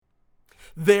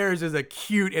Theirs is a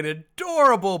cute and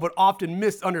adorable but often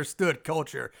misunderstood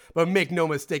culture. But make no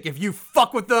mistake, if you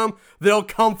fuck with them, they'll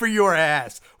come for your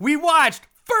ass. We watched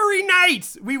Furry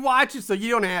Nights. We watch it so you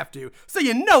don't have to, so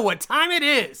you know what time it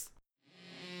is.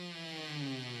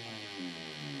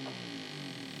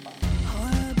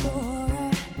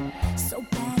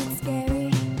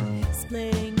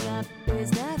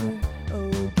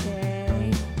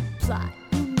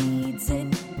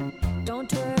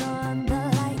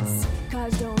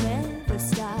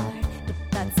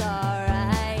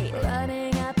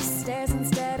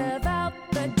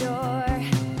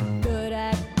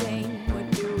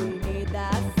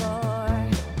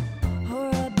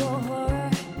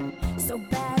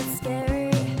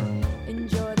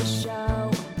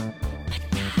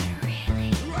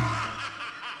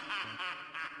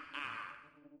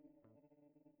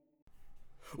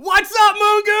 What's up,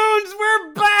 Moon Goons?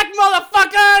 We're back,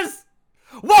 motherfuckers!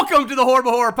 Welcome to the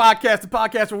Horrible Horror Podcast, the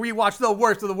podcast where we watch the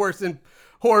worst of the worst in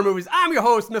horror movies. I'm your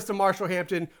host, Mr. Marshall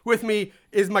Hampton. With me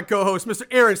is my co-host, Mr.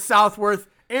 Aaron Southworth.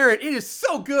 Aaron, it is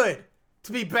so good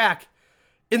to be back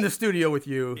in the studio with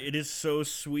you. It is so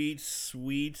sweet,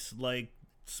 like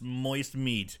moist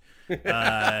meat.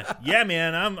 Yeah,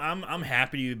 man, I'm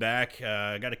happy to be back.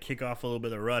 Got to kick off a little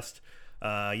bit of rust.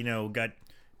 Got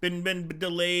been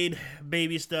delayed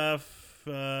baby stuff,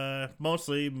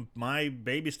 mostly my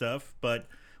baby stuff, but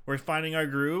we're finding our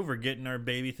groove. We're getting our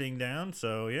baby thing down.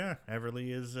 So yeah,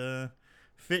 Everly is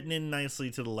fitting in nicely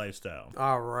to the lifestyle.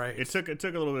 All right. It took a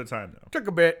little bit of time though. Took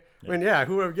a bit. Yeah. I mean, yeah,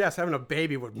 who would have guessed having a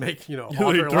baby would make, throw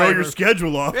your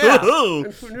schedule off. Yeah.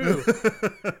 Who knew?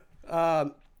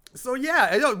 So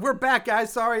yeah, we're back,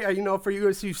 guys. Sorry, for you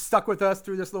guys who stuck with us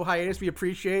through this little hiatus. We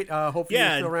appreciate. Hopefully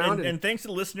you're still around. And thanks to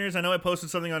the listeners. I know I posted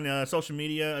something on social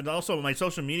media, and also my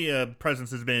social media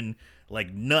presence has been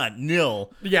like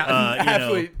nil. Yeah,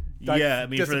 absolutely. Yeah, I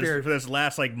mean, for this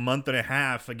last like month and a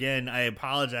half, again, I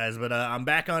apologize, but I'm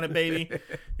back on it, baby.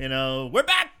 We're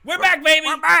back, baby.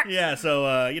 We're back. Yeah, so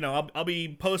I'll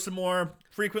be posting more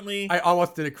frequently. I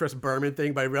almost did a Chris Berman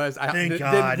thing, but I realized Thank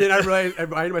God. Then I realized I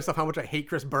reminded myself how much I hate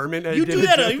Chris Berman. You've done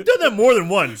that more than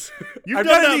once. I've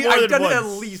done it at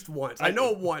least once. I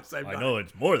know once. I know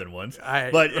it's more than once.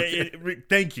 But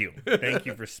thank you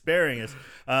for sparing us.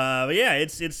 But yeah,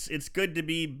 it's good to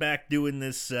be back doing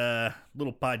this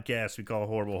little podcast we call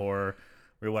Horrible Horror.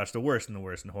 We watch the worst and the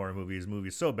worst in horror movies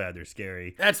so bad they're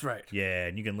scary. That's right. Yeah,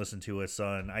 and you can listen to us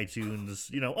on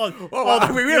iTunes. We haven't done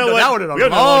that one in a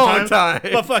long time.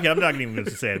 But fuck it, I'm not even going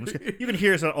to say it. You can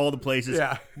hear us on all the places.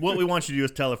 Yeah. What we want you to do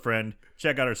is tell a friend.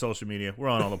 Check out our social media. We're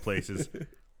on all the places.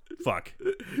 Fuck.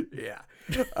 Yeah.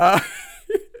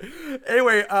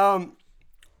 Anyway,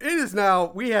 it is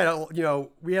now. We had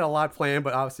a lot planned,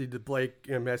 but obviously Blake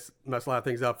messed a lot of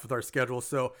things up with our schedule.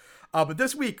 So. But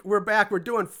this week, we're back. We're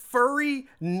doing Furry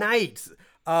Nights.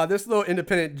 This little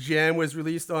independent gem was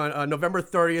released on November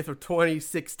 30th of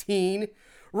 2016.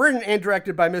 Written and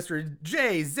directed by Mr.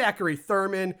 J. Zachary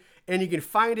Thurman. And you can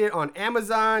find it on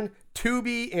Amazon,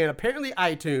 Tubi, and apparently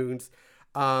iTunes.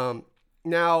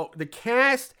 Now, the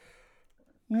cast,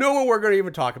 no one we're going to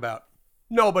even talk about.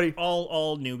 Nobody.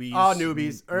 All newbies. All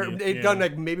newbies. They've done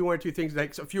like maybe one or two things,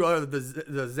 like a few other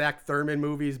the Zach Thurman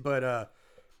movies, but...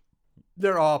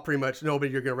 they're all pretty much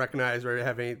nobody you're going to recognize or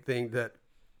have anything that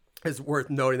is worth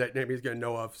noting that anybody's going to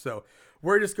know of. So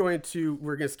we're going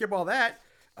to skip all that.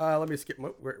 Let me skip.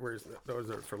 Where's those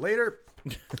are for later.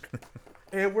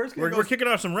 And we're kicking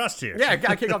off some rust here. Yeah,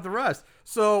 got to kick off the rust.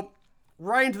 So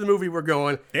right into the movie we're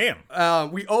going.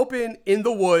 Damn. We open in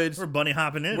the woods. We're bunny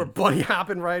hopping in. We're bunny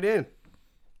hopping right in.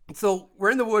 So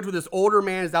we're in the woods where this older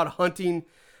man is out hunting.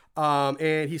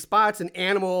 And he spots an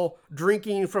animal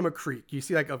drinking from a creek. You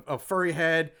see like a furry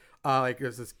head, like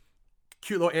there's this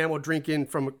cute little animal drinking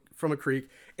from a creek.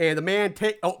 And the man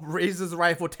raises the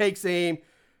rifle, takes aim,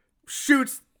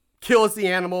 shoots, kills the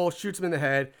animal, shoots him in the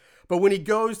head. But when he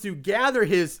goes to gather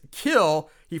his kill,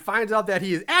 he finds out that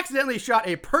he has accidentally shot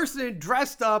a person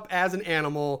dressed up as an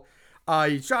animal.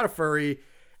 He shot a furry.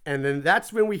 And then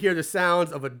that's when we hear the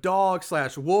sounds of a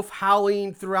dog/wolf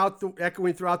howling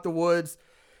echoing throughout the woods.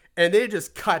 And then it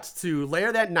just cuts to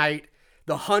later that night.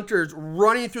 The hunter's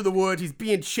running through the woods. He's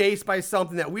being chased by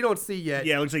something that we don't see yet.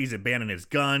 Yeah, it looks like he's abandoned his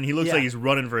gun. He looks like he's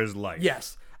running for his life.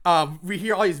 Yes. We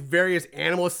hear all these various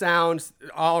animal sounds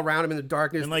all around him in the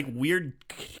darkness. And like weird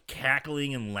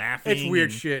cackling and laughing. It's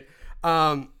weird shit.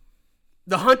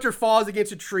 The hunter falls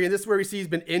against a tree, and this is where we see he's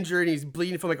been injured, and he's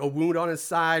bleeding from like a wound on his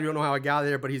side. We don't know how he got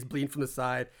there, but he's bleeding from the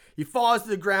side. He falls to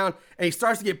the ground, and he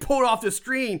starts to get pulled off the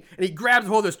screen, and he grabs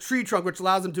hold of this tree trunk, which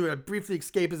allows him to briefly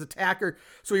escape his attacker.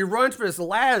 So he runs for this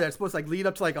ladder that's supposed to like lead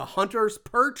up to like a hunter's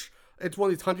perch It's one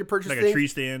of these hunter purchase Like things. a tree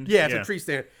stand? Yeah, it's a tree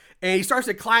stand. And he starts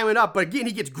to climb it up, but again,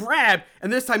 he gets grabbed,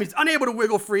 and this time he's unable to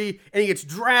wiggle free, and he gets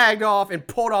dragged off and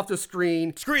pulled off the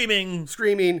screen,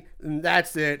 Screaming, and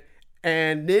that's it.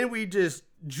 And then we just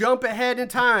jump ahead in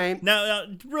time. Now,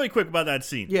 really quick about that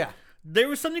scene. Yeah. There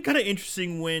was something kind of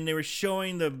interesting when they were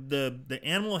showing the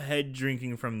animal head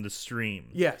drinking from the stream.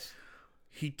 Yes.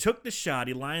 He took the shot,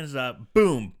 he lines it up,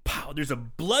 boom, pow, there's a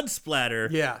blood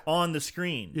splatter on the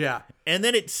screen. Yeah. And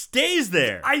then it stays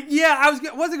there. I was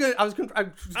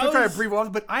gonna try to brief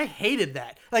off, but I hated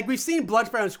that. Like, we've seen blood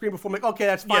splatter on the screen before. I'm like, okay,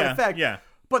 that's fine effect. Yeah.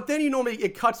 But then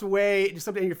it cuts away to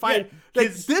something, and you're fine. Yeah,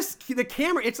 like the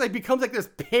camera, it's like becomes like this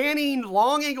panning,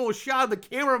 long angle shot of the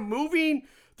camera moving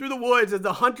through the woods as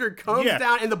the hunter comes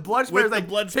down, and the blood splatter is like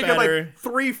taking up like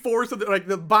 3/4 of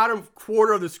the bottom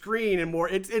quarter of the screen and more.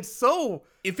 It's so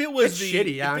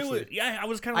shitty. Honestly, I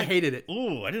was kind of I hated it.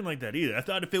 Ooh, I didn't like that either. I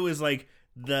thought if it was like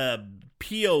the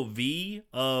POV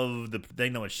of the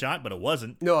thing that was shot, but it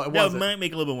wasn't. No, it wasn't. That might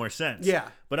make a little bit more sense. Yeah.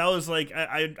 But I was like,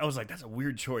 I was like, that's a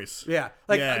weird choice. Yeah.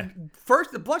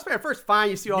 First, the blood splatter first, fine,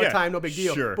 you see it all the time, no big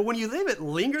deal. Sure. But when you leave it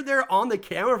linger there on the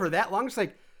camera for that long, it's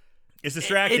like, it's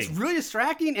distracting. It's really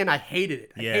distracting, and I hated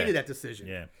it. I hated that decision.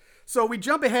 Yeah. So we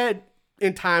jump ahead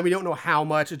in time. We don't know how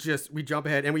much. It's just we jump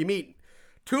ahead, and we meet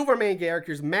two of our main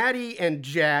characters, Maddie and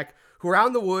Jack, who are out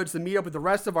in the woods to meet up with the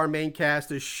rest of our main cast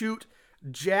to shoot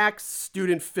Jack's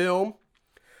student film.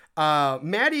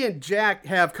 Maddie and Jack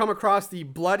have come across the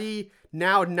bloody,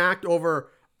 now knocked over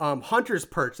hunter's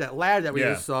perch, that ladder that we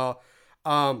just saw.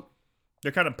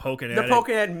 They're kind of poking at it. They're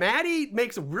poking at it. Maddie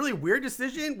makes a really weird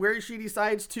decision where she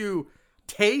decides to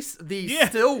taste the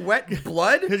still wet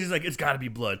blood. Because he's like, it's got to be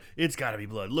blood. It's got to be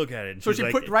blood. Look at it. And so she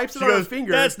wipes it on her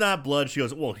finger. That's not blood. She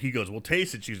goes, he goes, well,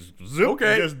 taste it. She's zoop.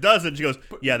 Okay. He just does it. She goes,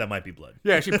 yeah, that might be blood.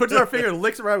 Yeah, she puts it on her finger and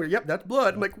licks around. Yep, that's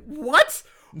blood. I'm like, what?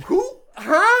 Who?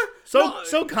 Huh?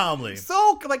 So calmly.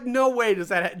 So, like, no way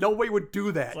would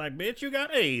do that. It's like, bitch, you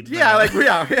got AIDS. Yeah,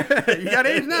 you got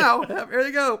AIDS now. There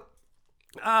you go.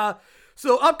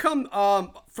 So up come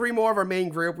three more of our main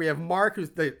group. We have Mark,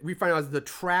 we find out is the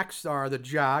track star, the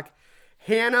jock.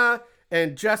 Hannah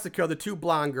and Jessica, the two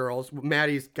blonde girls.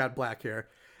 Maddie's got black hair.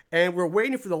 And we're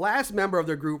waiting for the last member of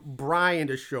their group, Brian,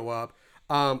 to show up.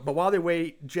 But while they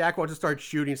wait, Jack wants to start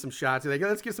shooting some shots. He's like,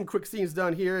 let's get some quick scenes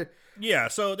done here. Yeah,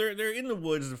 so they're in the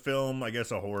woods to film, I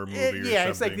guess, a horror movie or something. Yeah,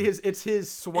 it's like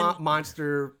his swamp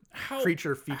monster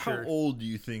creature feature. How old do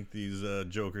you think these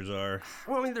jokers are?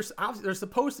 Well, I mean, they're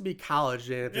supposed to be college.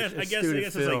 And I guess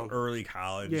it's like early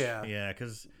college. Yeah,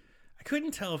 because I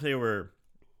couldn't tell if they were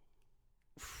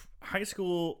high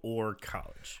school or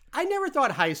college. I never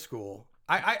thought high school.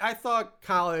 I thought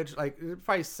college, like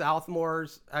probably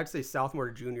sophomores. I'd say sophomore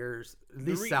juniors, at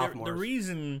least sophomores. The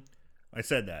reason I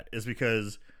said that is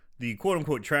because the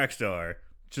quote-unquote track star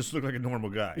just looked like a normal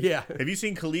guy. Yeah. Have you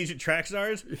seen collegiate track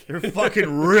stars? They're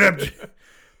fucking ripped.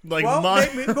 Like,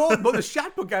 maybe the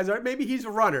shot put guys are. Maybe he's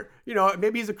a runner. You know,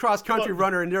 maybe he's a cross-country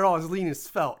runner, and they're all as lean as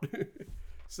svelte.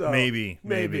 So maybe.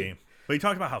 But he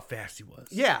talked about how fast he was.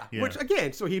 Yeah, which,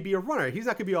 again, so he'd be a runner. He's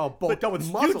not going to be all bulked up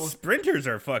with muscles. Sprinters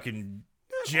are fucking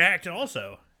jacked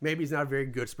also. Maybe he's not a very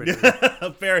good sprinter.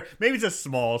 Fair. Maybe it's a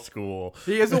small school.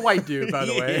 He is a white dude, by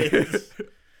the way.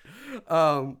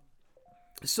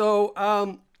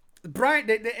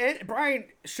 Brian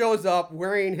shows up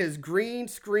wearing his green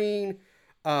screen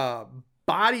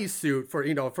bodysuit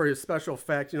for his special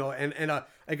effects, and a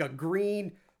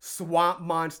green swamp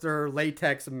monster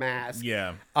latex mask.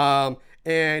 Yeah.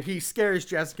 And he scares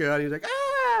Jessica, and he's like,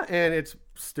 ah, and it's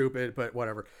stupid, but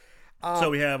whatever.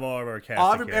 So we have all of our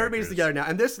cast. Everybody's together now,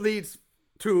 and this leads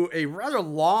to a rather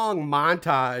long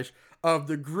montage of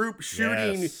the group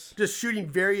just shooting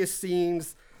various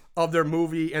scenes of their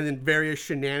movie and then various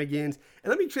shenanigans. And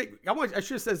let me check. I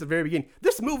should have said this at the very beginning.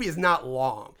 This movie is not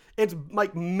long. It's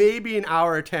like maybe an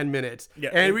hour or 10 minutes.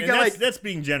 Yeah, and that's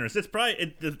being generous. It's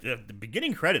probably the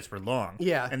beginning credits were long.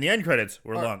 Yeah, and the end credits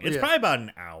were long. It's probably about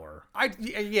an hour.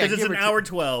 Because it's an hour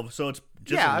 12, so it's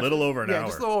just a little over an hour. Yeah,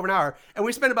 just a little over an hour. And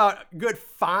we spent about a good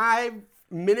 5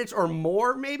 minutes or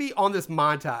more maybe on this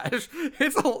montage.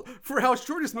 For how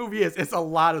short this movie is, it's a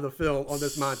lot of the film on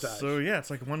this montage. So yeah, it's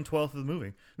like 1/12 of the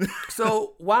movie.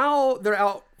 So while they're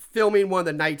out filming one of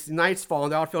the night's fall,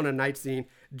 and they're out filming a night scene,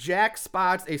 Jack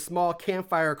spots a small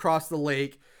campfire across the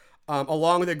lake,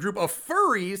 along with a group of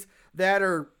furries that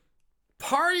are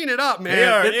partying it up,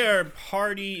 man. They are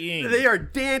partying. They are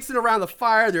dancing around the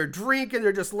fire. They're drinking.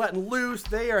 They're just letting loose.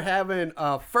 They are having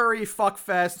a furry fuck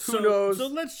fest. Who knows? So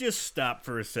let's just stop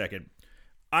for a second.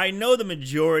 I know the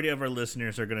majority of our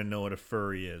listeners are going to know what a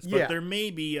furry is, but there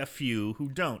may be a few who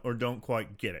don't or don't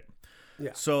quite get it.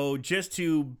 Yeah. So just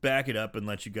to back it up and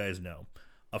let you guys know,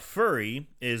 a furry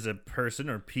is a person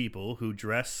or people who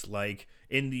dress like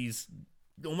in these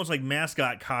almost like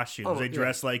mascot costumes. Oh, they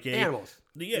dress like animals.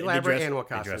 Elaborate animal They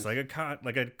costumes. dress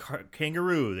like a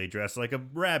kangaroo. They dress like a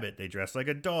rabbit. They dress like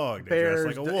a dog. They Bears,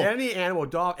 dress like a wolf. any animal,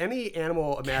 dog, any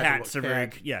animal imaginable. Cats are very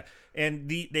and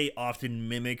they often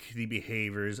mimic the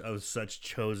behaviors of such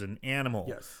chosen animal.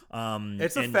 Yes.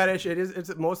 It's a fetish.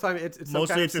 It's most time it's some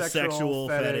mostly kind it's of a sexual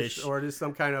fetish, or it is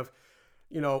some kind of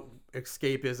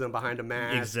escapism behind a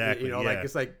mask. Exactly. Like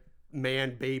it's like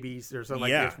man babies or something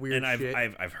like this weird and shit.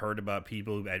 I've heard about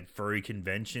people at furry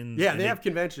conventions. Yeah, and they have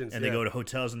conventions. And they go to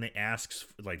hotels and they ask,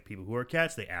 like people who are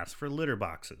cats, they ask for litter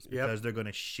boxes because they're going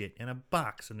to shit in a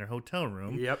box in their hotel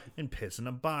room and piss in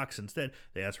a box instead.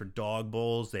 They ask for dog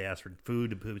bowls. They ask for food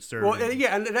to be served. Well,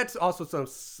 and that's also some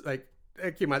like.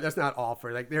 Keep in mind, that's not all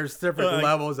for like. There's different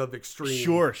levels of extreme.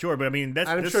 Sure, but I mean,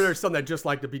 I'm sure there's some that just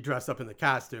like to be dressed up in the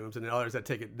costumes, and then others that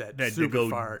take it that super go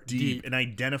far deep and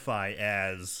identify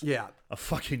as a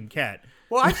fucking cat.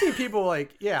 Well, I've seen people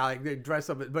like they dress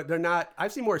up, but they're not.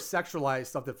 I've seen more sexualized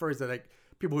stuff at first that like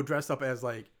people who dress up as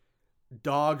like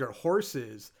dogs or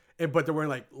horses, but they're wearing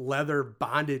like leather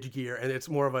bondage gear, and it's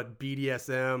more of a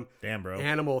BDSM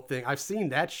animal thing. I've seen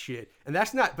that shit, and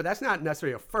that's not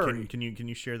necessarily a furry. Can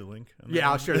you share the link?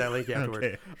 I'll share that link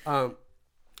afterwards. Okay.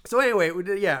 So anyway,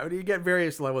 you get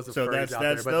various levels of furries out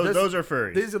there. But those are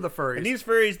furries. These are the furries. And these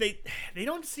furries, they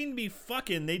don't seem to be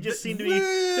fucking. They just seem to be.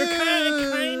 They're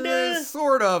kind of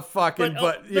sort of fucking,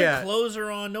 but their clothes are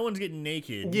on. No one's getting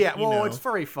naked. Yeah, well, it's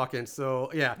furry fucking.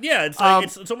 So yeah. Yeah, it's like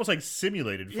it's almost like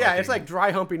simulated. Fucking. Yeah, it's like dry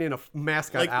humping in a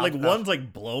mascot. Like one's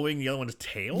like blowing the other one's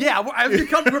tail. Yeah, we're about to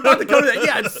come to that.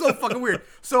 Yeah, it's so fucking weird.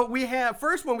 So we have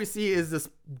first one we see is this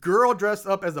girl dressed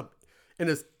up in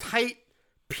this tight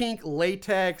pink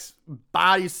latex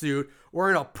bodysuit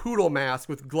wearing a poodle mask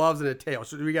with gloves and a tail.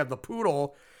 So we have the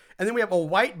poodle, and then we have a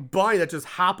white bunny that's just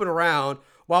hopping around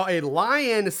while a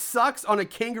lion sucks on a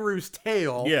kangaroo's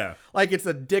tail. Yeah. Like it's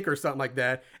a dick or something like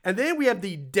that. And then we have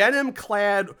the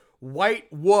denim-clad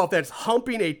white wolf that's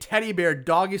humping a teddy bear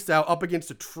doggy style up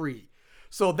against a tree.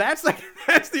 So that's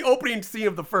the opening scene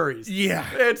of the furries. Yeah.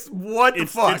 It's what the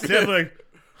fuck? It's definitely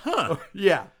huh.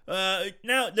 Yeah.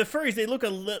 Now the furries, they look a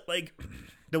little like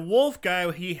the wolf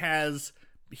guy. He has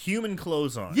human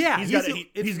clothes on. Yeah, he's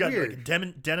got like a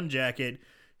denim jacket.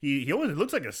 He always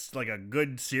looks like a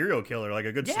good serial killer, like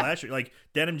a good slasher, like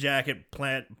denim jacket,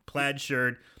 plaid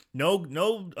shirt. No.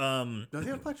 Does he have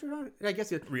a plaid shirt on? I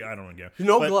guess I don't know.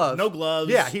 No gloves. No gloves.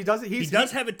 Yeah, he does. He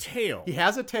does have a tail. He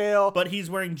has a tail, but he's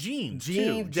wearing jeans,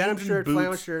 denim shirt,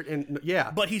 flannel shirt, and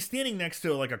But he's standing next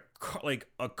to like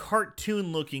a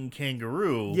cartoon-looking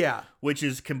kangaroo. Yeah, which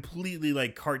is completely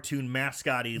like cartoon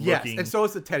mascotty looking. Yes, and so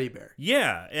is the teddy bear.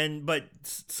 Yeah,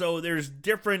 so there's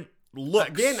different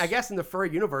looks. Again, I guess in the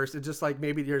furry universe, it's just like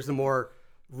maybe there's the more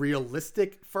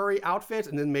realistic furry outfits,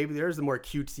 and then maybe there's the more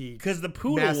cutesy. Because the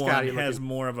poodle one has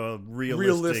more of a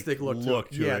realistic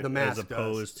look to it, the mask as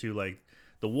opposed to like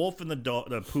the wolf and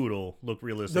the poodle look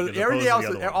realistic.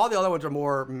 All the other ones are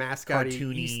more mascotty,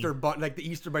 cartoony. Easter bunny. Like the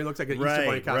Easter bunny looks like an Easter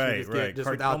bunny costume.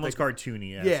 Right. Almost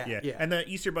cartoony. Yeah. And the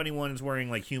Easter bunny one is wearing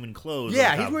like human clothes.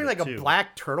 Yeah, he's wearing like a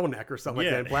black turtleneck or something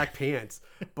like that, and black pants.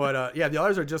 But the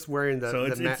others are just wearing the. So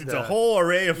it's a whole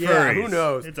array of furries. Yeah, who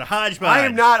knows? It's a hodgepodge. I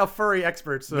am not a furry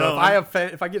expert, so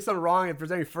if I get something wrong, if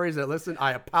there's any furries that listen,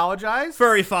 I apologize.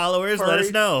 Furry followers, let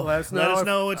us know. Let us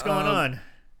know what's going on.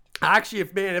 Actually,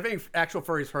 if any actual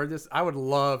furries heard this, I would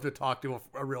love to talk to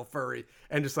a real furry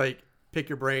and just like pick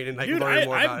your brain and like learn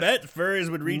more about it. I bet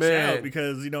furries would reach out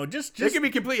because just it can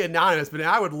be completely anonymous, but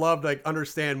I would love to like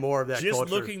understand more of that culture. Just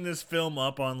looking this film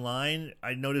up online,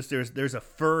 I noticed there's a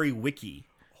furry wiki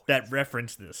that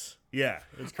referenced this. Yeah,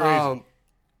 it's crazy.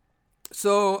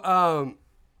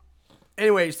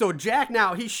 Anyway, so Jack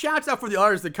now he shouts out for the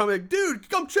others to come like, dude,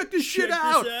 come check this shit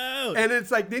out. And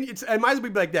it's like it might as well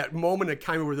be like that moment in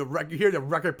time where you hear the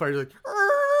record players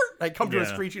like come to a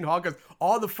screeching halt because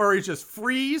all the furries just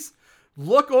freeze,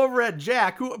 look over at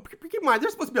Jack, who keep in mind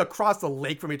they're supposed to be across the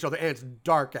lake from each other and it's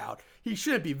dark out. He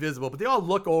shouldn't be visible, but they all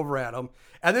look over at him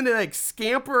and then they like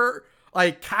scamper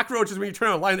like cockroaches when you turn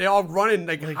on a line. They all run and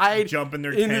like hide, jump in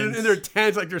their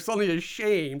tents like they're suddenly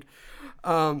ashamed.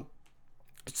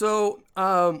 So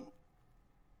after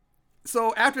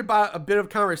about a bit of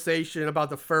conversation about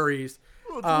the furries,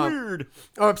 it's weird.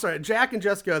 Oh, I'm sorry. Jack and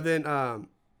Jessica then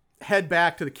head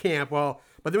back to the camp. But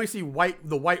then we see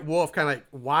the white wolf kind of like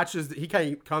watches. He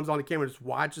kind of comes on the camera and just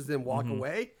watches them walk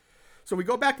away. So we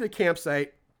go back to the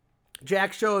campsite.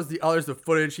 Jack shows the others the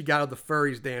footage he got of the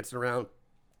furries dancing around.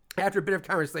 After a bit of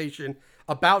conversation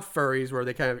about furries, where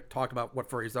they kind of talk about what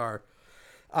furries are.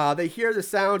 They hear the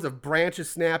sounds of branches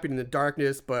snapping in the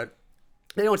darkness, but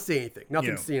they don't see anything.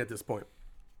 Nothing's seen at this point.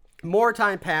 More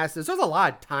time passes. There's a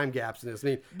lot of time gaps in this. I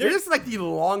mean, this is like the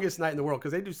longest night in the world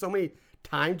because they do so many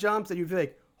time jumps that you feel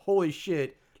like, holy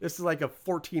shit, this is like a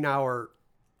 14-hour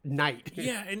night.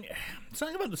 Yeah, and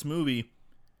something about this movie,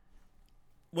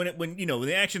 when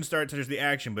the action starts, there's the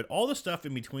action, but all the stuff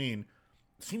in between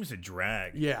seems to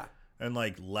drag. Yeah. And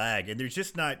like lag, and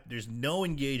there's no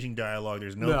engaging dialogue.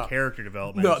 There's no character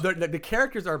development. No, the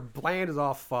characters are bland as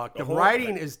all fuck. The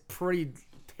writing is pretty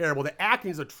terrible. The acting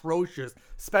is atrocious,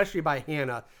 especially by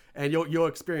Hannah, and you'll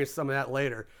experience some of that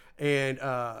later. And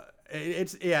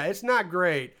it's not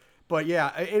great, but yeah.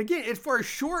 And again, it's for a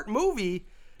short movie.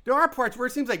 There are parts where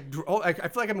it seems like I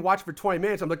feel like I've been watching for 20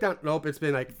 minutes. I'm looking down. Nope, it's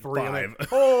been like 3. 5. I'm like,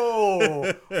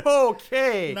 oh,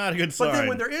 okay. Not a good sign. But then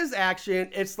when there is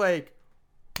action, it's like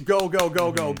go, go,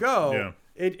 go, go, go. Yeah.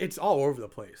 It's all over the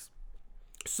place.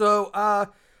 So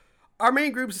our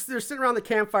main groups, they're sitting around the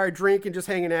campfire drinking, just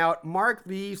hanging out. Mark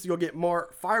leaves to go get more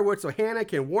firewood so Hannah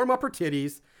can warm up her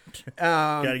titties.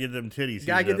 Gotta get them titties.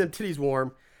 Gotta get them titties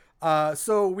warm.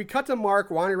 So we cut to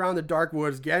Mark wandering around the dark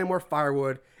woods, getting more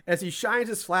firewood. As he shines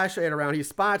his flashlight around, he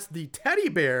spots the teddy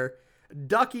bear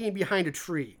ducking behind a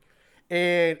tree.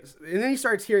 And then he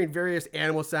starts hearing various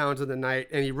animal sounds in the night,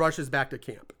 and he rushes back to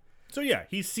camp. So yeah,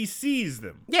 he sees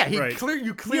them. Yeah, you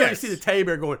clearly Yes. see the teddy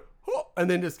bear going, oh, and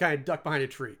then just kind of duck behind a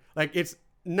tree. Like, it's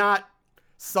not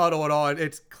subtle at all.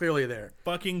 It's clearly there.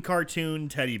 Fucking cartoon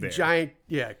teddy bear. Giant,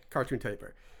 cartoon teddy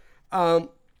bear.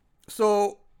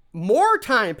 So more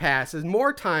time passes,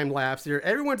 more time lapse here.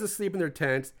 Everyone's asleep in their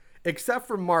tents, except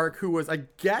for Mark, who was, I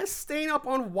guess, staying up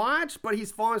on watch, but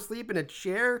he's fallen asleep in a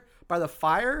chair by the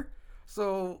fire.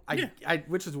 So,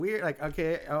 which is weird. Like,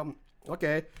 okay.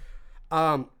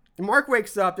 Mark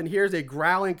wakes up and hears a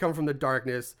growling come from the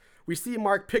darkness. We see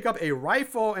Mark pick up a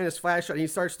rifle and his flashlight, and he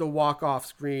starts to walk off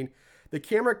screen. The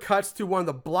camera cuts to one of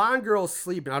the blonde girls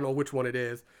sleeping. I don't know which one it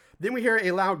is. Then we hear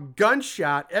a loud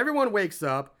gunshot. Everyone wakes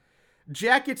up.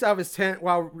 Jack gets out of his tent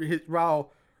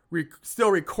while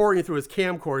still recording through his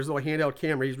camcorder, his little handheld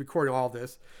camera. He's recording all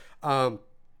this.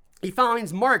 He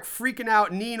finds Mark freaking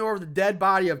out, kneeling over the dead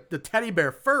body of the teddy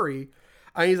bear Furry.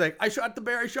 And he's like, I shot the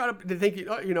bear. I shot it. They think, he's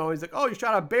like, oh, you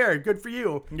shot a bear. Good for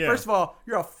you. Yeah. First of all,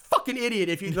 you're a fucking idiot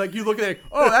if you look at it,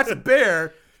 oh, that's a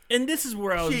bear. And this is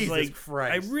where I was Jesus like,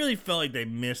 Christ. I really felt like they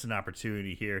missed an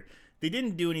opportunity here. They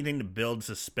didn't do anything to build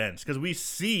suspense because we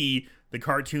see the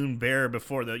cartoon bear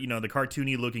before the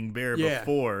cartoony looking bear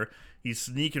before he's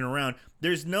sneaking around.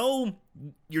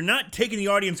 You're not taking the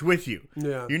audience with you.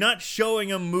 Yeah. You're not showing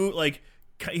them move like,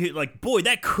 boy,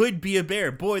 that could be a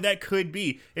bear. Boy, that could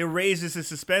be. It raises the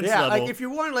suspense level. Like if you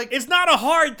want, like, it's not a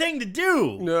hard thing to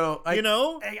do. No,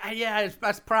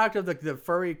 that's product of the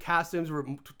furry costumes were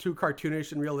too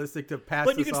cartoonish and realistic to pass.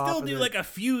 But you can still do like a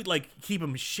few, like keep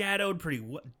them shadowed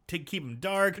to keep them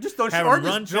dark. Just don't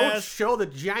show the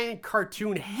giant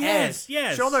cartoon head.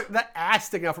 Yes. Show the ass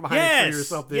sticking out from behind a tree or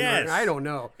something. Yes. I don't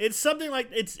know. It's something like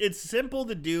it's simple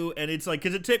to do, and it's like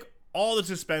because it took all the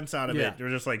suspense out of it. They're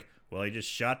just like, well, he just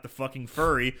shot the fucking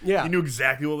furry. Yeah. He knew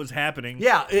exactly what was happening.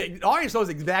 Yeah, the audience knows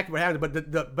exactly what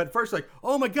happened, but first, like,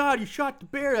 oh my God, you shot the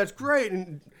bear, that's great.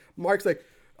 And Mark's like,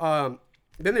 then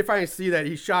they finally see that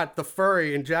he shot the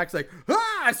furry, and Jack's like,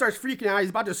 ah, and starts freaking out. He's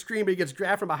about to scream, but he gets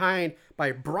grabbed from behind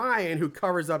by Brian, who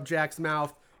covers up Jack's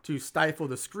mouth to stifle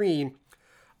the scream.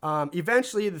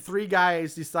 Eventually, the three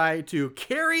guys decide to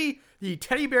carry the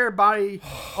teddy bear body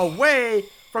away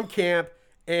from camp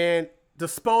and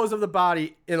dispose of the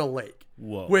body in a lake.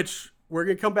 Whoa. Which we're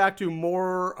going to come back to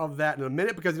more of that in a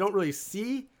minute because you don't really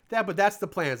see that, but that's the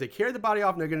plan. They carry the body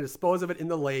off and they're going to dispose of it in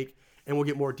the lake, and we'll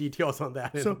get more details on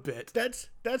that in a bit. That's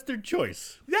their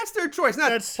choice. That's their choice.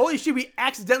 Holy shit, we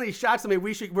accidentally shot somebody.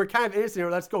 We're kind of innocent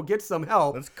here. Let's go get some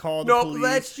help. Let's call the police.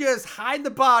 Let's just hide the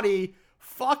body.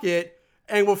 Fuck it.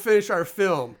 And we'll finish our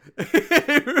film.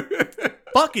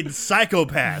 Fucking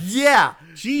psychopaths. Yeah.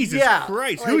 Jesus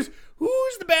Christ. Like,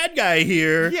 who's the bad guy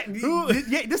here? Yeah,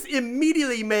 this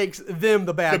immediately makes them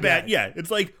the bad guy. Yeah, it's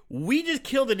like, we just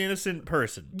killed an innocent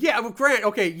person. Yeah, well, Grant,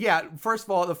 okay, yeah. First of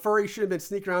all, the furry should have been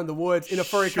sneaking around the woods in a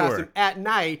furry costume at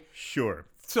night. Sure.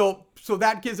 So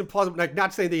that gives him plausible, like,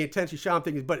 not saying they intentionally shot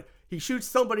him things, but he shoots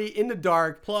somebody in the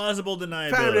dark. Plausible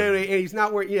deniability. And he's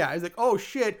not wearing, he's like, oh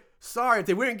shit. Sorry, if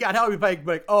they went and got help, he'd be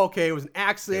like, oh, okay, it was an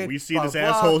accident. Yeah, we see this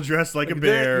asshole dressed like a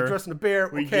bear. He's dressed in a bear.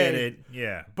 We get it,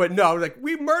 yeah. But no, like,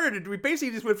 we murdered it. We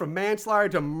basically just went from manslaughter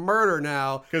to murder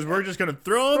now. Because we're just going to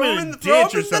throw him in a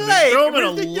ditch or something. Throw him in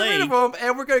a lake.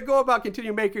 And we're going to go about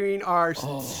continue making our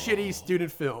shitty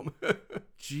student film.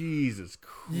 Jesus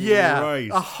Christ. Yeah,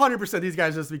 100% these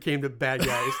guys just became the bad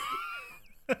guys.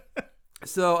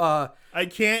 So, I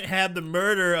can't have the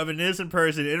murder of an innocent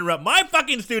person interrupt my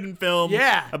fucking student film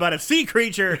Yeah. about a sea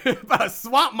creature about a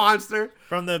swamp monster.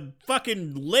 from the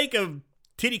fucking lake of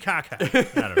Titicaca.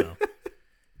 I don't know.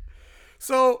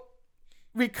 So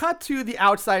we cut to the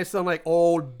outside of some like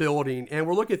old building, and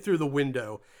we're looking through the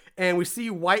window, and we see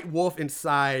White Wolf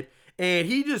inside, and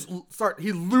he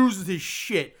loses his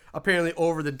shit apparently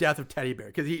over the death of Teddy Bear,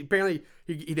 because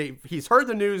he's heard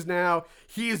the news now.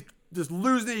 He's just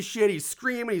losing his shit. He's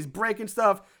screaming. He's breaking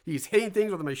stuff. He's hitting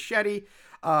things with a machete.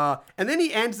 And then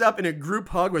he ends up in a group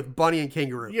hug with Bunny and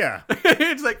Kangaroo. Yeah.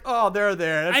 It's like, oh, they're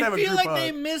there. Let's have I a feel group like hug.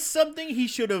 they missed something. He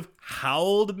should have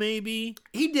howled, maybe.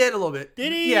 He did a little bit.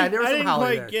 Did he? Yeah, there was I some didn't howling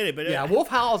quite there. get it, but yeah, Wolf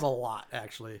howls a lot,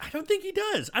 actually. I don't think he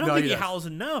does. I don't No, think he he does. howls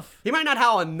enough. He might not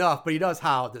howl enough, but he does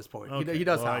howl at this point. Okay. He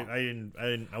does Well, howl. I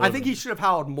didn't. I think he should have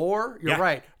howled more. You're Yeah,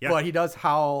 right. yeah. But he does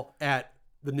howl at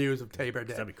the news of Teddy Bear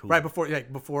Day. That'd be cool. Right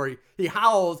before he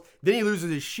howls, then he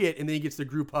loses his shit, and then he gets the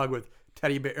group hug with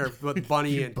Teddy Bear, or with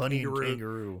Bunny and Bunny and Kangaroo.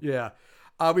 Kangaroo. Yeah.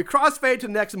 We crossfade to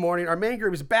the next morning. Our main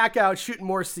group is back out shooting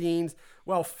more scenes.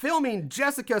 While filming,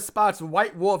 Jessica spots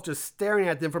White Wolf just staring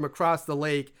at them from across the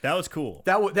lake. That was cool.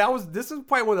 This is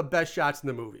probably one of the best shots in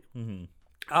the movie.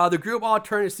 Mm-hmm. The group all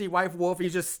turn to see White Wolf.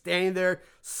 He's just standing there,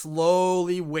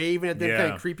 slowly waving at them, Yeah.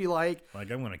 kind of creepy like. Like,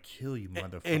 I'm gonna kill you,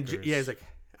 motherfuckers. And he's like,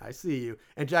 "I see you."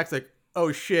 And Jack's like,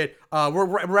 "Oh shit, we're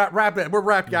wrapping. We're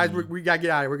wrapped, guys. We gotta get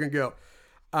out of here. We're gonna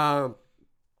go."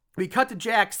 We cut to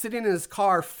Jack sitting in his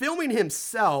car, filming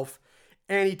himself,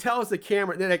 and he tells the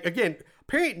camera that, like, again,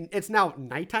 apparently it's now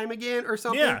nighttime again or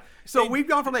something. Yeah. So we've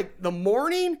gone from like the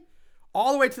morning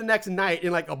all the way to the next night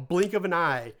in like a blink of an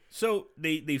eye. So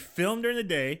they filmed during the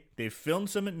day. They filmed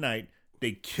some at night.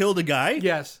 They killed a guy.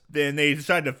 Yes. Then they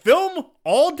decided to film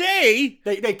all day.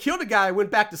 They killed a guy,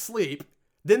 went back to sleep.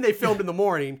 Then they filmed in the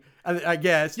morning, I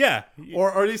guess. Yeah.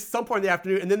 Or at least some point in the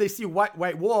afternoon. And then they see White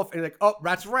Wolf and like, oh,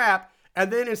 that's a wrap.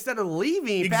 And then instead of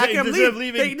leaving, Instead of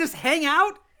leaving, they just hang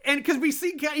out. And because we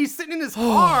see he's sitting in his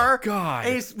car, God.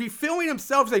 and he's filming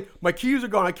himself saying, "My keys are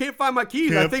gone. I can't find my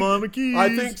keys. Can't find my keys."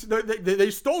 I think they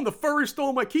stole the furry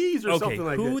stole my keys or something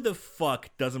like that." Who the fuck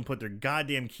doesn't put their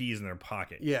goddamn keys in their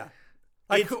pocket? Yeah,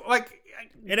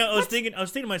 And I was thinking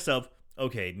to myself,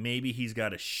 okay, maybe he's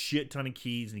got a shit ton of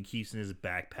keys and he keeps in his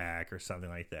backpack or something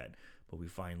like that. But we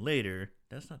find later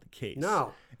that's not the case.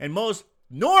 No. And most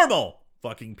normal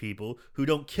fucking people who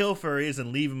don't kill furries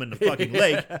and leave them in the fucking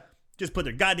lake just put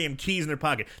their goddamn keys in their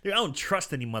pocket. I don't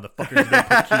trust any motherfuckers that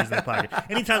put keys in their pocket.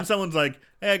 Anytime someone's like,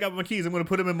 "Hey, I got my keys. I'm going to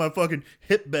put them in my fucking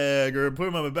hip bag or put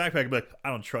them in my backpack," I'm like, "I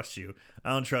don't trust you. I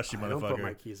don't trust you, motherfucker." I don't put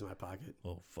my keys in my pocket.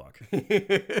 Oh, fuck.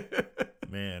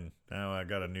 Man, now I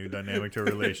got a new dynamic to a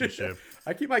relationship.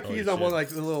 I keep my keys on shit. one like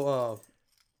the little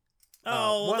what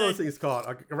are those things called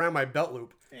around my belt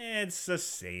loop. It's the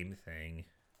same thing.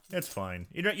 It's fine.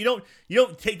 You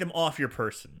don't take them off your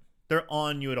person. They're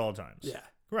on you at all times. Yeah,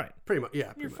 Right. pretty much.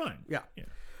 Yeah, You're pretty much. fine.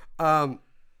 Yeah.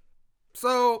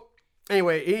 So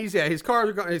anyway, his cars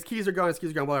are gone. His keys are gone.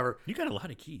 Whatever. You got a lot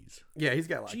of keys. Yeah, he's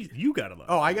got a lot. Jeez, you got a lot.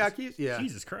 Oh, of I keys. got keys. Yeah,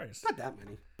 Jesus Christ. not that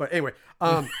many. But anyway,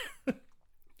 so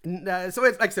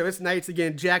it's like I said, it's nights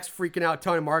again. Jack's freaking out,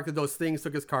 telling Mark that those things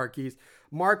took his car keys.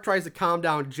 Mark tries to calm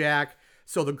down Jack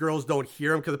so the girls don't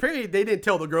hear him, because apparently they didn't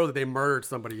tell the girls that they murdered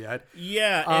somebody yet.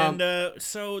 Yeah, and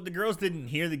so the girls didn't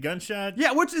hear the gunshot.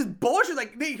 Yeah, which is bullshit.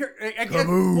 Like they heard,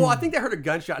 I think they heard a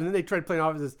gunshot, and then they tried playing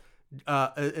off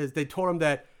as they told him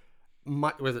that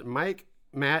was it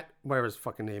Matt, whatever his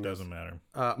fucking name Doesn't matter.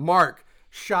 Mark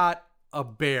shot a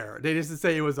bear. They just didn't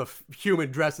say it was a human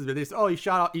dressed as a bear. They said, "Oh, he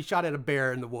shot at a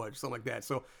bear in the woods," something like that.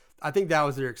 So I think that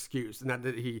was their excuse, and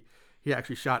that he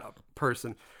actually shot a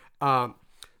person.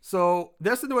 So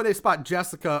this is where they spot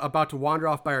Jessica about to wander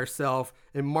off by herself,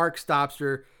 and Mark stops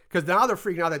her because now they're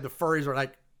freaking out that the furries are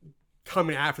like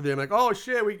coming after them, like, "Oh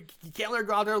shit, you can't let her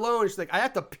go out there alone." She's like, "I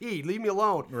have to pee, leave me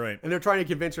alone." Right. And they're trying to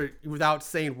convince her without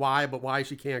saying why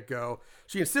she can't go.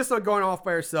 She insists on going off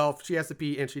by herself. She has to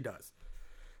pee, and she does.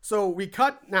 So we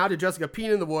cut now to Jessica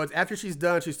peeing in the woods. After she's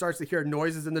done, she starts to hear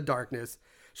noises in the darkness.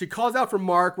 She calls out for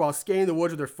Mark while scanning the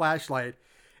woods with her flashlight.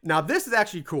 Now this is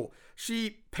actually cool.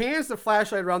 She pans the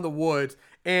flashlight around the woods,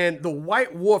 and the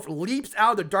White Wolf leaps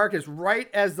out of the darkness right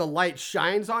as the light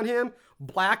shines on him.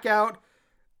 Blackout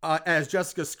as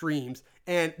Jessica screams.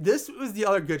 And this was the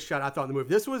other good shot I thought in the movie.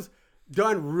 This was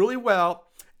done really well.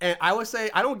 And I would say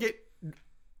I don't get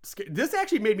scared. This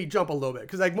actually made me jump a little bit,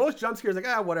 because like most jump scares,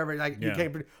 like whatever, like you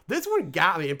can't. This one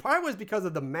got me, and part of it was because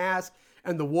of the mask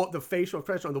and the wolf, the facial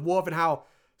expression on the wolf, and how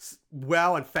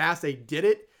well and fast they did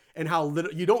it, and how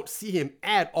little you don't see him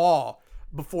at all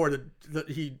before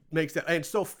he makes that, and it's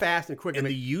so fast and quick. And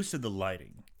the use of the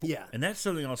lighting. Yeah. And that's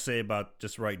something I'll say about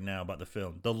just right now about the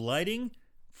film. The lighting,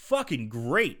 fucking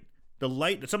great. The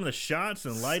light, some of the shots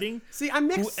and lighting. See, I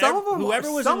mixed some of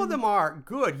them. Some of in- them are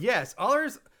good, yes.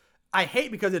 Others I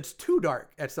hate because it's too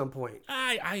dark at some point.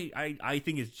 I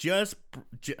think it's just.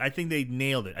 I think they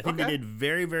nailed it. I think they did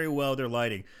very, very well with their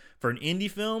lighting for an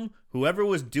indie film. Whoever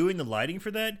was doing the lighting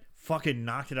for that fucking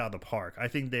knocked it out of the park. I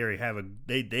think they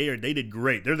did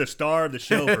great. They're the star of the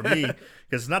show for me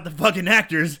because it's not the fucking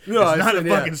actors. No, it's not a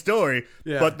fucking story.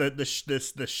 Yeah. But the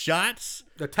shots,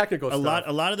 the technical stuff.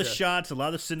 a lot of the shots, a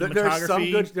lot of the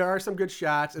cinematography. There are some good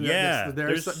shots, and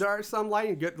there are some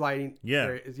lighting, good lighting.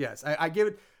 Yeah. Yes, I give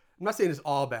it. I'm not saying it's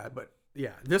all bad, but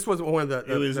yeah, this was one of the.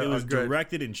 It was good.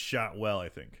 directed and shot well, I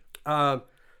think.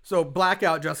 So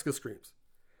blackout, Jessica screams.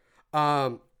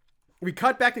 We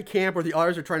cut back to camp where the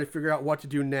others are trying to figure out what to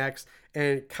do next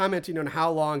and commenting on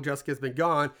how long Jessica's been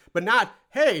gone, but not,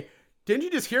 hey, didn't you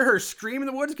just hear her scream in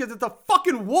the woods? Because it's the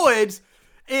fucking woods.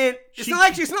 And it's not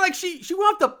like she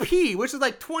went off to pee, which is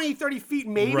like 20, 30 feet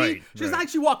maybe. It's not like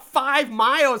she walked 5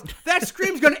 miles. That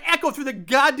scream's going to echo through the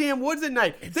goddamn woods at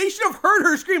night. They should have heard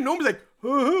her scream. No one was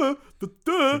like,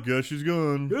 I guess she's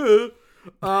gone.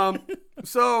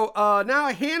 So now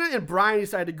Hannah and Brian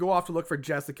decide to go off to look for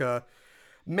Jessica.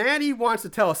 Maddie wants to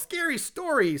tell a scary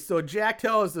story, so Jack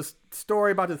tells the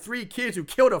story about the 3 kids who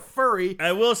killed a furry.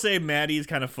 I will say Maddie's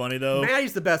kind of funny though.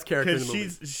 Maddie's the best character in the movie.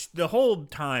 She's the whole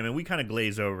time, and we kind of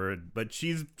glaze over it, but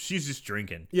she's just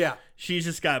drinking. Yeah, she's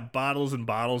just got bottles and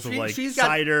bottles of like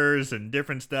ciders and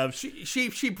different stuff.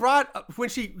 She brought when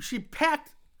she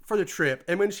packed for the trip,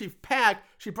 and when she packed,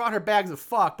 she brought her bags of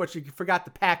fuck, but she forgot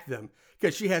to pack them.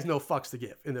 Because she has no fucks to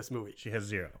give in this movie. She has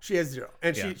zero.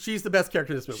 And she's the best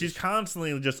character in this movie. She's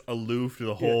constantly just aloof to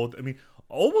the whole... I mean,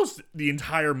 almost the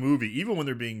entire movie, even when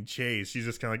they're being chased, she's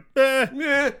just kind of like, I'm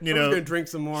just going to drink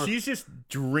some more. She's just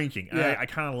drinking. Yeah. I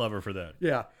kind of love her for that.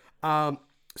 Yeah.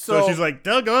 So she's like,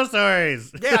 tell ghost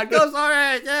stories. Yeah, ghost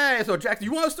stories. Yeah. So Jack,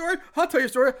 you want a story? I'll tell you a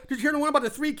story. Did you hear the one about the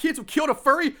 3 kids who killed a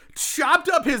furry, chopped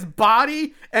up his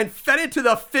body, and fed it to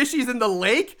the fishies in the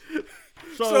lake?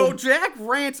 So Jack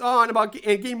rants on about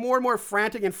and getting more and more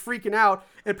frantic and freaking out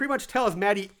and pretty much tells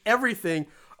Maddie everything,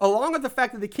 along with the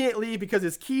fact that they can't leave because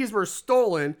his keys were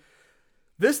stolen.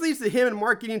 This leads to him and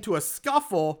Mark getting into a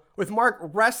scuffle, with Mark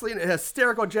wrestling a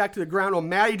hysterical Jack to the ground while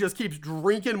Maddie just keeps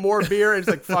drinking more beer and it's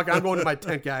like, fuck, I'm going to my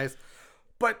tent, guys.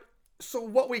 But so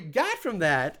what we got from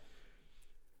that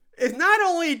is not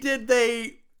only did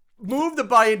they move the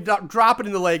body and drop it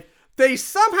in the lake, they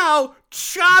somehow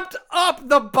chopped up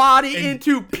the body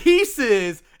into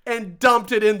pieces and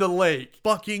dumped it in the lake.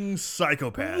 Fucking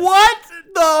psychopath. What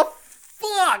the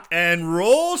fuck? And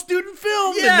roll student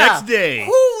film the next day.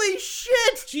 Holy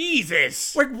shit.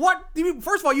 Jesus. Like what?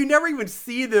 First of all, you never even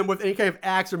see them with any kind of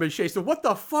axe or machete. So what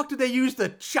the fuck did they use to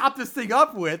chop this thing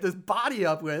up with, this body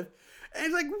up with? And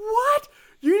it's like, what?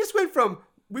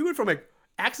 We went from like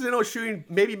accidental shooting,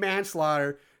 maybe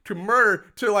manslaughter, to murder,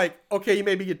 to like, okay, you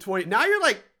maybe get 20. Now you're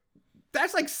like,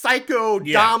 that's like psycho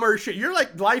Dahmer shit. You're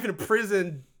like life in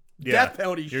prison, death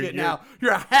penalty shit now.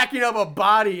 You're hacking up a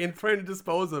body and trying to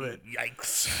dispose of it.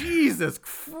 Yikes. Jesus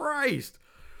Christ.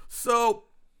 So,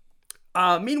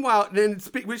 meanwhile, then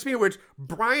speaking of which,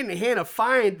 Brian and Hannah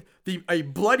find a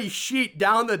bloody sheet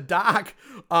down the dock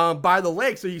by the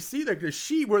lake. So you see the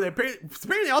sheet where they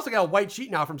apparently also got a white sheet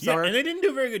now from summer. Yeah, and they didn't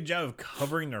do a very good job of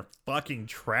covering their fucking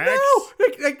tracks. No,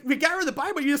 like we got rid of the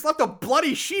body, but you just left a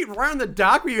bloody sheet right on the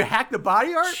dock where you hacked the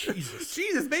body art.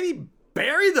 Jesus, maybe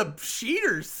bury the sheet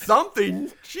or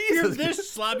something. Jesus, they're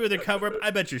sloppy with their cover up. I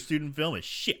bet your student film is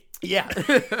shit. Yeah.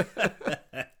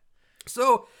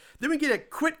 So then we get a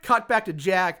quick cut back to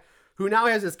Jack, who now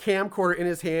has his camcorder in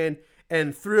his hand,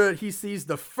 and through it he sees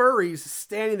the furries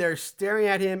standing there staring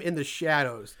at him in the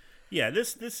shadows. Yeah,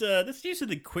 this use of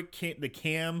the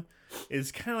cam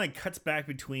is kind of like cuts back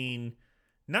between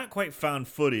not quite found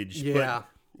footage. Yeah,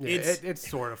 but it's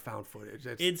sort of found footage.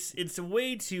 It's a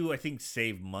way to, I think,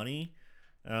 save money.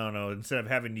 I don't know. Instead of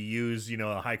having to use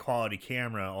a high quality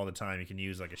camera all the time, you can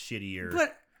use like a shittier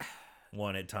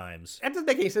one at times. That doesn't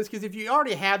make any sense, because if you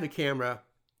already have the camera,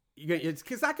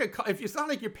 it's not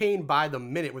like you're paying by the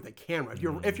minute with a camera.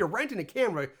 If you're renting a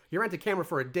camera, you rent a camera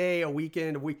for a day, a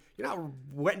weekend, a week. You're not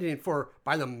renting it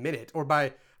by the minute or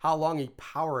by how long you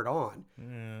power it on.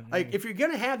 Mm-hmm. Like, if you're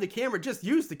gonna have the camera, just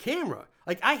use the camera.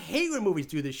 Like, I hate when movies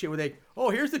do this shit where they,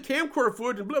 here's the camcorder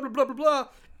footage and blah blah blah blah blah.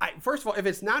 First of all, if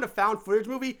it's not a found footage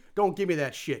movie, don't give me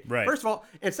that shit. Right. First of all,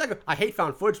 and second, I hate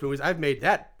found footage movies. I've made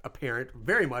that apparent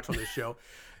very much on this show.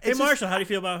 Hey, Marshall, how do you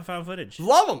feel about found footage?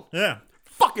 Love them. Yeah.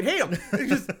 Fucking hate them.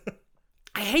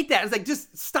 I hate that. It's like,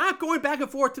 just stop going back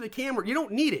and forth to the camera. You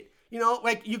don't need it.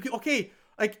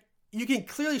 Like, you can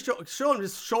clearly show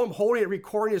him holding it,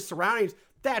 recording his surroundings.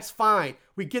 That's fine.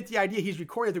 We get the idea he's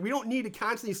recording it. We don't need to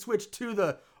constantly switch to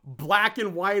the black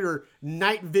and white or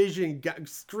night vision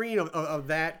screen of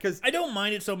that. Because I don't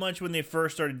mind it so much when they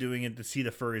first started doing it to see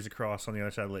the furries across on the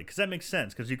other side of the lake. Because that makes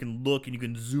sense. Because you can look and you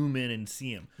can zoom in and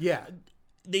see them. Yeah.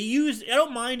 I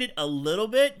don't mind it a little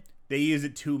bit. They use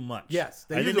it too much. Yes.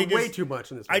 They use it way too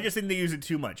much in this movie. I just think they use it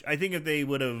too much. I think if they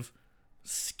would have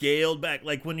scaled back,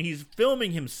 like when he's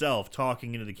filming himself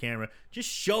talking into the camera, just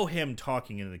show him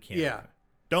talking into the camera. Yeah.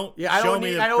 I don't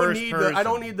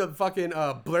need the fucking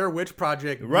Blair Witch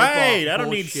Project. Right. I don't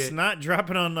need snot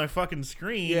dropping on my fucking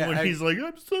screen when he's like,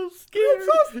 I'm so scared. I'm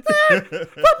so scared.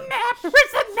 The map.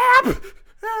 Where's the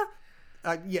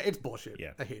map? Yeah, it's bullshit.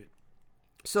 Yeah. I hate it.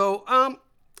 So,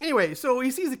 anyway, so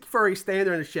he sees the furry standing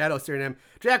there in the shadow staring at him.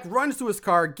 Jack runs to his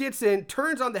car, gets in,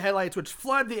 turns on the headlights, which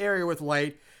flood the area with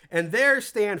light, and there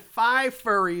stand 5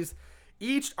 furries,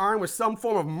 each armed with some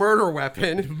form of murder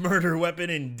weapon. Murder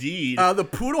weapon, indeed. The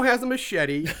poodle has a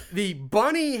machete. The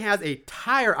bunny has a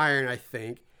tire iron, I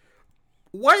think.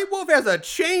 White Wolf has a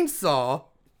chainsaw.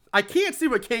 I can't see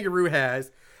what Kangaroo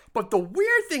has. But the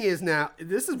weird thing is now,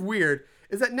 this is weird,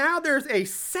 is that now there's a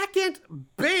second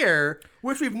bear,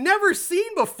 which we've never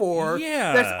seen before,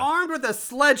 that's armed with a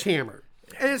sledgehammer.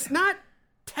 And it's not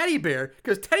Teddy Bear,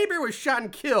 because Teddy Bear was shot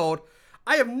and killed.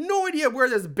 I have no idea where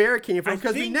this bear came from,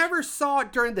 because we never saw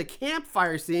it during the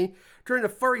campfire scene, during the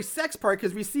furry sex part,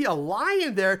 because we see a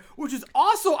lion there, which is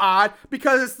also odd,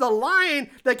 because it's the lion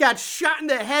that got shot in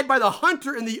the head by the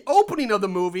hunter in the opening of the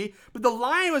movie, but the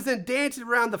lion was then dancing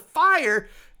around the fire.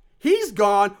 He's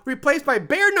gone, replaced by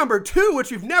bear number 2, which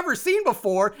we've never seen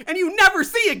before, and you never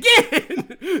see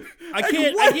again. I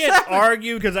can't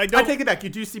argue because I don't. I take it back. You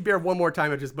do see bear one more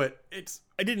time, I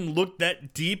didn't look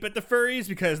that deep at the furries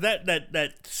because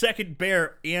that second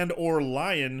bear and or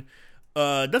lion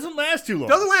doesn't last too long.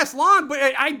 Doesn't last long, but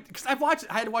I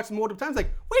had to watch it multiple times.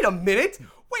 Like, wait a minute,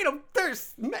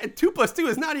 there's 2 + 2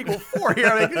 is not equal 4 here.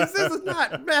 Like, this is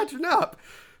not matching up.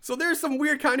 So there's some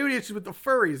weird continuity issues with the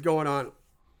furries going on.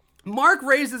 Mark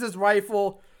raises his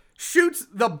rifle, shoots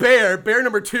the bear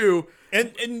number 2,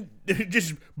 and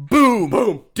just boom,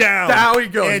 down he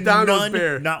goes, and down goes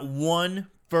bear. Not one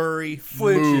furry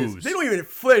flinches. moves. They don't even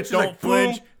flinch. Don't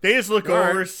flinch. Boom. They just look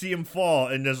over, see him fall,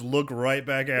 and just look right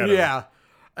back at him. Yeah.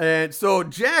 And so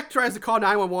Jack tries to call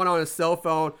 911 on his cell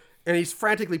phone, and he's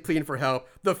frantically pleading for help.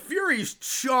 The Furies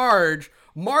charge.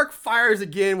 Mark fires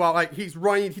again while he's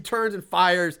running. He turns and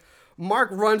fires. Mark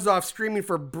runs off screaming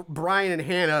for Brian and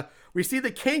Hannah. We see the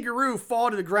Kangaroo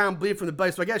fall to the ground, bleed from the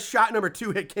belly. So I guess shot number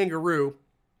 2 hit Kangaroo.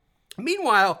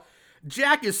 Meanwhile,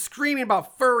 Jack is screaming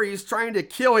about furries trying to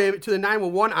kill him to the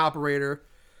 911 operator.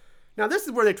 Now, this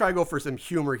is where they try to go for some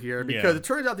humor here, because it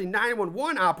turns out the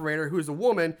 911 operator, who is a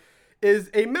woman, is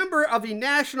a member of the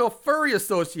National Furry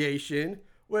Association,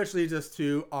 which leads us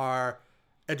to our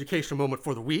educational moment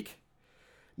for the week.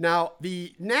 Now,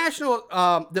 the National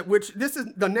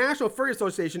Furry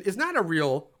Association is not a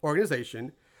real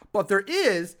organization, but there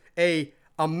is a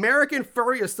American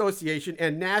Furry Association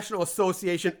and National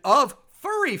Association of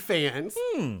Furry Fans.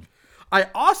 I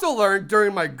also learned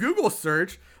during my Google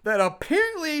search that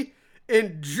apparently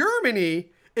in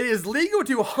Germany, it is legal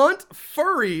to hunt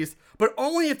furries, but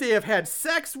only if they have had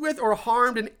sex with or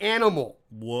harmed an animal.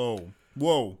 Whoa.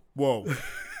 Whoa, hold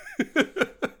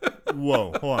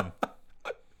on.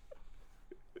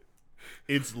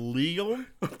 It's legal?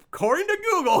 According to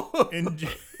Google.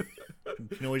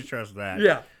 You can always trust that.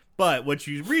 Yeah. But what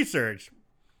you research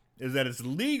is that it's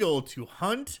legal to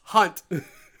hunt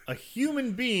a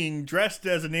human being dressed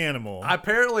as an animal.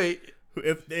 Apparently.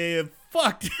 If they have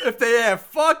fucked. If they have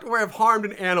fucked or have harmed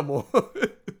an animal.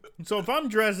 So if I'm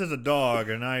dressed as a dog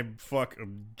and I fuck a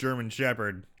German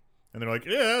Shepherd, and they're like,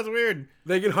 yeah, that's weird.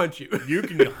 They can hunt you. You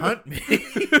can hunt me.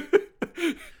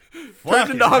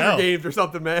 Turns into Hunger Games or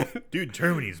something, man. Dude,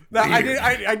 Germany's now, weird.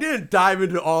 I didn't dive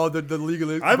into all the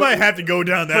legalism. I might have to go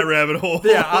down that rabbit hole.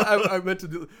 Yeah, I meant to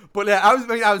do. But yeah, I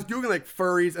was googling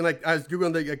furries, and I was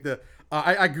googling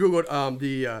I googled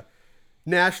the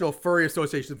National Furry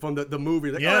Association from the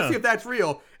movie. Let's see if that's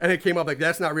real, and it came up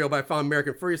that's not real. But I found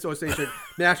American Furry Association,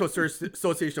 National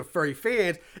Association of Furry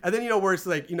Fans, and then where it's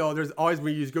there's always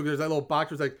when you use Google, there's that little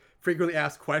box where it's frequently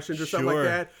asked questions or something like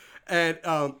that, and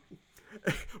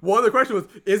one of the questions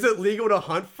was, is it legal to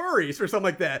hunt furries or something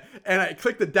like that? And I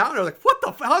clicked it down and I was like, what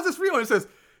the how is this real? And it says,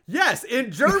 yes,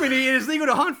 in Germany it is legal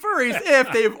to hunt furries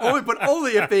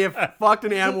only if they have fucked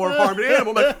an animal or harmed an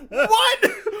animal. I'm like, what?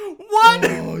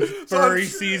 Oh, it's furry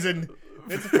season.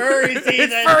 It's furry season.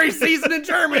 It's furry season in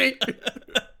Germany.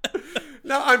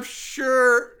 Now I'm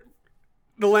sure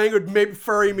the language, maybe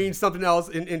furry means something else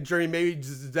in Germany. Maybe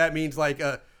that means like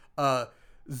a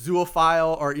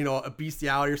zoophile or, a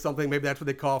bestiality or something. Maybe that's what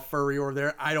they call furry over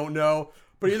there. I don't know.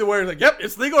 But either way, it's like, yep,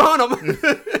 it's legal to hunt them.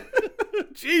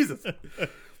 Jesus.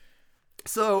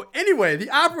 So anyway,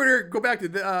 the operator,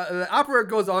 the operator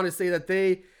goes on to say that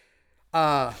they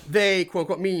quote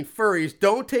unquote, meaning furries,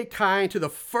 don't take kind to the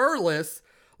furless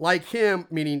like him,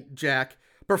 meaning Jack,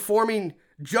 performing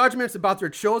judgments about their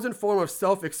chosen form of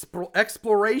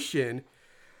self-exploration.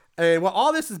 And while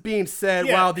all this is being said,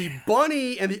 while the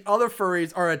bunny and the other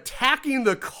furries are attacking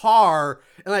the car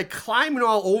and like climbing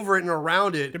all over it and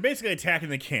around it, they're basically attacking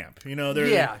the camp.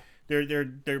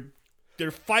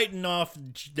 They're fighting off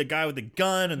the guy with the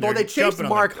gun, and they chase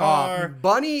Mark off.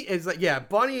 Bunny is like,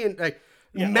 Bunny and like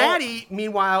Maddie,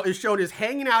 meanwhile, is shown as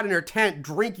hanging out in her tent,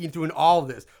 drinking, doing all of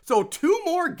this. So 2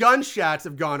 more gunshots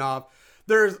have gone off.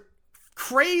 There's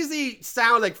crazy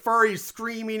sound like furries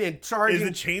screaming and charging. Is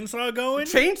the chainsaw going?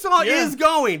 Chainsaw is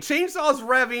going. Chainsaw's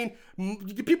revving.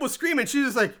 People screaming. She's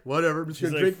just like, whatever. I'm just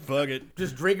gonna drink. Fuck it.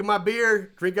 Just drinking my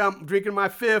beer. Drinking my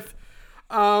fifth.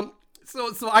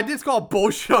 So I did call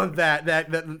bullshit on that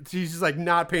she's just like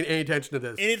not paying any attention to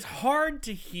this. And it's hard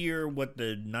to hear what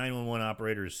the 911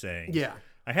 operator is saying. Yeah.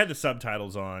 I had the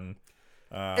subtitles on.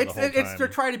 They're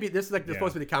trying to be, this is like, they're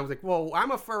supposed to be the comments like, well,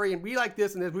 I'm a furry and we like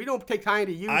this and this. We don't take kind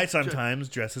to you. I sometimes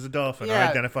dress as a dolphin. I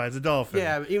identify as a dolphin.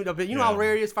 Yeah, even though, but you know how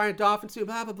rare it is to find a dolphin too,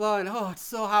 blah, blah, blah. And it's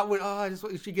so hot when,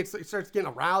 she starts getting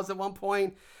aroused at one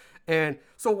point. And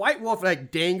so White Wolf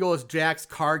like dangles Jack's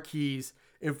car keys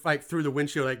and like through the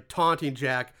windshield, like taunting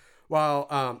Jack.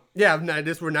 While,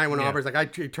 this is where 911 operators, like I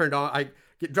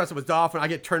get dressed up as dolphin. I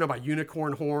get turned on by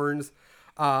unicorn horns.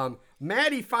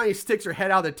 Maddie finally sticks her head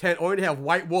out of the tent, only to have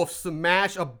White Wolf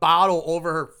smash a bottle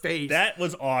over her face. That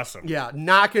was awesome. Yeah,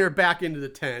 knocking her back into the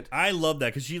tent. I love that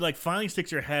because she like finally sticks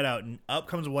her head out, and up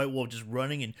comes White Wolf just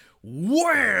running and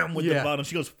wham with the bottle.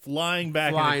 She goes flying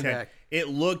back in the tent. It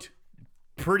looked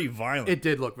pretty violent. It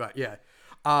did look right. Yeah.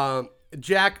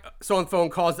 Jack, so on the phone,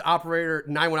 calls the operator,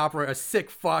 911 operator, a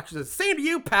sick fuck. She says, "Same to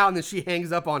you, pal," and then she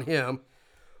hangs up on him.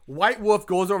 White Wolf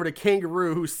goes over to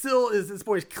Kangaroo, who still is at this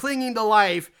point clinging to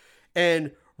life,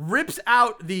 and rips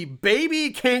out the baby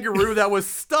kangaroo that was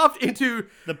stuffed into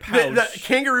the pouch. The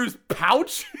kangaroo's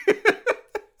pouch.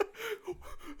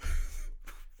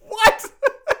 What?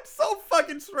 That's so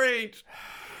fucking strange.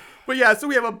 But yeah, so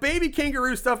we have a baby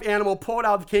kangaroo stuffed animal pulled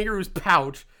out of the kangaroo's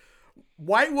pouch.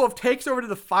 White Wolf takes over to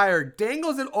the fire,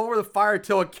 dangles it over the fire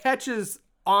till it catches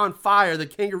on fire, the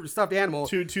kangaroo stuffed animal.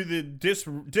 To the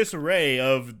disarray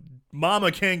of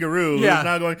Mama Kangaroo, who's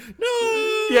now going,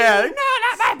 no! Yeah, no,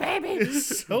 not my baby.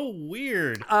 It's so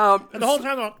weird. And the whole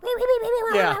time,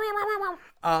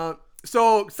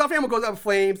 so stuffed animal goes up in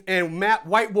flames, and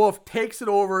White Wolf takes it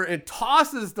over and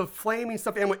tosses the flaming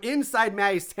stuffed animal inside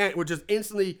Maddie's tent, which just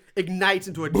instantly ignites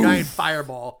into a giant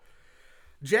fireball.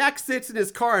 Jack sits in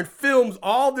his car and films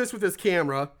all this with his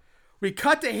camera. We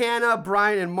cut to Hannah,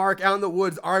 Brian, and Mark out in the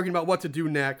woods arguing about what to do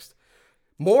next.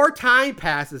 More time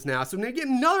passes now, so we're going to get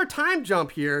another time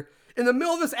jump here. In the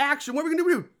middle of this action, what are we going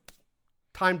to do?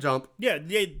 Time jump. Yeah,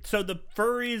 so the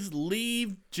furries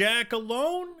leave Jack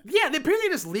alone? Yeah, they apparently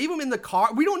just leave him in the car.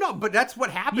 We don't know, but that's what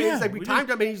happens. Yeah, like we time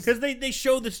jump, and because they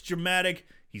show this dramatic.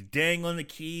 He's dangling the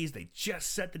keys. They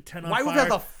just set the tent on fire. Why would they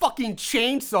have a fucking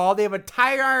chainsaw? They have a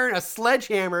tire iron, a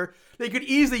sledgehammer. They could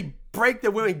easily break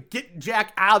the window and get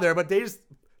Jack out of there, but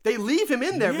they leave him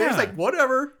in there. Yeah. They're just like,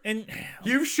 whatever. And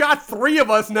you've shot 3 of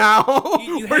us now.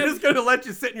 We're just going to let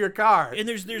you sit in your car. And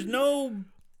there's no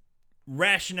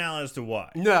rationale as to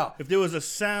why. No. If there was a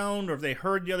sound, or if they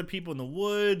heard the other people in the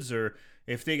woods, or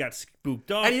if they got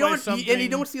spooked off by something. And you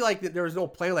don't see like there was no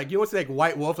plan. Like you don't see like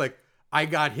White Wolf like, I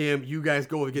got him, you guys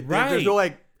go get them. There's no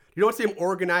like, you don't see him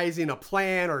organizing a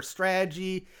plan or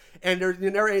strategy. And there's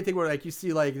never anything where like you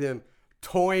see like them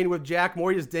toying with Jack.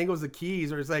 More he just dangles the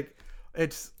keys, or it's like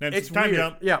it's time weird.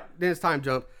 Jump. Yeah, then it's time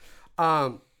jump.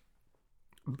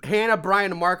 Hannah,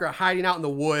 Brian, and Mark are hiding out in the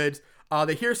woods.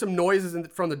 They hear some noises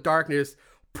from the darkness.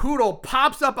 Poodle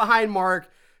pops up behind Mark,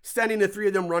 sending the 3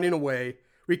 of them running away.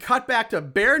 We cut back to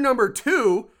bear number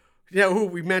 2, who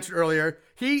we mentioned earlier.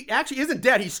 He actually isn't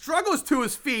dead. He struggles to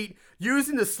his feet,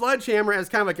 using the sledgehammer as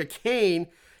kind of like a cane.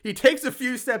 He takes a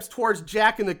few steps towards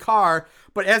Jack in the car,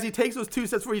 but as he takes those 2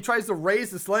 steps forward, he tries to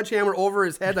raise the sledgehammer over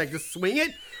his head, like just swing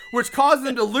it, which causes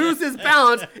him to lose his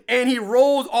balance, and he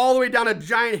rolls all the way down a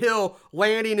giant hill,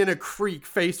 landing in a creek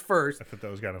face first. I thought that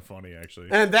was kind of funny, actually.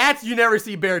 And you never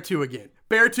see Bear 2 again.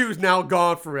 Bear 2 is now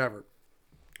gone forever.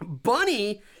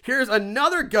 Bunny hears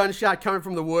another gunshot coming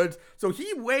from the woods, so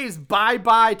he waves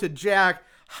bye-bye to Jack,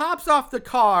 hops off the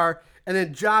car, and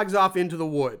then jogs off into the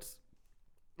woods.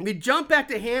 We jump back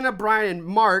to Hannah, Brian, and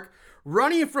Mark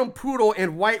running from Poodle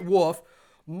and White Wolf.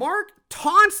 Mark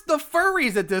taunts the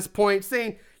furries at this point,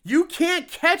 saying, "You can't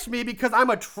catch me because I'm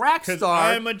a track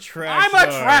star. I'm a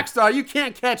track star. You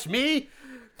can't catch me."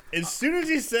 As soon as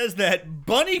he says that,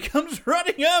 Bunny comes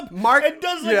running up Mark and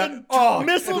does a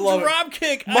missile drop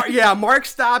kick. Mark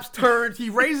stops, turns, he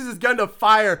raises his gun to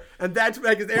fire, and that's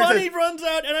like Bunny runs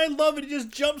out, and I love it. He just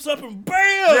jumps up and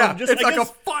bam! Yeah, just, it's like a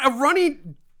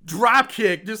running drop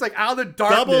kick, just like out of the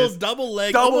darkness. Double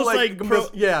leg, almost like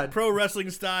pro wrestling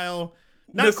style.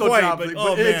 Not quite, but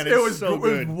man, it was so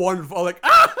good. It was wonderful. Like,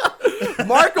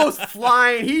 Mark goes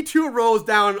flying. He too rolls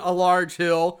down a large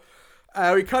hill.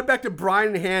 We cut back to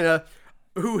Brian and Hannah,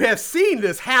 who have seen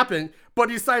this happen, but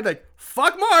decide like,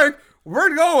 fuck Mark,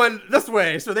 we're going this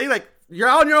way. So they like, you're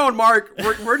on your own, Mark.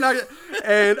 We're not.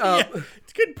 And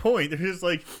it's a good point. They're just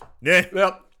like, nah.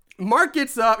 Yep. Mark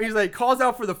gets up. He's like, calls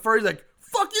out for the furries, like,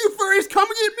 fuck you, furries, come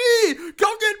get me!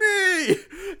 Come get me!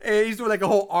 And he's doing like a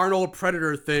whole Arnold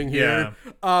Predator thing here.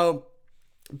 Yeah.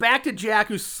 Back to Jack,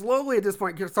 who slowly at this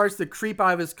point starts to creep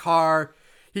out of his car.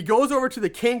 He goes over to the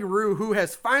kangaroo, who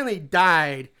has finally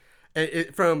died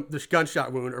from the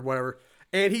gunshot wound or whatever.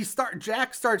 And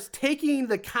Jack starts taking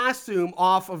the costume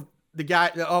off of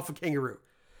kangaroo.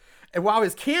 And while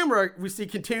his camera, we see,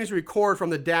 continues to record from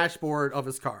the dashboard of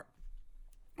his car.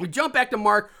 We jump back to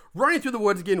Mark, running through the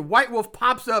woods again. White Wolf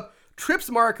pops up, trips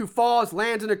Mark, who falls,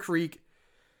 lands in a creek.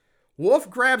 Wolf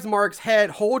grabs Mark's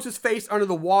head, holds his face under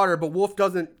the water, but Wolf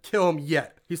doesn't kill him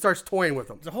yet. He starts toying with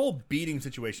him. It's a whole beating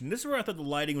situation. This is where I thought the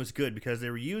lighting was good, because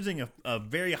they were using a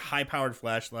very high-powered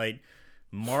flashlight.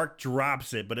 Mark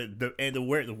drops it, but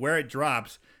where it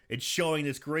drops, it's showing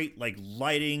this great like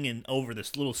lighting and over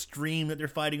this little stream that they're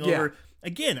fighting over. Yeah.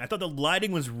 Again, I thought the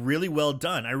lighting was really well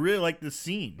done. I really liked the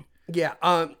scene. Yeah,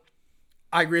 I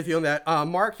agree with you on that.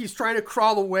 Mark, he's trying to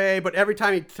crawl away, but every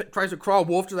time he tries to crawl,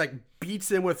 Wolf just like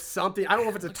beats him with something. I don't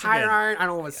know if it's a tire iron. I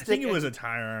don't know if it's a stick. I think it was a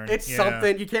tire iron. It's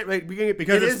something. You can't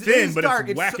because it's thin, but dark.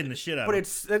 It's whacking the shit out. But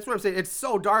that's what I'm saying. It's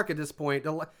so dark at this point.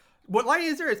 What lighting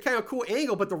is there? It's kind of a cool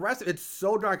angle, but the rest of it's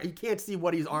so dark you can't see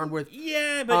what he's armed with.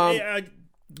 Yeah, but it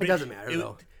doesn't matter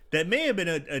though. That may have been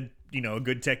a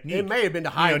good technique. It may have been to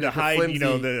hide the flimsy,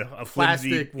 the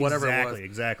plastic, whatever it was.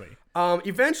 Exactly.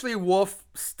 Eventually, Wolf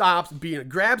stops beating,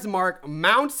 grabs Mark,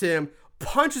 mounts him,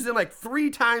 punches him like 3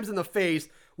 times in the face,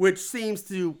 which seems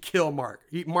to kill Mark.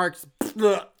 Mark's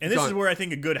and this is where I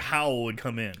think a good howl would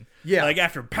come in. Yeah, like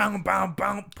after pound,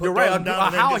 put you're right. A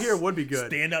howl here would be good.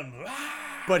 Stand up,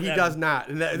 but he does not.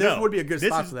 And this would be a good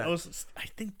spot for that.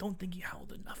 Don't think he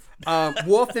howled enough.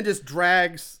 Wolf then just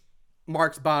drags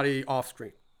Mark's body off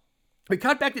screen. We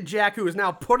cut back to Jack, who is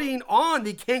now putting on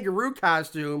the kangaroo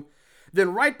costume.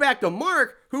 Then right back to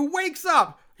Mark, who wakes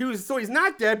up. So he's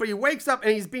not dead, but he wakes up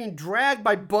and he's being dragged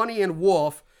by Bunny and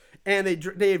Wolf. And they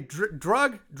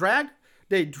drag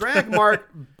Mark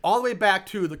all the way back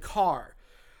to the car.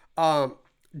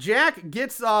 Jack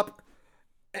gets up,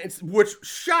 which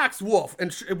shocks Wolf.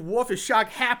 And Wolf is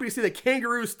shocked, happy to see the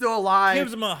kangaroo still alive.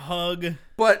 Gives him a hug.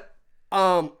 But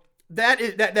that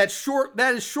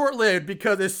is short-lived,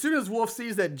 because as soon as Wolf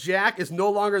sees that Jack is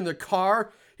no longer in the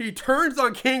car, he turns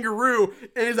on Kangaroo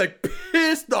and he's like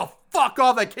pissed the fuck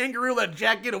off that Kangaroo let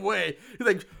Jack get away. He's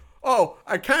like, oh,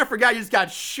 I kind of forgot you just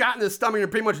got shot in the stomach and you're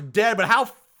pretty much dead, but how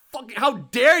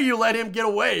dare you let him get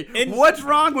away? And what's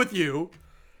wrong with you?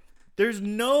 There's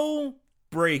no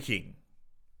breaking.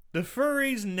 The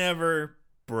furries never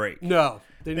break. No,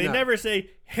 they never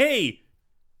say, hey,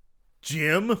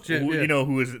 Jim,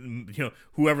 who is,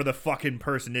 whoever the fucking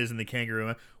person is in the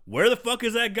kangaroo, where the fuck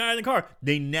is that guy in the car?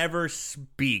 They never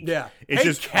speak. Yeah. It's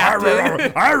just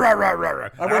Captain. I love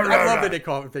that they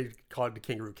call it the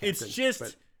kangaroo captain. It's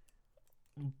just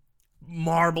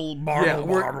marble.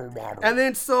 And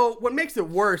then, so what makes it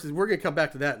worse is, we're going to come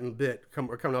back to that in a bit.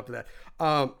 We're coming up to that.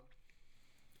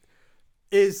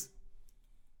 Is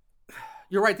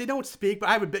you're right, they don't speak,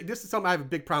 but this is something I have a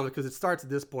big problem with, because it starts at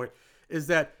this point, is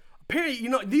that apparently,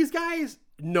 these guys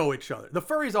know each other. The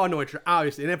furries all know each other,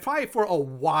 obviously, and probably for a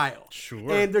while.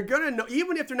 Sure. And they're going to know,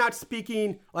 even if they're not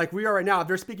speaking like we are right now, if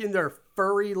they're speaking their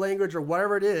furry language or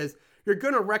whatever it is, you're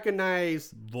going to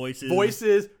recognize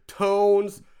voices,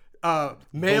 tones,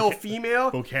 male, female.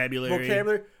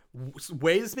 Vocabulary.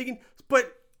 Ways of speaking.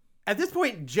 But at this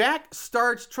point, Jack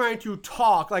starts trying to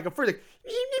talk like a furry. Like,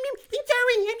 I'm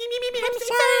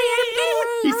sorry.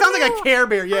 He sounds like a Care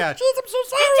Bear, yeah. Jeez, I'm so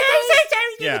sorry.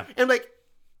 Yeah. And like,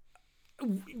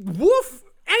 Wolf,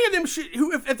 any of them should,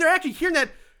 if they're actually hearing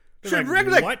that, should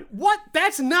recognize, what?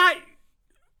 That's not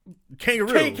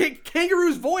Kangaroo.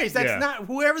 Kangaroo's voice. That's not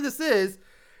whoever this is.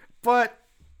 But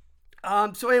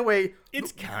So anyway,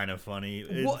 It's kind of funny.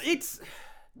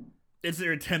 It's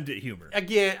their attempt at humor.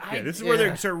 Again, this is where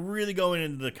they start really going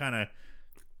into the kind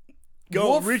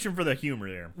of reaching for the humor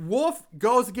there. Wolf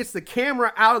goes and gets the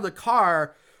camera out of the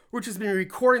car, which has been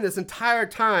recording this entire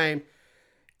time,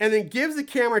 and then gives the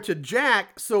camera to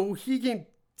Jack so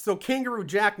Kangaroo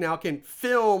Jack now can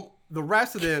film the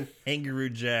rest of them. Kangaroo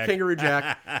Jack.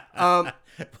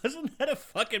 Wasn't that a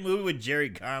fucking movie with Jerry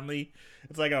Conley?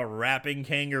 It's like a rapping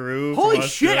kangaroo. Holy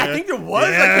shit, I think there was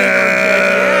a Kangaroo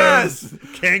Jack. Yes.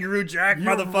 Kangaroo Jack,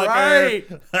 You're motherfucker. Right.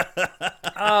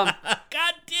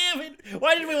 God damn it.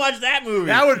 Why didn't we watch that movie?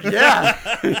 That would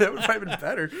probably have been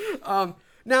better.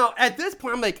 Now, at this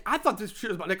point, I'm like, I thought this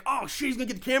shit was about, like, oh, shit, he's going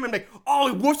to get the camera. I'm like,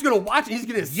 oh, Wolf's going to watch it. He's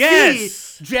going to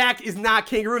see Jack is not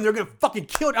Kangaroo, and they're going to fucking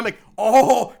kill it. I'm like,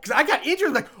 oh, because I got injured.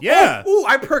 I'm like,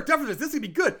 I perked up for this. This is going to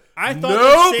be good. I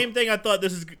thought the same thing. I thought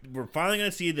we're finally going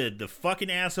to see the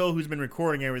fucking asshole who's been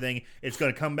recording everything. It's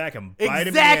going to come back and bite him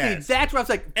in the ass. Exactly. That's what I was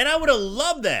like. And I would have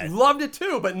loved that. Loved it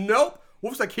too, but nope.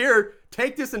 Wolf's like, here,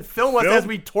 take this and film us as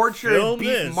we torture and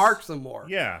beat Mark some more.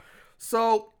 Yeah.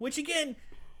 So. Which, again,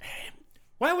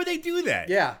 why would they do that?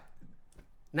 Yeah.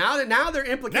 Now they're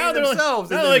implicating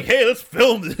themselves. They're like, hey, let's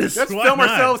film this. Let's film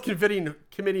ourselves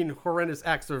committing horrendous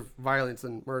acts of violence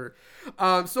and murder.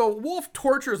 So Wolf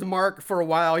tortures Mark for a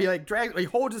while. He he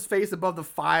holds his face above the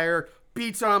fire,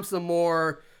 beats on him some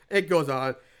more. It goes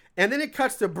on. And then it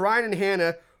cuts to Brian and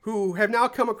Hannah, who have now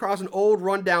come across an old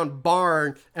rundown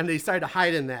barn, and they decide to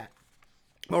hide in that.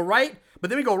 All right? But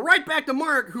then we go right back to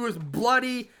Mark, who is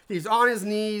bloody. He's on his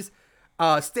knees.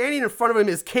 Standing in front of him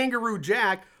is Kangaroo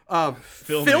Jack,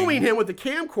 filming him with the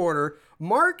camcorder.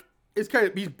 Mark is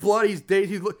he's bloody, he's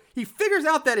dazed. He figures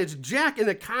out that it's Jack in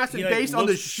the costume based on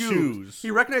the shoes.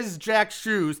 He recognizes Jack's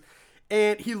shoes,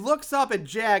 and he looks up at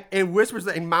Jack and whispers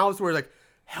and mouths words like,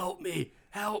 help me.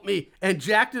 And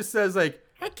Jack just says like,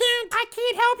 I can't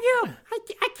help you.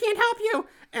 I can't help you.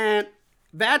 And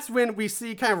that's when we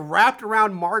see kind of wrapped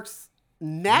around Mark's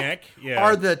neck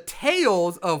are the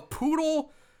tails of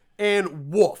Poodle and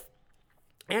Wolf.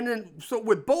 And then, so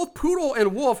with both Poodle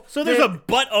and Wolf... So there's a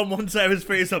butt on one side of his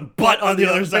face, a butt on the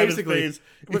other side of his face.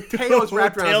 With tails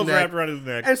wrapped around his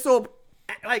neck. And so,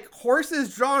 like,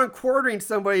 horses drawn and quartering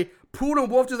somebody, Poodle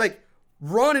and Wolf just, like,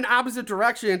 run in opposite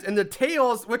directions. And the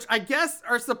tails, which I guess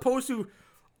are supposed to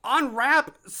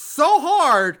unwrap so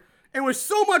hard and with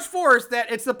so much force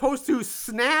that it's supposed to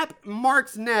snap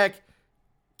Mark's neck,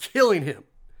 killing him.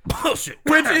 Bullshit.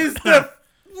 Which is the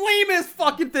lamest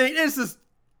fucking thing. It's just,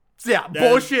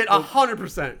 bullshit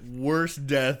 100%. Worst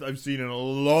death I've seen in a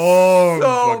long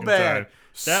fucking time.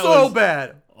 So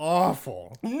bad.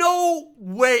 Awful. No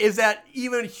way is that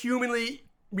even humanly,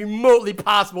 remotely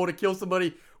possible to kill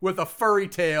somebody with a furry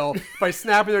tail by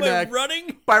snapping their neck.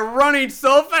 By running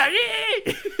so fast.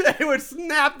 It would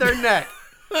snap their neck.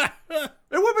 It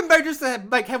would have been better just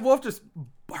to have Wolf just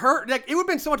hurt. Like, it would have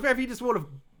been so much better if he just would have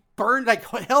burned,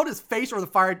 held his face over the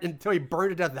fire until he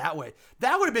burned to death that way.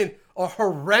 That would have been a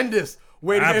horrendous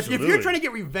way to if you're trying to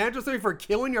get revenge on somebody for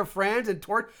killing your friends and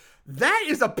that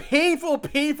is a painful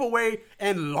way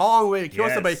and long way to kill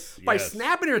somebody. By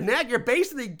snapping their neck, you're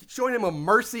basically showing him a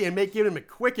mercy and giving him a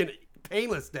quick and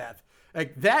painless death.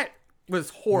 Like, that was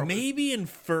horrible. Maybe in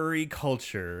furry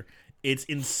culture, it's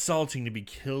insulting to be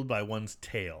killed by one's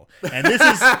tail. And this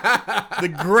is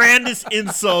the grandest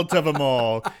insult of them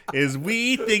all, is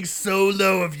we think so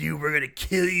low of you, we're going to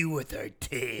kill you with our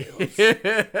tails.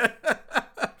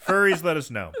 Furries, let us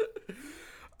know.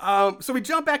 So we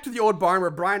jump back to the old barn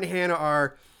where Brian and Hannah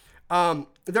are.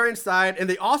 They're inside, and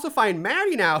they also find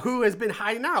Maddie now, who has been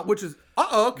hiding out, which is,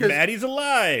 because Maddie's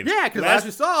alive. Yeah, because last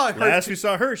we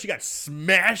saw her, she got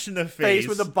smashed in the face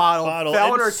with a bottle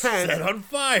fell in her tent, set on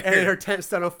fire, and her tent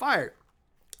set on fire.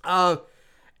 But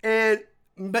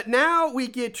now we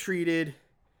get treated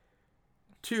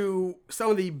to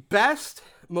some of the best,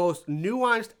 most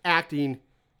nuanced acting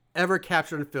ever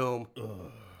captured in film,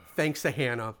 thanks to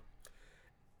Hannah.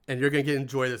 And you're gonna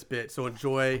enjoy this bit, so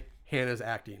enjoy Hannah's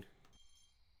acting.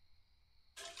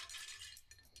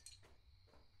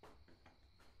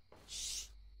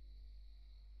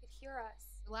 Hear us.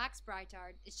 Relax,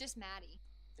 Brytard. It's just Maddie.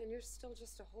 And you're still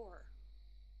just a whore.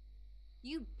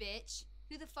 You bitch.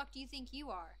 Who the fuck do you think you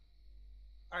are?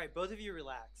 Alright, both of you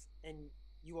relax. And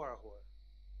you are a whore.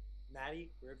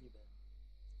 Maddie, where have you been?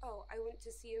 Oh, I went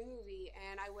to see a movie,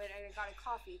 and I got a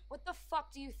coffee. What the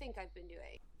fuck do you think I've been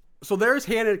doing? So there's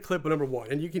Hannah clip number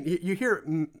one, and you hear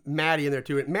Maddie in there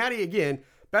too. And Maddie, again,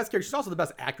 best character. She's also the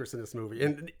best actress in this movie,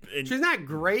 and she's not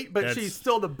great, but she's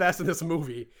still the best in this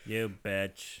movie. You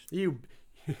bitch.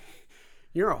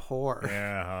 You're a whore.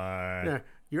 Yeah.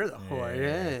 You're the whore.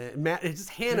 Yeah. Matt, it's just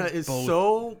Hannah is both.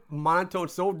 so monotone,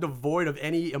 so devoid of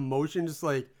any emotion. Just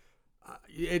like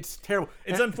it's terrible.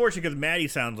 It's unfortunate because Maddie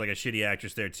sounds like a shitty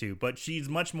actress there too, but she's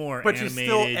much more But animated. she's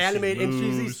still animated, and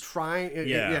she's moves. trying.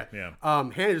 Yeah.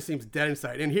 Hannah just seems dead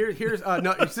inside. And here's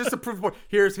no, it's just a proof point.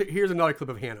 Here's another clip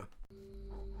of Hannah.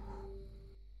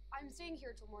 I'm staying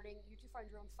here till morning. You two find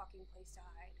your own fucking place to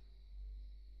hide.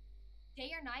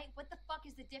 Day or night? What the fuck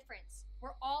is the difference?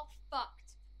 We're all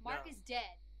fucked. Mark No. is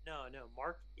dead. No,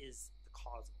 Mark is the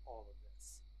cause of all of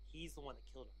this. He's the one that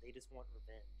killed him. They just want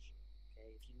revenge. Okay?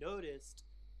 If you noticed,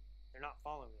 they're not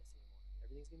following us anymore.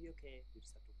 Everything's gonna be okay. We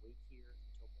just have to wait here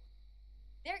until morning.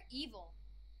 They're evil.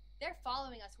 They're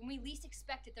following us. When we least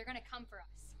expect it, they're gonna come for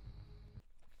us.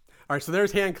 All right, so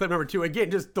there's Hannah clip number 2.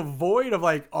 Again, just devoid of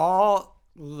like all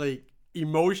like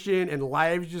emotion and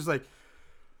life. Just like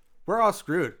we're all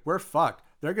screwed. We're fucked.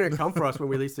 They're gonna come for us when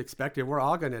we least expect it. We're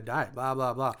all gonna die. Blah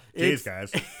blah blah. Jeez,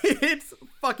 guys. It's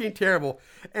fucking terrible.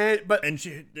 And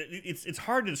it's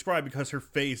hard to describe because her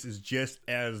face is just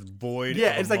as void.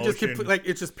 yeah, of it's like just emotion. like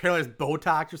it's just paralyzed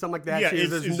Botox or something like that. Yeah,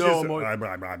 There's it's no just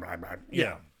emotion.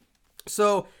 yeah.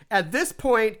 So at this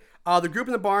point, the group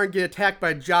in the barn get attacked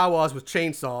by Jawas with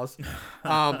chainsaws.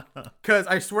 Because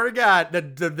I swear to God,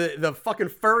 the fucking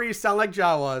furries sound like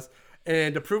Jawas.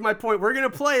 And to prove my point, we're gonna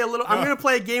play a little. I'm gonna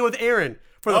play a game with Aaron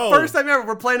for the first time ever.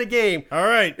 We're playing a game. All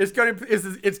right. It's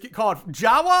called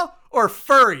Jawa or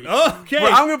furry. Okay.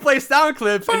 Where I'm gonna play sound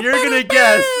clips, and you're gonna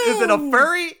guess is it a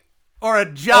furry or a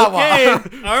Jawa?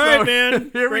 Okay. All right, man.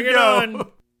 Here Bring we it go. on.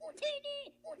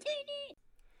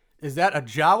 Is that a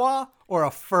Jawa or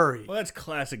a furry? Well, that's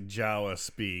classic Jawa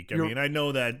speak. I You're- mean, I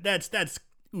know that's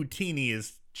Utini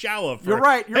is Jawa. For, You're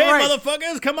right, you're hey, right.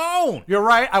 motherfuckers, come on. You're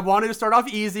right. I wanted to start off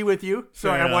easy with you, so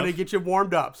Fair I wanted to enough. get you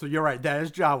warmed up. So you're right. That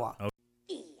is Jawa.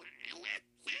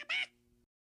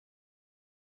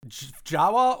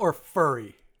 Jawa or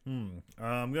furry?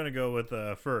 I'm gonna go with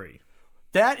furry.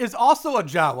 That is also a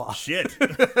Jawa. Shit.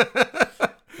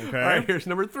 All Okay. right, here's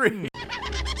number 3.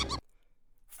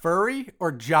 Furry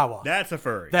or Jawa? That's a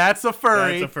furry. That's a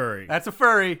furry. That's a furry. That's a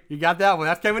furry. You got that one.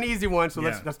 That's kind of an easy one. So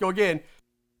Yeah. let's go again.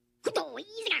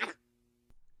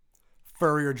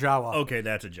 Furry or Jawa? Okay,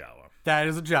 that's a Jawa. That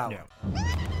is a Jawa.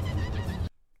 Yeah.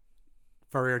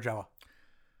 Furry or Jawa?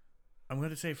 I'm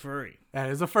gonna say furry. That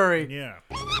is a furry. Yeah.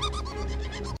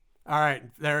 All right,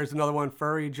 there's another one.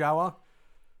 Furry Jawa.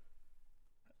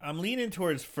 I'm leaning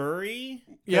towards furry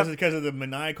Yep. because of the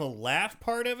maniacal laugh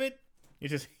part of it.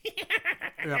 It's just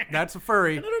Yep, that's a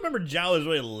furry. I don't remember Jawas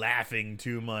really laughing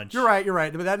too much. You're right. You're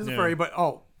right. But that is a Yeah. furry. But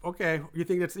okay. You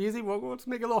think that's easy? Well, let's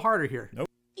make it a little harder here. Nope.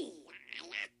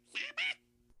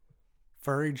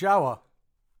 Furry Jawa.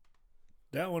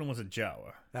 That one was a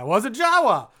Jawa. That was a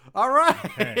Jawa. All right.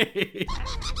 Okay.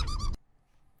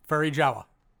 Furry Jawa.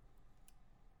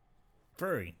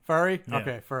 Furry. Furry? Yeah.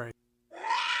 Okay, furry.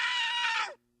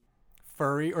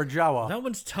 Furry or Jawa? That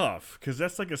one's tough because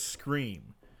that's like a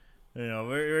scream. You know,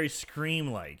 very, very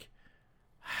scream-like.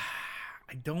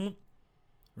 I don't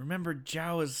remember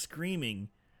Jawas screaming.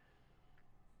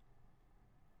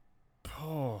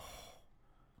 Oh.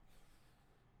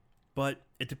 But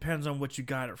it depends on what you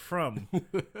got it from.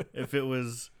 If it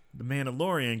was the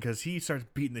Mandalorian, because he starts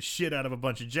beating the shit out of a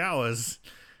bunch of Jawas,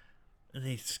 and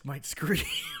they might scream.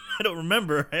 I don't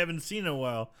remember. I haven't seen it in a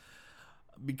while.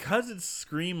 Because it's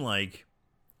scream-like,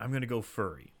 I'm going to go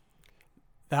furry.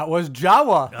 That was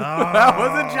Jawa. That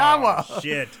was a Jawa.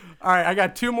 Shit. All right, I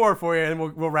got 2 more for you, and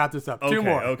we'll wrap this up. 2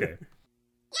 more. Okay.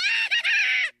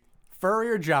 Furry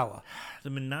or Jawa? The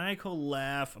maniacal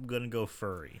laugh, I'm going to go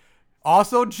furry.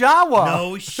 Also Jawa.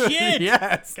 No shit.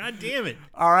 Yes. God damn it.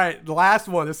 All right, the last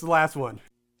one. This is the last one.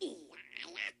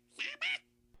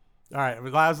 All right, that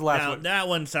was the last Now, one. that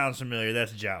one sounds familiar.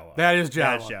 That's Jawa. That is Jawa.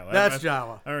 That's Jawa. That's I'm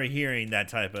Jawa. already hearing that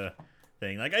type of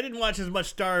thing. Like, I didn't watch as much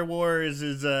Star Wars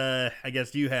as I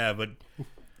guess you have, but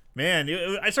man,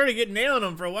 I started getting nailing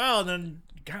them for a while, and then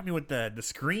got me with the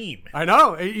scream. I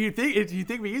know. You think it'd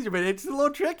be easier, but it's a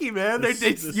little tricky, man. This-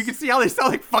 You can see how they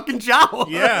sound like fucking Jawa.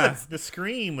 Yeah, the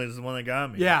scream was the one that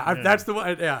got me. Yeah, that's the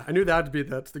one. Yeah, I knew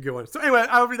that's the good one. So anyway,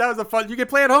 that was a fun. You can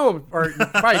play at home, or you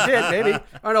probably did, maybe.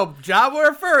 I don't know, Jawa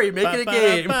or furry, make it a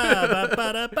game.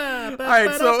 All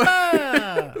right,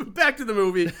 so back to the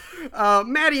movie.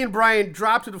 Maddie and Brian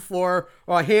drop to the floor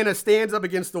while Hannah stands up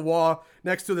against the wall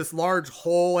next to this large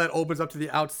hole that opens up to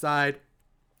the outside.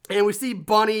 And we see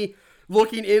Bunny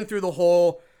looking in through the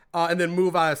hole and then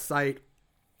move out of sight.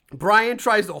 Brian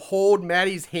tries to hold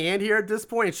Maddie's hand here at this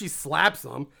point, and she slaps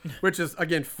him, which is,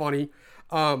 again, funny.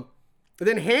 And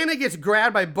then Hannah gets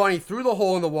grabbed by Bunny through the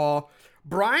hole in the wall.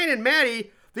 Brian and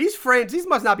Maddie, these friends, these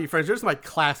must not be friends. They're just my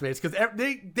classmates because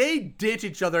they ditch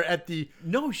each other at the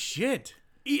No shit.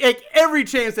 like every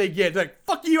chance they get. They're like,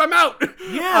 fuck you, I'm out.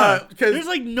 Yeah. Because There's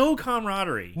like no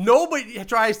camaraderie. nobody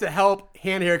tries to help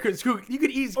Hannah here because you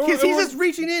could easily because he's just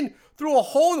reaching in through a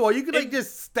hole in the wall. You could like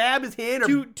just stab his hand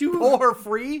or pull her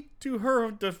free. To her,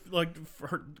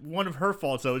 one of her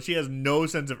faults though, she has no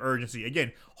sense of urgency.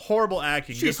 Again, horrible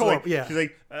acting. She's Just like- horrible, yeah. She's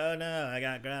like, oh no, I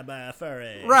got grabbed by a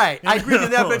furry. Right, I agree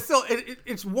with that, but still,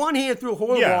 it's one hand through a hole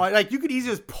in the Yeah. wall. Like you could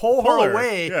easily just pull Pull her her,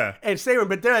 away yeah. and save her,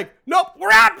 but they're like, nope,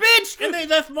 we're out, bitch. And they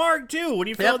left Mark too when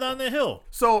he fell Yep. down the hill.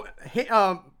 So,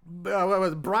 what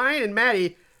was it? Brian and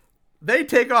Maddie? They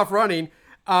take off running,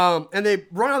 and they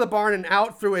run out of the barn and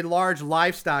out through a large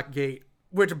livestock gate,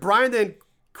 which Brian then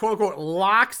quote unquote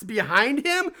locks behind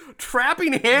him,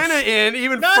 trapping Hannah in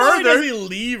even Not only does further. he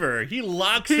leave her, he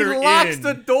locks He her locks in.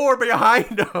 the door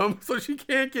behind him, so she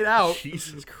can't get out.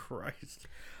 Jesus Christ.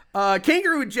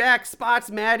 Kangaroo Jack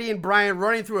spots Maddie and Brian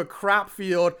running through a crop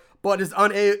field, but is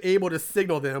unable to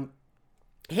signal them.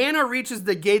 Hannah reaches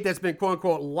the gate that's been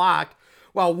quote-unquote locked,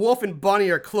 while Wolf and Bunny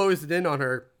are closed in on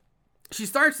her. She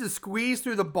starts to squeeze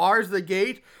through the bars of the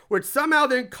gate, which somehow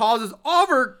then causes all of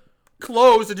her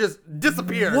clothes to just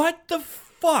disappear. What the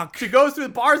fuck? She goes through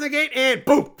the bars of the gate and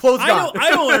boom, clothes gone. I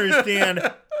don't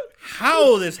understand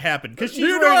how this happened. Because she's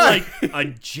Neither wearing do like a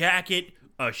jacket,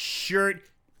 a shirt,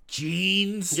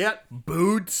 jeans, Yep.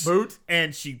 boots,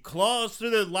 and she claws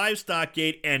through the livestock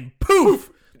gate and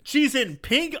poof! She's in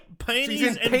pink panties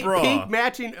she's in and bra. pink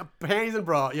matching panties and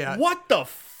bra. Yeah. What the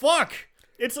fuck?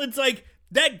 It's like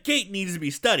that gate needs to be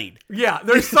studied. Yeah,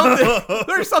 there's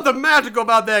something magical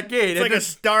about that gate. It's like a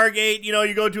Stargate, you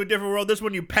go to a different world. This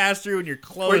one you pass through and your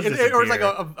clothes disappear. or it's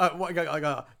like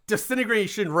a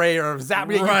disintegration ray or a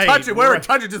zap. You Right, touch it, whatever right. you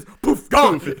touch it, just poof,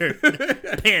 gone.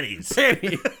 Panties.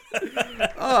 Penny.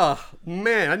 Oh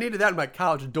man, I needed that in my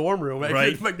college dorm room.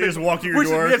 Right. They just walk to your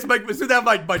door. Yes, soon have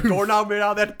my doorknob made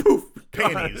out of that. Poof,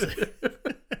 gone. Panties.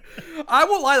 I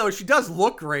won't lie though, she does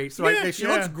look great. So Yeah, she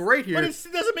yeah. looks great here. But it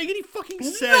doesn't make any fucking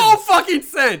sense. No fucking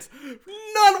sense.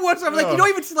 None whatsoever. Like you Ugh. don't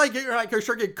even see like her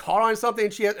shirt get caught on something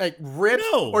and she has like rips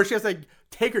No. or she has to, like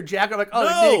take her jacket off, like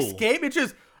No. they escape. It's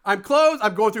just I'm closed,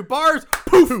 I'm going through bars,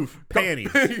 poof,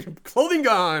 Panties. clothing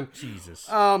gone. Jesus.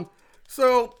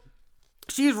 So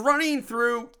she's running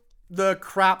through the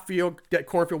crop field,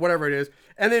 cornfield, whatever it is,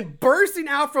 and then bursting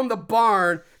out from the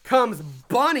barn comes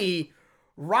Bunny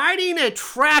riding a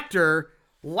tractor,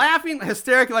 laughing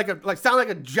hysterically like sound like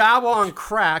a Jawa on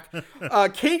crack.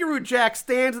 Kangaroo Jack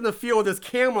stands in the field with his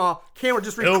camera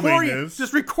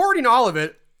just recording all of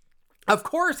it. Of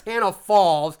course, Hannah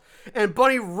falls, and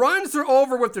Bunny runs her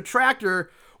over with the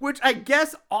tractor, which I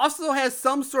guess also has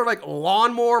some sort of like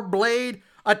lawnmower blade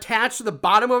attached to the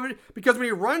bottom of it, because when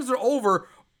he runs her over,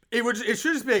 it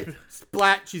should just be like,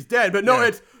 splat, she's dead. But no, Yeah.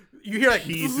 it's you hear like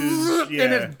Pieces, yeah.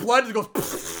 and his blood just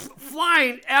goes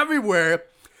flying everywhere.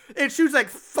 It shoots like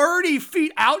 30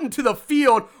 feet out into the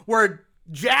field where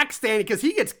Jack's standing, because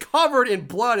he gets covered in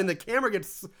blood and the camera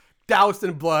gets doused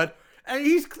in blood. And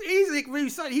he's like, when you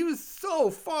saw it, he was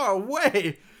so far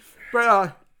away.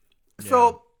 But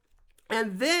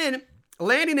and then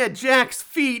landing at Jack's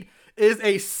feet is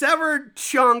a severed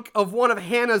chunk of one of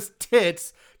Hannah's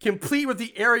tits, complete with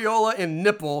the areola and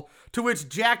nipple, to which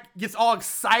Jack gets all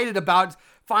excited about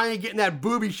finally getting that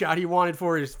booby shot he wanted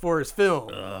for his film.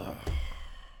 Ugh.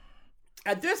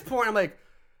 At this point, I'm like,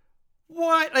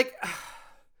 what? Like,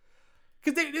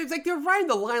 because it's like they're riding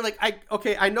the line. Like,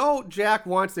 I know Jack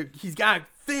he's got to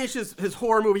finish his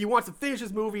horror movie. He wants to finish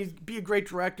his movie, be a great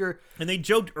director. And they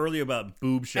joked earlier about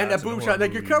boob shots. And that in boob horror shot,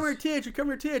 like, movies. you're covering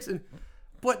your tits.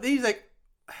 But then he's like,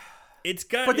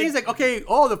 Then he's like, okay, the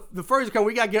furries are coming.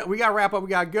 We gotta wrap up. We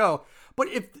gotta go. But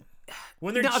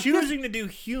when they're now, if choosing to do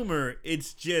humor,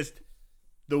 it's just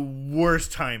the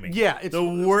worst timing. Yeah, it's the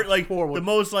worst, like horrible. the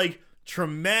most like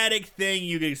traumatic thing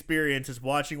you could experience is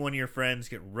watching one of your friends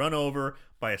get run over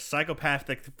by a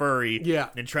psychopathic furry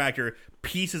and tractor,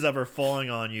 pieces of her falling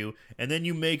on you, and then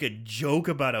you make a joke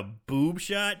about a boob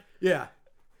shot. Yeah.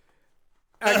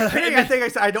 I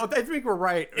think we're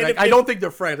right. Like, if- I don't think they're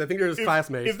friends. I think they're just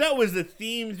classmates. If that was the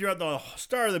theme throughout the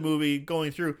start of the movie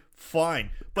going through,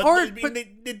 fine. But,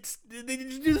 they just do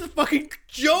this fucking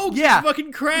joke. Yeah.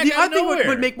 Fucking crack The out other of thing nowhere.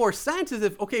 would make more sense is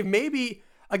if, okay, maybe,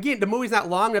 again, the movie's not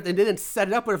long enough and they didn't set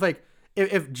it up, but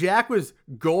if Jack was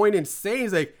going insane,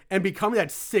 he's like, and becoming that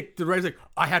sick, the writer's like,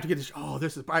 I have to get this,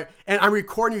 this is, and I'm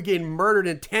recording you getting murdered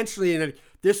intentionally, and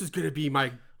this is going to be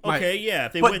my. Okay, yeah,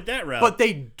 if they went that route. But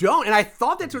they don't, and I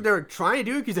thought that's what they were trying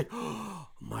to do, because he's like, oh,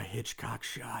 my Hitchcock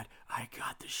shot, I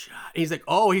got the shot. And he's like,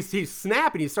 he's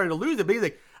snapping, he's starting to lose it, but he's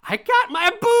like, I got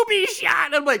my booby shot.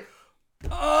 And I'm like,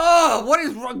 Oh, what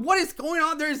is wrong? What is going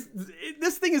on?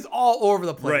 This thing is all over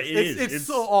the place. Right, It's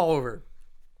so all over.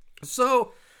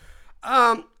 So,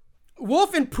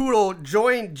 Wolf and Poodle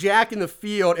join Jack in the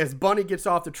field as Bunny gets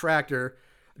off the tractor.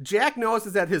 Jack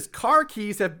notices that his car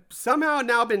keys have somehow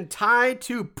now been tied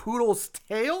to Poodle's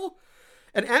tail.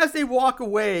 And as they walk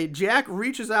away, Jack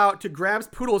reaches out to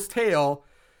grab Poodle's tail.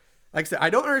 Like I said, I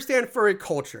don't understand furry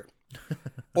culture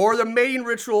or the mating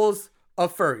rituals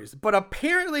of furries. But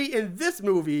apparently in this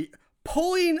movie,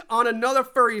 pulling on another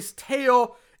furry's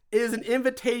tail is an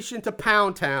invitation to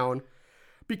Pound Town.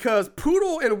 Because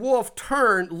Poodle and Wolf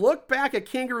turn, look back at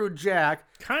Kangaroo Jack.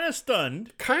 Kind of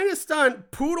stunned.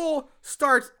 Poodle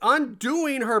starts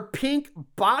undoing her pink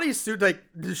bodysuit, like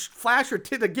flash her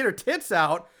to get her tits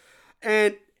out,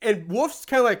 and Wolf's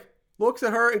kind of like looks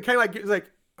at her and kind of like is like,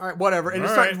 all right, whatever,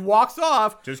 and walks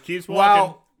off. Just keeps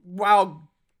walking. While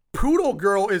Poodle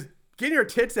Girl is getting her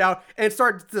tits out and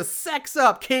starts to sex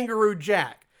up Kangaroo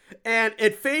Jack. And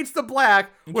it fades to black.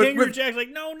 Kangaroo Jack's like,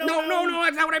 no, that's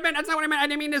not what I meant. I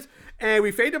didn't mean this. And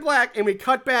we fade to black, and we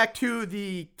cut back to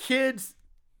the kids'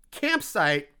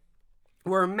 campsite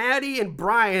where Maddie and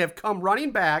Brian have come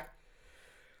running back.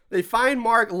 They find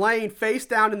Mark laying face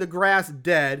down in the grass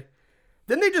dead.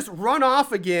 Then they just run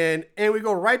off again, and we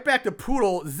go right back to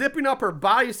Poodle zipping up her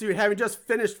bodysuit, having just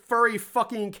finished furry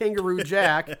fucking Kangaroo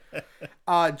Jack.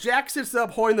 Jack sits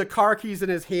up holding the car keys in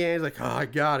his hands, like, oh, I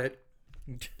got it.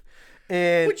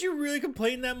 And would you really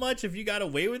complain that much if you got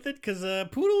away with it? Because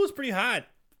Poodle was pretty hot.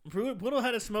 Poodle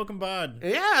had a smoking bod.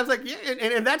 Yeah, I was like, yeah,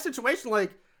 and in that situation,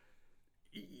 like,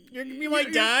 you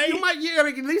might die. You might,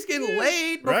 at least get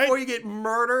laid before you get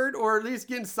murdered, or at least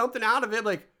getting something out of it.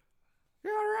 Like,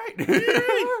 you're all right.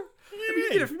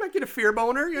 You might get a fear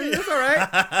boner. That's all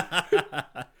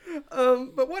right.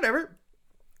 But whatever.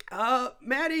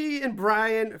 Maddie and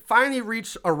Brian finally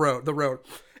reach the road.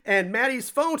 And Maddie's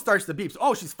phone starts to beep. So,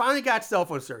 oh, she's finally got cell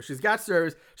phone service. She's got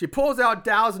service. She pulls out,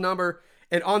 dials the number.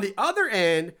 And on the other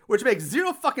end, which makes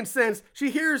zero fucking sense,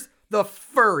 she hears the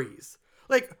furries.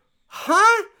 Like,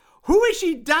 huh? Who is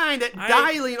she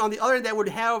dialing on the other end that would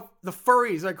have the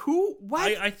furries? Like, who?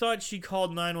 What? I thought she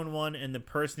called 911 and the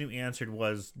person who answered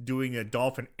was doing a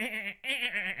dolphin.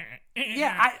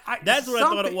 Yeah, that's what I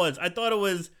thought it was. I thought it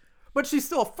was. But she's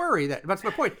still a furry. That's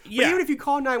my point. Yeah. But even if you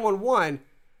call 911...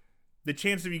 the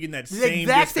chance of you getting that the same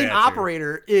exact dispatcher. same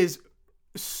operator is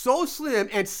so slim.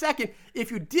 And second, if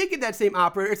you did get that same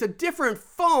operator, it's a different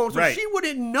phone, so she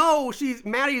wouldn't know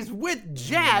Maddie's with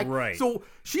Jack. Right. So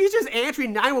she's just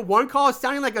answering 911 calls,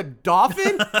 sounding like a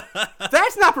dolphin.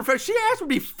 That's not professional. She asked to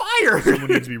be fired. Someone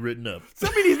needs to be written up.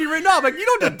 Somebody needs to be written up. Like, you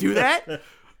don't have to do that.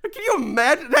 Can you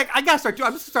imagine? Like, I gotta start.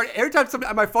 I'm just start every time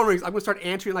somebody my phone rings. I'm gonna start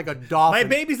answering like a dolphin. My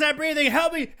baby's not breathing.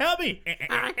 Help me!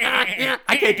 I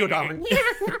can't do a dolphin.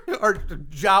 Or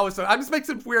Jawa. So I just make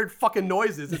some weird fucking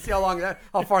noises and see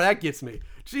how far that gets me.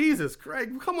 Jesus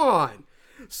Christ! Come on.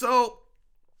 So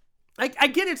I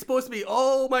get it's supposed to be.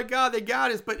 Oh my God, they got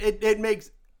us, but it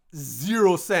makes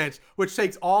zero sense. Which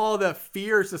takes all the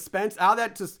fear, suspense out of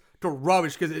that just to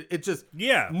rubbish because it just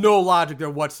no logic there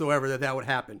whatsoever that would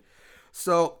happen.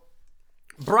 So,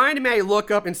 Brian and Maddie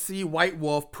look up and see White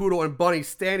Wolf, Poodle, and Bunny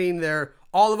standing there,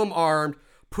 all of them armed.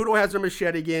 Poodle has their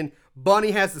machete again,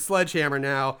 Bunny has the sledgehammer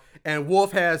now, and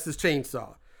Wolf has his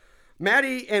chainsaw.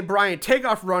 Maddie and Brian take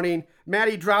off running.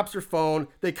 Maddie drops her phone.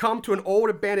 They come to an old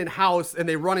abandoned house, and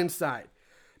they run inside.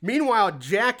 Meanwhile,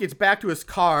 Jack gets back to his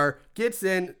car, gets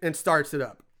in, and starts it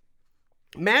up.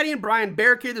 Maddie and Brian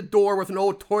barricade the door with an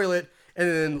old toilet and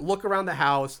then look around the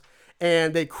house.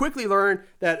 And they quickly learn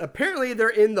that apparently they're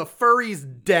in the furry's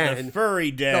den. The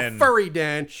furry den. The furry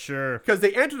den. Sure. Because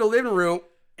they enter the living room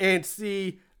and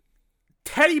see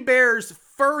Teddy Bear's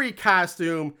furry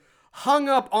costume hung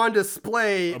up on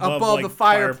display above the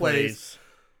fireplace.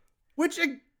 Which,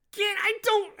 again, I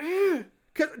don't...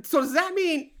 So does that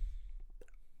mean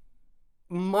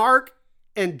Mark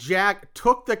and Jack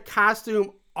took the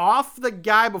costume off the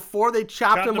guy before they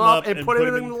chopped him up and put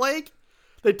him in the lake?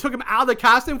 They took him out of the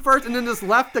costume first and then just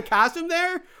left the costume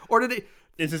there? Or did they...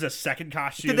 Is this a second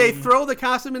costume? Did they throw the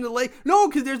costume in the lake? No,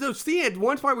 because there's no scene at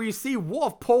one part where you see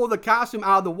Wolf pull the costume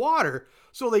out of the water.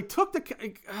 So they took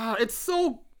the... it's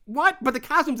so... What? But the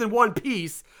costume's in one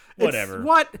piece. Whatever.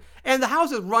 What? And the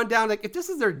house is run down. Like, if this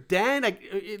is their den, like,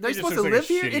 they're supposed to live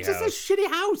here. It's just a shitty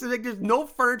house. Like, there's no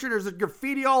furniture. There's a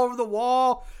graffiti all over the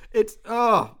wall. It's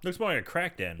looks more like a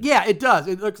crack den. Yeah, it does.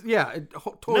 It looks it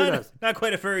totally does. Not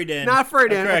quite a furry den. Not a furry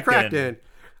den, a crack den.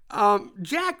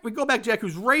 Jack, we go back. Jack,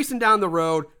 who's racing down the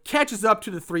road, catches up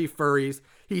to the three furries.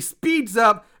 He speeds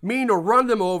up, meaning to run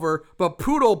them over, but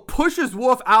Poodle pushes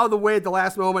Wolf out of the way at the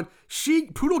last moment.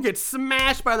 Poodle gets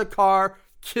smashed by the car,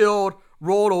 killed.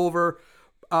 rolled over.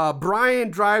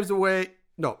 Brian drives away.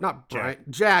 No, not Brian.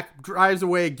 Jack drives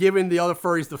away, giving the other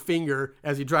furries the finger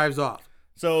as he drives off.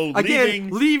 So Again,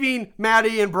 leaving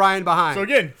Maddie and Brian behind. So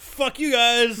again, fuck you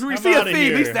guys. We I'm see a outta theme.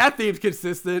 here. At least that theme's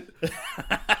consistent.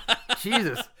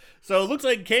 Jesus. So it looks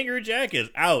like Kangaroo Jack is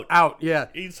out. Out, yeah.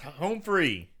 He's home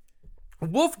free.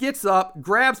 Wolf gets up,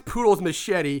 grabs Poodle's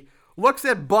machete, looks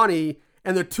at Bunny,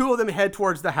 and the two of them head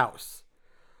towards the house.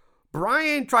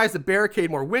 Brian tries to barricade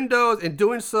more windows. In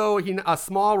doing so, a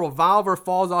small revolver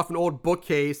falls off an old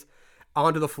bookcase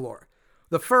onto the floor.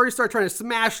 The furries start trying to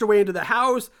smash their way into the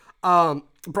house.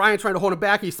 Brian trying to hold him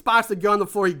back. He spots the gun on the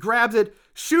floor. He grabs it,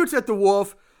 shoots at the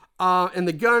wolf, and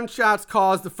the gunshots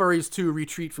cause the furries to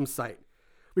retreat from sight.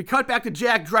 We cut back to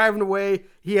Jack driving away.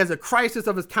 He has a crisis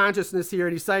of his consciousness here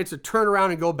and decides to turn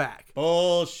around and go back.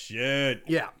 Bullshit.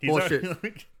 Yeah, He's bullshit.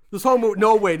 already- This whole movie,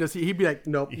 no way does he. He'd be like,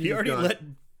 nope. he he's already done. let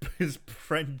his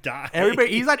friend die.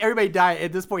 He's let everybody die.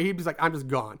 At this point, he'd be like, I'm just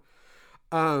gone.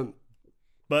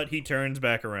 But he turns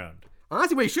back around.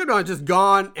 Honestly, what he should have done is just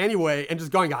gone anyway and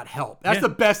just gone and got help. That's the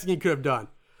best thing he could have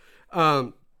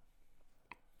done.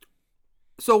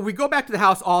 So we go back to the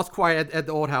house. All's quiet at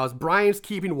the old house. Brian's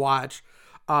keeping watch.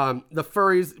 The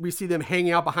furries, we see them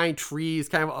hanging out behind trees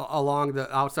kind of along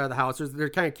the outside of the house. They're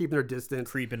kind of keeping their distance.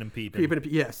 Creeping and peeping.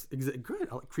 Yes, good.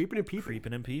 I like creeping and peeping.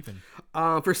 Creeping and peeping.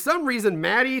 For some reason,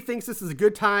 Maddie thinks this is a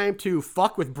good time to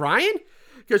fuck with Brian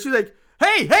because she's like,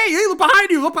 hey, look behind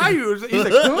you. He's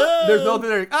like, huh? There's nothing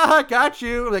there. Got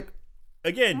you. I'm like,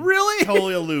 Again, really?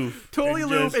 Totally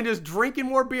aloof. And just drinking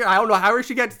more beer. I don't know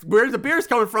where the beer's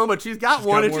coming from, but she's got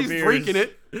one and she's drinking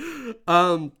it.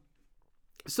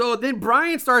 So then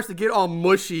Brian starts to get all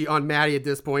mushy on Maddie at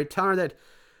this point, telling her that,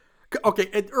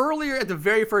 earlier at the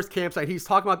very first campsite, he's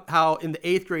talking about how in the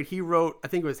 8th grade he wrote, I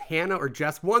think it was Hannah or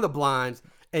Jess, one of the blondes,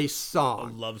 a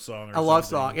song. A love song or a love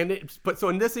song. So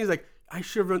in this thing, he's like, I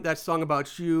should have written that song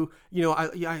about you. You know,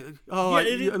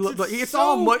 it's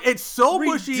so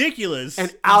mushy, ridiculous,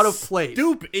 and out of place.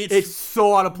 Stupid. It's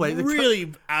so out of place.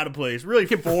 Really out of place. Really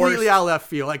completely forced. out of left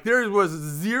field. Like there was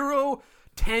zero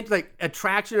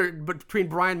attraction between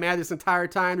Brian and Maddie this entire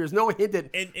time. There's no hint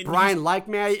that Brian liked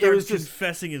Maddie. It was just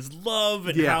confessing his love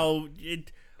and how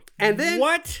it. And then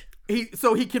what? He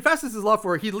confesses his love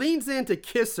for her. He leans in to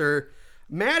kiss her.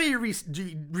 Maddie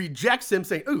rejects him,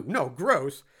 saying, "Ooh, no,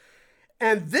 gross."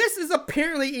 And this is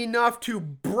apparently enough to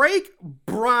break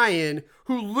Brian,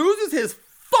 who loses his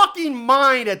fucking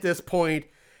mind at this point,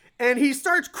 and he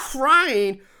starts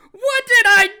crying. What did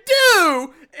I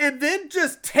do? And then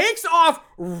just takes off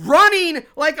running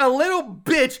like a little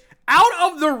bitch out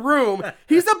of the room.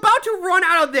 He's about to run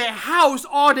out of the house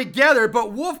altogether,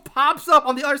 but Wolf pops up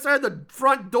on the other side of the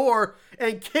front door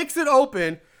and kicks it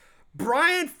open.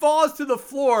 Brian falls to the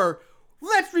floor.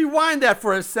 Let's rewind that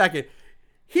for a second.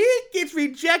 He gets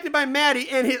rejected by Maddie,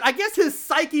 and his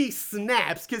psyche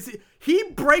snaps because he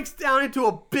breaks down into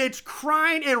a bitch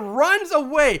crying and runs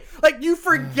away. Like, you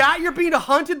forgot you're being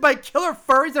hunted by killer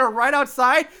furries that are right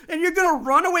outside, and you're going to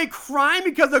run away crying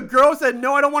because a girl said,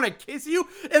 no, I don't want to kiss you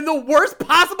in the worst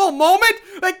possible moment?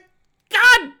 Like,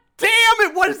 God damn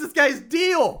it, what is this guy's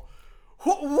deal?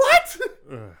 What?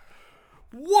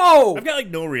 Whoa. I've got,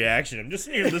 no reaction. I'm just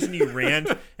sitting here listening to you rant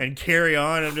and carry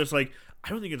on. I'm just like, I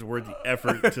don't think it's worth the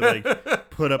effort to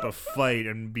put up a fight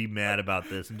and be mad about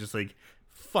this and just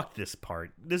fuck this part.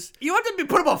 You have to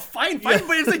put up a fight, but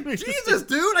it's like, Jesus,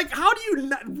 dude, how do you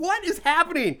not, what is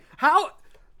happening?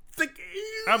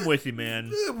 I'm with you,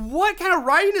 man. What kind of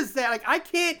writing is that? I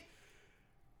can't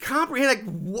comprehend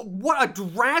what a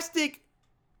drastic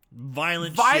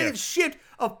violent shift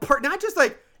of not just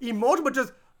emotion, but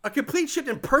just a complete shift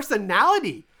in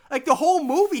personality. The whole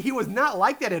movie, he was not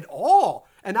like that at all.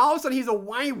 And all of a sudden, he's a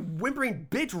whiny, whimpering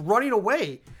bitch running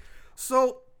away.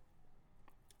 So,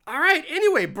 all right.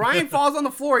 Anyway, Brian falls on the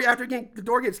floor after the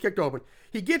door gets kicked open.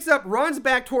 He gets up, runs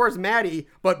back towards Maddie,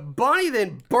 but Bunny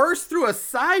then bursts through a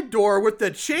side door with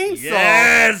the chainsaw.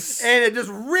 Yes! And it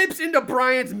just rips into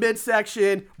Brian's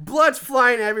midsection. Blood's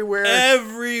flying everywhere.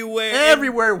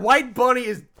 Everywhere. White Bunny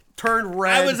is turned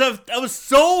red. I was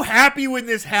so happy when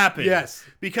this happened. Yes.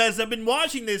 Because I've been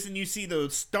watching this and you see the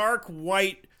stark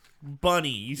white bunny.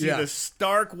 You see the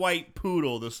stark white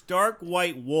poodle, the stark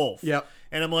white wolf. Yep.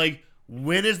 And I'm like,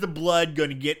 when is the blood going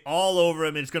to get all over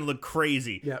him and it's going to look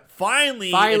crazy? Yep.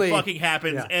 Finally it fucking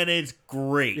happens and it's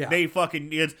great. Yeah.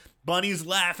 It's Bunny's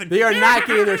laughing. They are not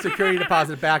getting their security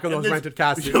deposit back on those rented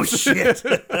costumes. Oh, shit.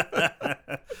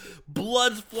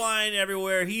 Blood's flying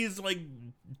everywhere. He's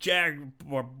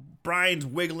Brian's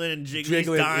wiggling and jiggling.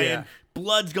 He's dying. Yeah.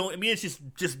 Blood's going. I mean, it's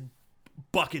just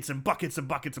buckets and buckets and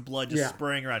buckets of blood just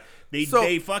spraying around.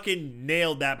 They fucking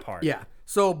nailed that part. Yeah.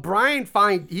 So Brian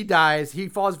he dies. He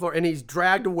falls floor and he's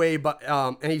dragged away,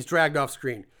 and he's dragged off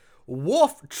screen.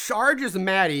 Wolf charges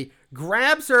Maddie,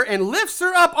 grabs her, and lifts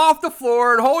her up off the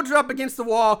floor and holds her up against the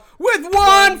wall with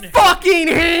one fucking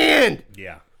hand.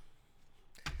 Yeah.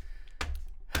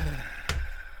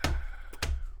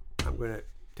 I'm going to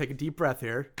take a deep breath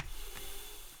here.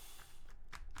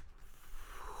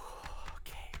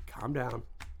 Okay, calm down.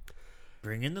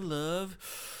 Bring in the love.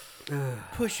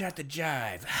 Push out the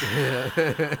jive.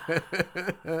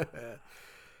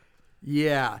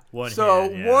 Yeah.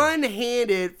 One-handed, yeah.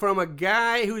 One-handed from a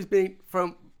guy who's been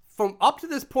from up to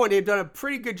this point, they've done a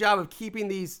pretty good job of keeping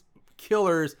these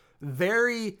killers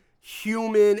very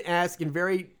human-esque and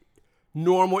very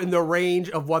normal in the range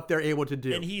of what they're able to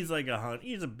do. And he's like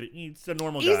he's a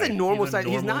normal guy. He's a normal size.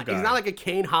 He's not like a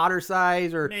Kane Hodder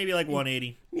size or maybe like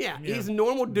 180. Yeah, he's a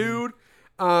normal dude.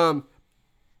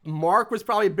 Mark was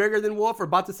probably bigger than Wolf or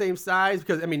about the same size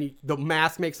because I mean the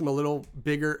mask makes him a little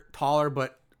bigger, taller,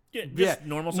 but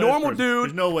Normal dude.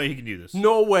 There's no way he can do this.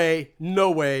 No way.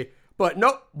 But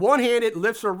nope, one-handed,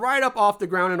 lifts her right up off the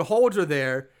ground and holds her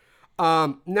there.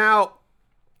 Now,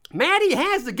 Maddie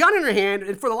has the gun in her hand,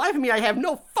 and for the life of me, I have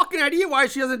no fucking idea why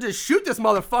she doesn't just shoot this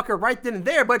motherfucker right then and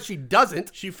there, but she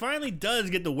doesn't. She finally does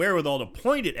get the wherewithal to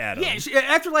point it at him. Yeah,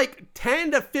 after like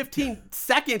 10 to 15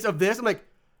 seconds of this, I'm like,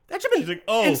 that should have been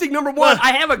instinct number one.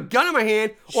 I have a gun in my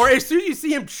hand, or as soon as you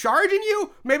see him charging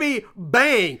you, maybe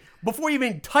bang, before he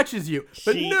even touches you.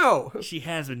 But no. She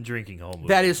has been drinking home.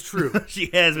 That is true. She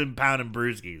has been pounding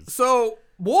brewskis. So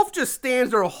Wolf just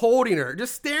stands there holding her,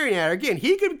 just staring at her. Again,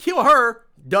 he could kill her,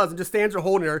 doesn't, just stands there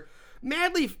holding her.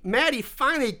 Maddie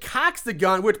finally cocks the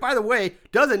gun, which, by the way,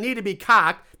 doesn't need to be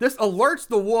cocked. This alerts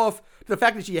the Wolf to the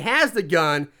fact that she has the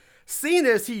gun. Seeing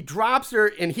this, he drops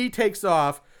her and he takes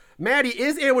off. Maddie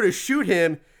is able to shoot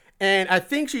him, and I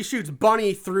think she shoots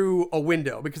Bunny through a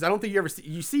window because I don't think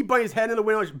you see Bunny's head in the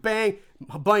window, bang,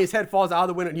 Bunny's head falls out of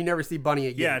the window, and you never see Bunny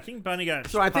again. Yeah, I think Bunny got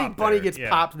So I think Bunny gets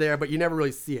popped there, but you never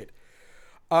really see it.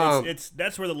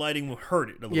 That's where the lighting will hurt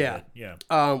it a little bit.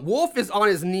 Yeah. Wolf is on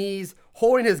his knees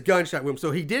holding his gunshot with him,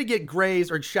 so he did get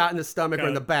grazed or shot in the stomach or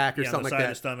in the back or something like that. Side of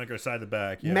the stomach or side of the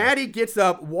back. Yeah. Maddie gets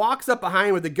up, walks up behind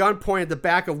him with the gun pointed at the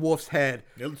back of Wolf's head.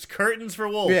 It's curtains for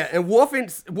Wolf. Yeah, and Wolf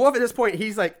at this point,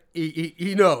 he's like,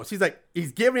 he knows. He's like,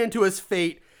 he's giving into his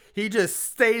fate. He just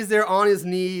stays there on his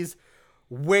knees,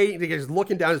 waiting, just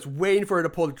looking down, just waiting for her to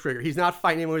pull the trigger. He's not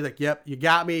fighting anymore. He's like, yep, you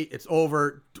got me. It's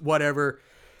over, whatever.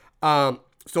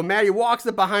 So Maddie walks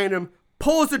up behind him,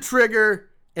 pulls the trigger,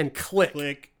 and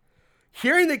click.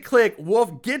 Hearing the click,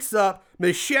 Wolf gets up,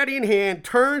 machete in hand,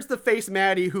 turns to face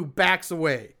Maddie, who backs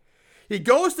away. He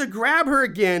goes to grab her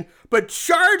again, but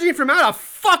charging from out of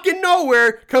fucking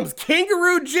nowhere comes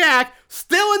Kangaroo Jack,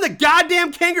 still in the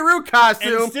goddamn kangaroo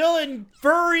costume. And still in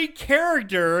furry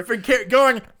character,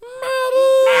 going,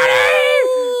 Maddie!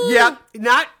 Yeah,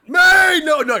 not Maddie!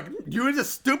 No, doing a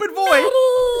stupid voice.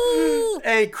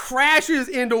 And crashes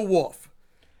into Wolf.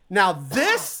 Now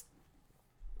this...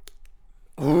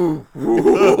 Hold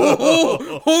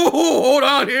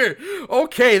on here.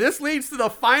 Okay, this leads to the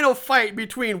final fight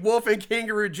between Wolf and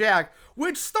Kangaroo Jack,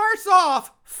 which starts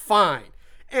off fine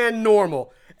and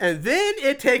normal. And then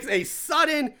it takes a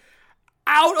sudden,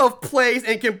 out of place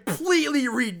and completely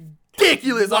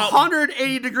ridiculous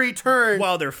 180-degree turn.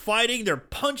 While they're fighting, they're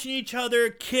punching each other,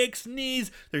 kicks,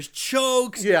 knees, there's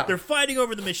chokes. Yeah. They're fighting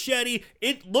over the machete.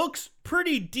 It looks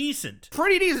pretty decent.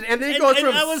 And then it goes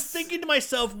from... I was thinking to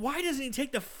myself, why doesn't he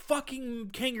take the fucking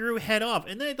kangaroo head off?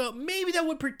 And then I thought maybe that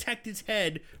would protect his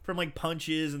head from like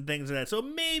punches and things like that. So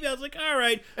maybe I was like, all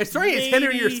right. It's starting to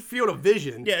hinder your field of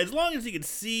vision. Yeah, as long as he can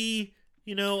see,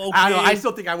 okay. I don't know. I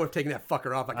still think I would have taken that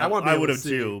fucker off. Like I would have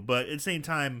too, but at the same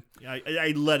time,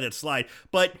 I let it slide.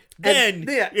 But then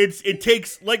it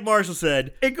takes, like Marshall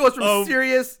said, it goes from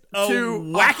serious to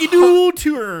wacky-doodle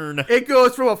turn. It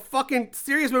goes from a fucking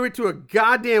serious movie to a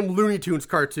goddamn Looney Tunes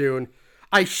cartoon.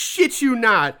 I shit you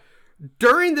not.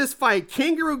 During this fight,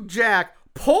 Kangaroo Jack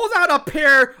pulls out a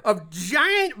pair of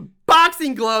giant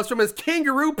boxing gloves from his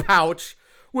kangaroo pouch,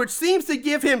 which seems to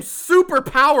give him super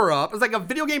power up. It's like a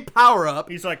video game power up.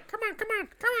 He's like, come on.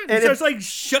 And it's like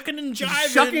shucking and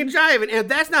jiving. And if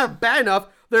that's not bad enough,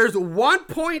 there's one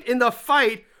point in the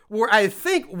fight where I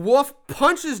think Wolf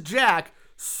punches Jack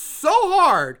so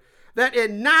hard that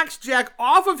it knocks Jack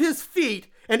off of his feet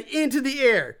and into the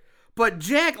air. But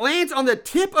Jack lands on the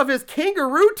tip of his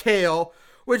kangaroo tail,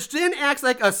 which then acts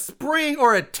like a spring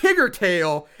or a tiger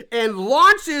tail and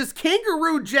launches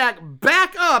Kangaroo Jack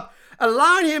back up,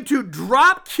 allowing him to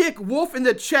drop kick Wolf in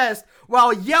the chest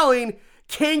while yelling,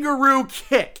 "Kangaroo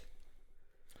kick."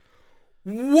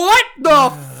 What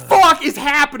the fuck is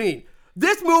happening?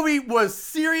 This movie was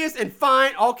serious and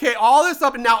fine. Okay, all this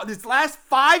up, and now this last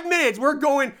 5 minutes, we're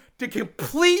going to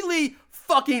completely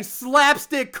fucking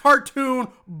slapstick cartoon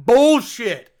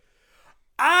bullshit.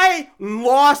 I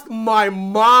lost my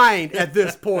mind at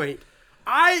this point.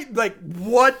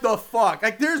 What the fuck?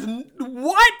 Like, there's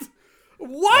what?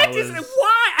 What is it?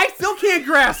 Why? I still can't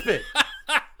grasp it.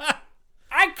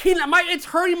 I can't. It's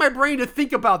hurting my brain to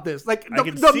think about this. Like,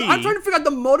 I'm trying to figure out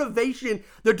the motivation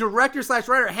the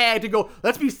director/writer had to go,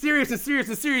 let's be serious and serious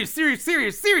and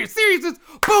serious.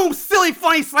 Boom, silly,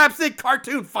 funny, slapstick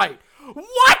cartoon fight.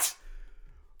 What?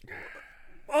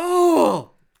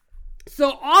 Oh.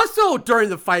 So also during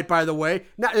the fight, by the way,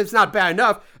 it's not bad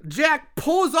enough, Jack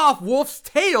pulls off Wolf's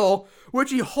tail,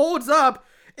 which he holds up,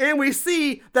 and we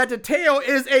see that the tail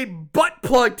is a butt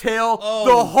plug tail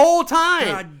the whole time.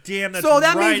 God damn, that's so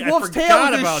that right. means Wolf's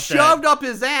tail is just shoved up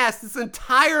his ass this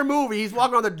entire movie. He's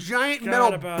walking on the giant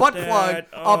metal butt plug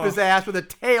up his ass with a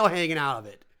tail hanging out of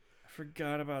it. I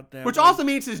forgot about that. Which also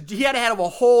means he had to have a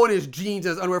hole in his jeans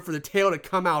as underwear for the tail to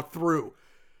come out through.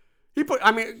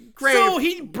 So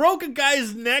he broke a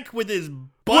guy's neck with his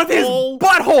butthole? With his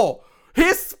butthole.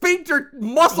 His sphincter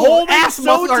muscles, ass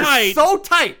muscles are so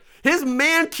tight. His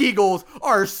man kegels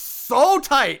are so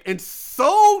tight and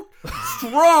so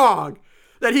strong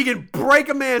that he can break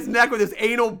a man's neck with his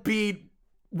anal bead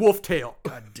wolf tail.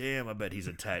 God damn, I bet he's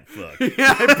a tight fuck.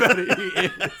 Yeah, I bet he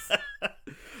is.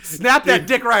 Snap that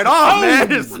dick right off,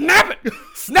 man. Snap it.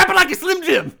 Snap it like a Slim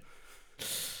Jim.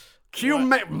 Cue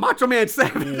Macho Man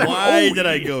Savage. Why did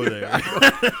I go there?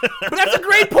 But that's a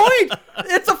great point.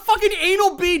 It's a fucking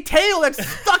anal bead tail that's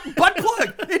stuck butt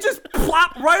plug. It just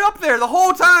plopped right up there the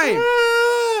whole time.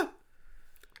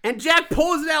 And Jack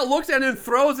pulls it out, looks at it, and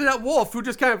throws it at Wolf, who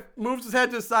just kind of moves his head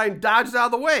to the side and dodges out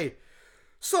of the way.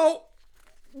 So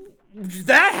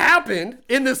that happened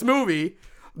in this movie.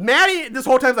 Maddie, this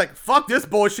whole time, is like, fuck this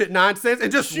bullshit nonsense,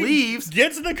 and just leaves.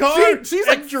 Gets in the car. She's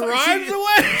and like, drives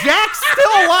away. Jack's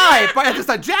still alive. But at this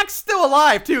time, Jack's still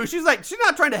alive too. She's like, she's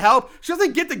not trying to help. She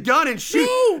doesn't get the gun and shoot.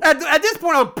 No. At this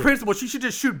point, on principle, she should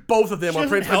just shoot both of them on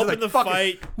principle. Help in the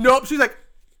fight. Nope. She's like,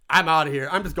 I'm out of here.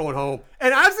 I'm just going home.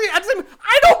 And honestly,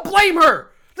 I don't blame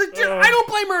her. I don't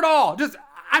blame her at all. Just,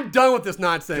 I'm done with this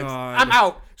nonsense. God. I'm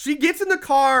out. She gets in the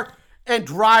car and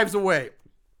drives away.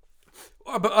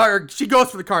 Or she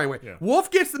goes for the car anyway. Yeah. Wolf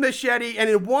gets the machete and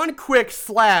in one quick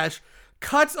slash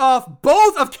cuts off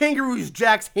both of Kangaroo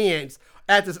Jack's hands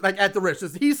at the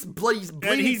wrist. He's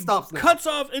bleeding stumps now. Cuts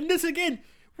off, and this again,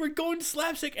 we're going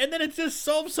slapstick, and then it's just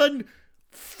all of a sudden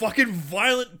fucking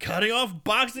violent cutting off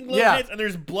boxing glove hands, and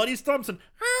there's bloody stumps and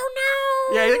oh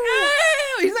no! Yeah, he's like,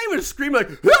 ah! He's not even screaming like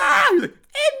ah! He's like,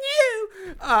 and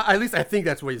you! At least I think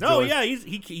that's what he's doing. No, yeah,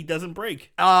 he doesn't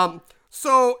break.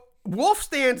 So Wolf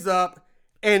stands up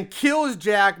and kills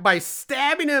Jack by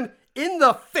stabbing him in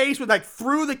the face with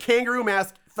through the kangaroo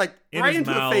mask, right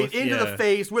into the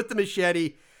face with the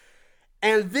machete.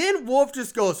 And then Wolf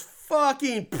just goes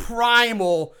fucking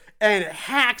primal and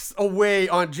hacks away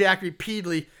on Jack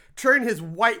repeatedly, turning his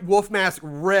white wolf mask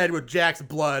red with Jack's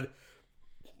blood.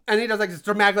 And he does this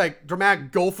dramatic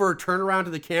gopher turnaround to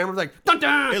the camera, like dun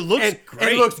dun. It looks great.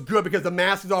 And it looks good because the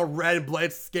mask is all red and blood.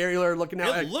 It's scary looking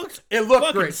at. It looks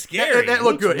great. Scary. It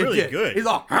looked good. Really good. He's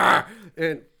all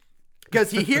and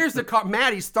because he hears the car,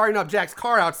 Maddie starting up Jack's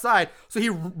car outside, so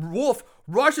Wolf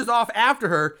rushes off after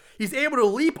her. He's able to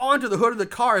leap onto the hood of the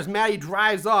car as Maddie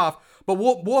drives off, but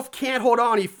Wolf can't hold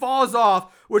on. He falls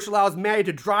off, which allows Maddie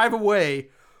to drive away.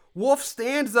 Wolf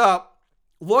stands up,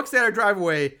 looks at her drive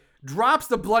away, drops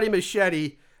the bloody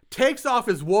machete, takes off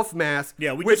his wolf mask.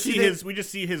 Yeah, we just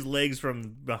see his legs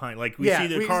from behind. Like we see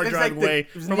the car drive away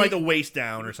from the waist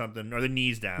down or something, or the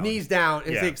knees down. Knees down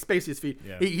and takes space his feet.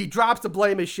 Yeah. He drops the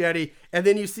bloody machete, and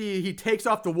then you see he takes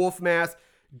off the wolf mask,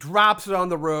 drops it on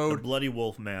the road, the bloody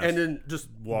wolf mask, and then just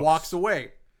walks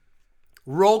away.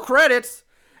 Roll credits,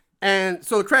 and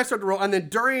so the credits start to roll, and then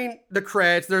during the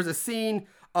credits, there's a scene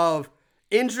of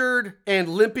injured and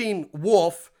limping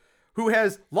Wolf, who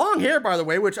has long hair, by the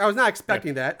way, which I was not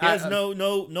expecting that. He has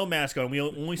no mask on. We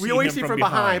only see him from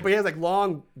behind, but he has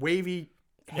long, wavy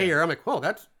hair. I'm like, oh,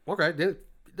 that's okay. Didn't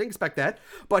expect that.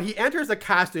 But he enters a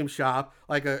costume shop,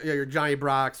 like your Johnny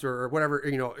Brock's or whatever,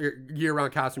 your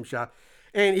year-round costume shop.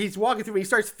 And he's walking through and he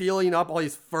starts feeling up all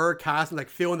these fur costumes,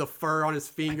 feeling the fur on his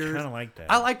fingers. I kind of like that.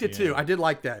 I liked it too. I did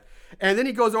like that. And then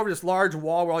he goes over this large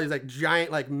wall where all these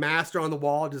giant master on the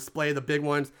wall display the big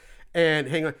ones. And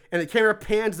hang on, and the camera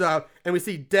pans up, and we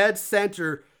see dead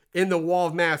center in the wall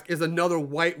of mask is another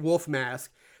white wolf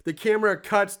mask. The camera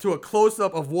cuts to a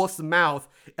close-up of Wolf's mouth,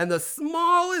 and the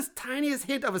smallest, tiniest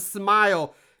hint of a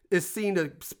smile is seen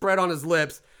to spread on his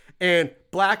lips. and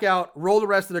blackout, roll the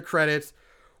rest of the credits,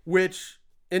 which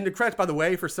in the credits, by the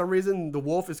way, for some reason, the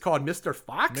wolf is called Mr.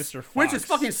 Fox. Mr. Fox. Which is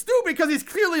fucking stupid because he's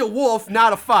clearly a wolf,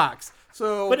 not a fox.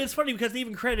 So, But it's funny because they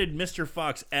even credited Mr.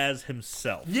 Fox as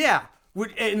himself. yeah,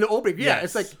 in the opening, yeah, Yes.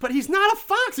 it's like, but he's not a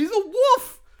fox, he's a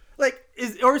wolf. Like,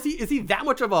 is he that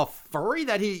much of a furry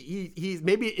that he's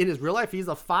maybe in his real life he's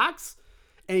a fox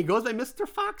and he goes by Mr.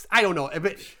 Fox? I don't know,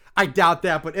 but I doubt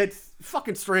that. But it's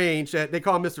fucking strange that they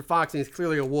call him Mr. Fox and he's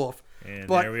clearly a wolf. And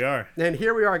but, there we are. And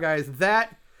here we are, guys.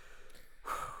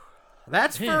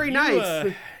 That's Furry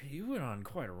Nights. You went on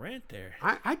quite a rant there.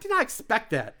 I did not expect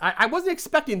that. I wasn't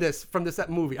expecting this from this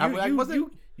movie. I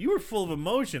wasn't. You were full of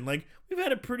emotion. Like, we've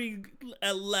had a pretty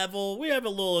level. We have a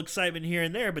little excitement here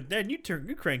and there, but then you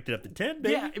cranked it up to 10,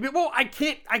 baby. Yeah, I mean, well, I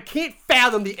can't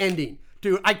fathom the ending,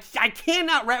 dude. I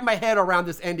cannot wrap my head around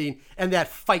this ending and that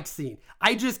fight scene.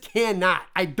 I just cannot.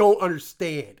 I don't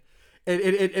understand. And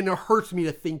it hurts me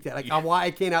to think that. Like, why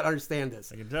I cannot understand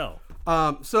this. I can tell.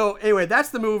 So anyway, that's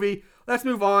the movie. Let's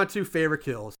move on to favorite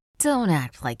kills. Don't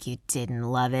act like you didn't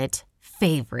love it.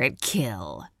 Favorite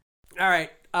kill. All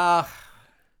right.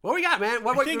 What we got, man?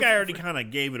 I think I already kind of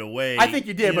gave it away. I think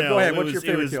you did, but go ahead. What's your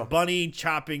favorite kill? It was Bunny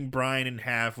chopping Brian in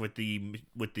half with the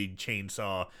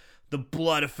chainsaw. The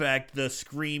blood effect, the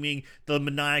screaming, the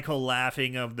maniacal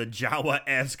laughing of the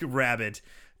Jawa-esque rabbit.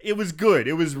 It was good.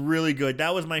 It was really good.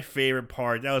 That was my favorite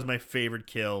part. That was my favorite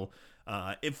kill.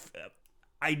 If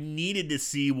I needed to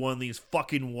see one of these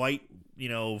fucking white,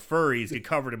 furries get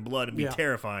covered in blood and be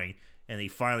terrifying, and they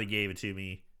finally gave it to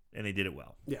me, and they did it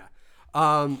well. Yeah.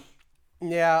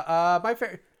 My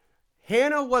favorite.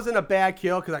 Hannah wasn't a bad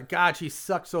kill because, God, she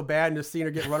sucked so bad, and just seeing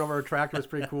her get run over a tractor was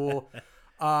pretty cool.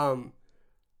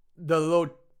 The little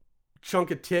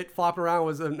chunk of tit flopping around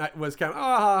was kind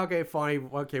of okay, funny,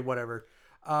 okay, whatever.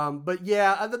 But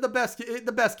yeah,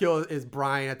 the best kill is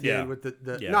Brian at the end with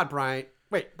the not Brian.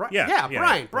 Wait,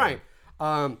 Brian.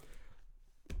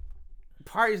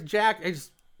 Party's Jack.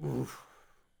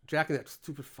 Jack in that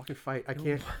stupid fucking fight. I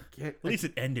can't. At least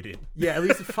it ended it. Yeah, at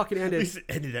least it fucking ended. At least it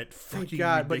ended that fucking Thank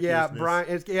God. But yeah,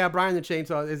 ridiculousness. Brian the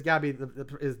Chainsaw is gotta be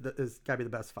the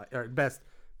best fight or best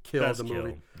kill of the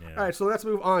movie. Yeah. All right, so let's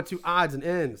move on to odds and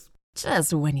ends.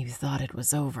 Just when you thought it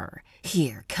was over,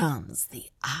 here comes the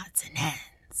odds and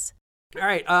ends. All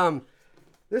right,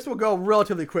 this will go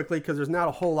relatively quickly because there's not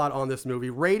a whole lot on this movie.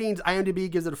 Ratings: IMDb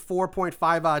gives it a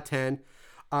 4.5 out of 10.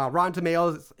 Rotten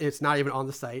Tomatoes, it's not even on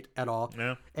the site at all.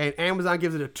 Yeah. And Amazon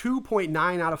gives it a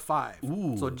 2.9 out of 5.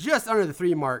 Ooh. So just under the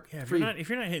 3 mark. Yeah, if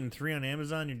you're not hitting 3 on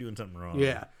Amazon, you're doing something wrong.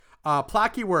 Yeah.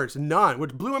 Plot keywords, none,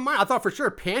 which blew my mind. I thought for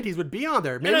sure panties would be on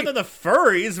there. Maybe and I thought the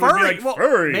furries would be like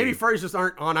furry. Maybe furries just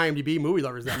aren't on IMDb movie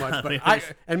lovers that much. But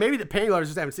and maybe the panty lovers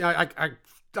just haven't seen.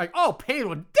 Panties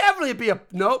would definitely be a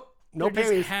nope. No there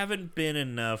panties. Just haven't been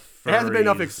enough. Furries. There hasn't been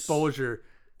enough exposure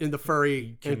in the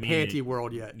furry and panty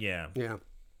world yet. Yeah. Yeah.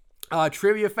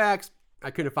 Trivia facts.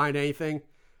 I couldn't find anything.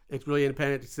 It's really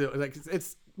independent.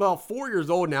 It's 4 years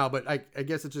old now, but I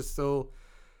guess it's just so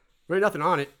really nothing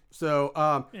on it. So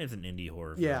it's an indie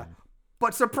horror. Yeah. Film.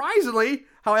 But surprisingly,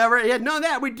 however, it had none of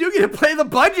that. We do get to play the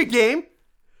budget game.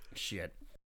 Shit.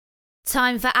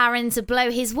 Time for Aaron to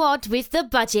blow his wad with the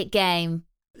budget game.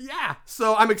 Yeah,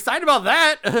 so I'm excited about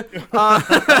that.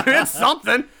 It's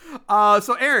something.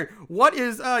 So Aaron, what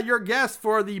is your guess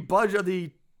for the budget of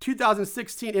the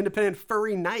 2016 Independent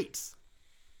Furry Nights?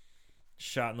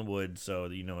 Shot in the woods, so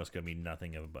you know it's going to be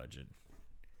nothing of a budget.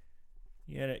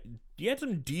 You had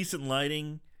some decent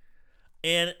lighting,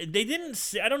 and they didn't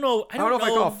say, I don't know if I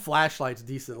call flashlights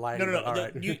decent lighting. No.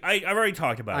 Right. I've already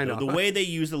talked about it. I know. The way they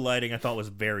used the lighting, I thought was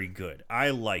very good.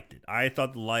 I liked it. I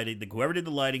thought the lighting, whoever did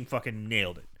the lighting fucking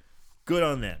nailed it. Good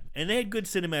on them. And they had good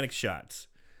cinematic shots.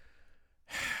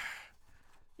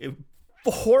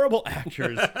 Horrible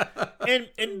actors. and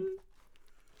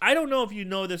I don't know if you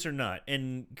know this or not,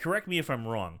 and correct me if I'm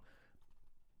wrong.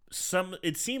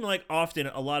 It seemed like often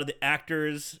a lot of the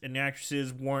actors and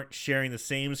actresses weren't sharing the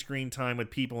same screen time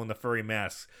with people in the furry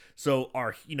masks. So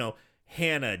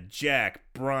Hannah, Jack,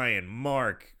 Brian,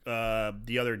 Mark,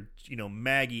 the other,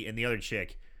 Maggie and the other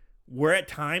chick, were at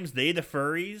times the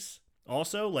furries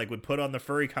also would put on the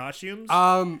furry costumes.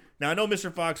 Now I know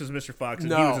Mr. Fox was Mr. Fox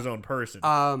and he was his own person.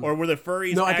 Or were the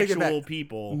furries actual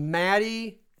people?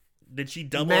 Maddie. Did she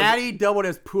double? Maddie doubled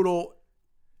as Poodle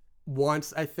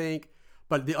once, I think.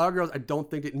 But the other girls, I don't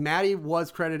think that. Maddie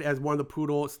was credited as one of the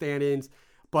Poodle stand-ins,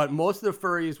 but most of the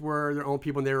furries were their own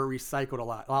people, and they were recycled a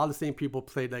lot. A lot of the same people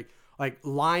played, like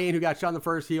Lion, who got shot in the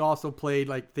first. He also played,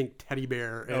 Teddy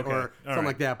Bear or something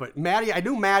like that. But Maddie, I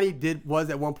knew Maddie was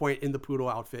at one point in the Poodle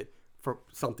outfit for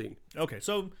something. Okay,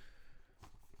 so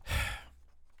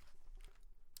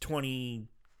 20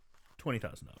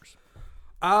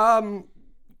 $20,000.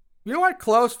 You know what?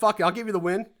 Close. Fuck it. I'll give you the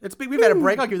win. We've had a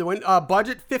break. I'll give you the win.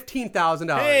 Budget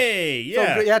 $15,000. Hey,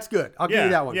 yeah. So, that's good. I'll give you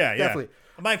that one. Yeah, definitely.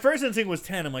 Yeah. My first instinct was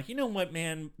 10. I'm like, you know what,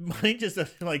 man? Mine just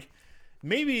like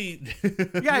maybe.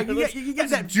 Yeah, you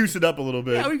get that. Juice it up a little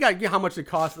bit. Yeah, we got to get how much it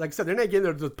costs. Like I said, they're not getting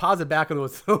their deposit back on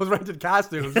those rented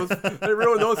costumes. They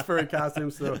ruined those furry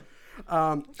costumes. So,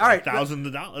 all right,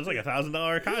 $1,000. It's like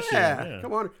 $1,000 costume. Yeah,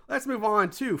 come on. Let's move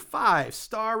on to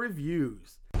 5-star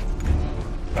reviews.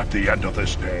 At the end of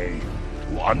this day,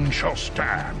 one shall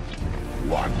stand,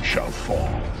 one shall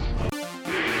fall.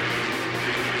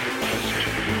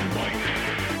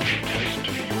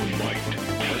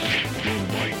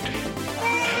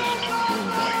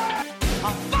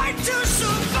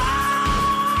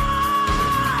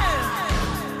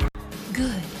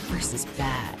 Good versus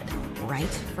bad. Right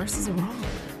versus wrong.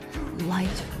 Light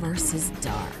versus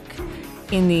dark.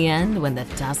 In the end, when the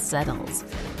dust settles,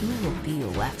 who will be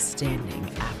left standing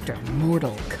after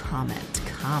Mortal Kombat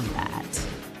combat?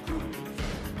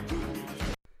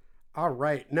 All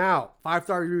right, now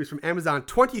 5-star reviews from Amazon.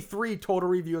 23 total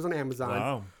reviews on Amazon.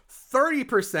 Wow.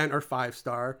 30% are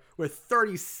 5-star, with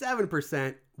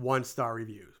 37% 1-star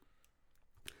reviews.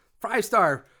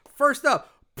 5-star. First up,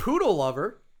 Poodle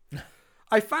Lover.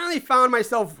 I finally found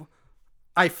myself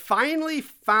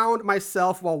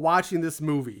while watching this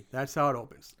movie. That's how it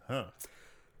opens. Huh.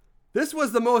 This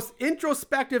was the most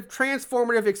introspective,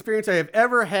 transformative experience I have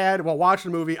ever had while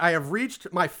watching a movie. I have reached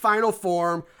my final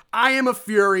form. I am a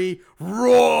fury.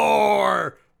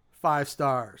 Roar! 5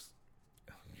 stars.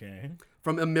 Okay.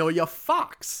 From Emilia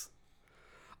Fox.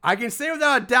 I can say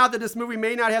without a doubt that this movie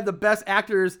may not have the best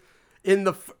actors in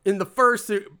the first.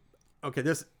 Okay,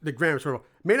 the grammar's horrible.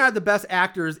 May not have the best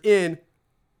actors in.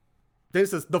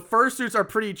 This is the first suits are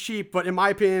pretty cheap, but in my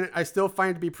opinion, I still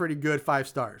find it to be pretty good. 5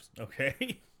 stars.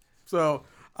 Okay. So,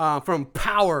 from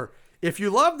Power, if you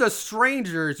love The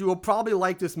Strangers, you will probably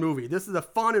like this movie. This is a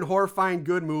fun and horrifying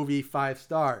good movie. 5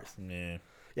 stars. Nah.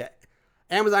 Yeah.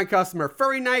 Amazon customer.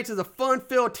 Furry Nights is a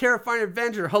fun-filled, terrifying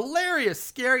adventure. Hilarious,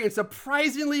 scary, and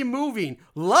surprisingly moving.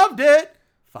 Loved it.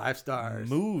 5 stars.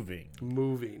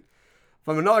 Moving.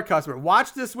 From another customer,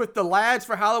 watch this with the lads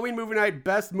for Halloween movie night.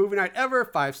 Best movie night ever.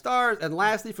 5 stars. And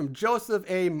lastly, from Joseph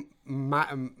A.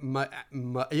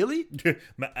 Maili?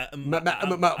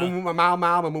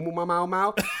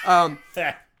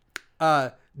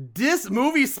 This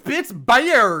movie spits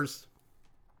bears.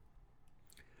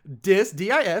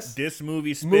 D-I-S. This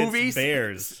movie spits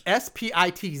bears.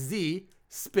 S-P-I-T-Z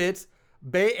spits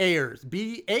bears.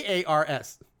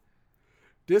 B-A-A-R-S.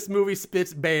 This movie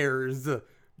spits bears.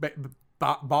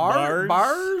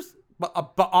 Bars?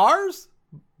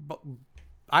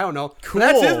 I don't know. Cool.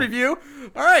 That's his review.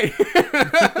 All right.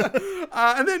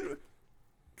 And then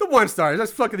the 1 star.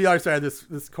 Let's look at the other side of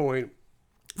this coin.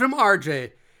 From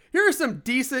RJ. Here are some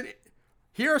decent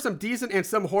and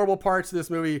some horrible parts of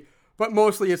this movie, but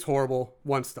mostly it's horrible.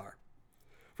 1 star.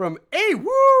 From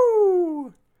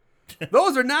Woo!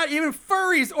 Those are not even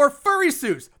furries or furry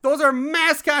suits. Those are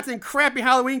mascots and crappy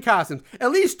Halloween costumes.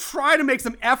 At least try to make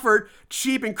some effort,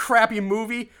 cheap and crappy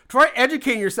movie. Try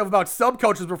educating yourself about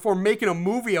subcultures before making a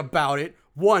movie about it.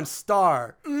 1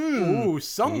 star. Ooh,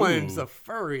 someone's a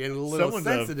furry and a little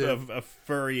sensitive. A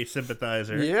furry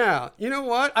sympathizer. Yeah. You know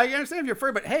what? I understand if you're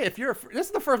furry, but hey, this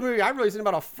is the first movie I've really seen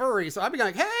about a furry, so I'd be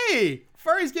like, hey,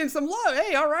 furry's getting some love.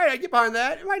 Hey, all right, I get behind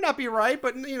that. It might not be right,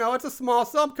 but it's a small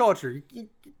subculture.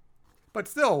 But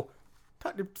still,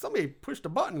 somebody pushed a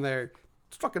button there.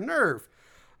 Struck a nerve.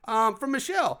 From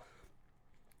Michelle.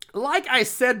 Like I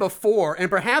said before, and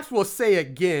perhaps we'll say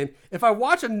again, if I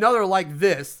watch another like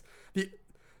this,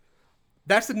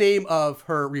 that's the name of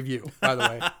her review, by the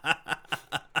way.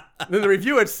 Then the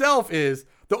review itself is,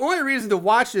 the only reason to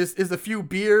watch this is a few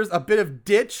beers, a bit of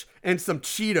ditch, and some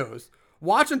Cheetos.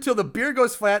 Watch until the beer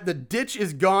goes flat, the ditch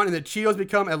is gone, and the Cheetos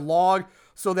become a log,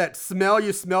 so that smell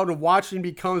you smelled when watching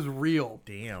becomes real.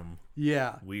 Damn.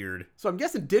 Yeah. Weird. So I'm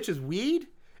guessing ditch is weed,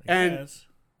 and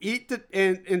eat the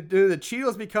and the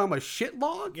Cheetos become a shit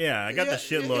log. Yeah, I got the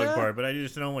shit log part, but I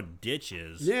just don't know what ditch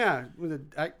is. Yeah.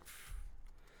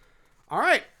 All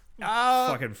right.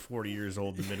 Fucking 40 years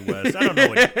old in the Midwest. I don't know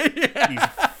what these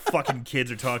fucking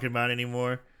kids are talking about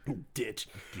anymore. Ditch.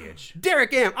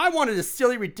 Derek M. I wanted a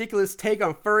silly, ridiculous take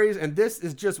on furries, and this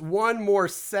is just more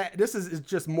sad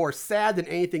than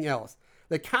anything else.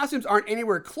 The costumes aren't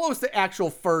anywhere close to actual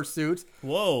fur suits.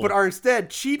 Whoa. But are instead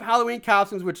cheap Halloween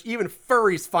costumes, which even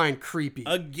furries find creepy.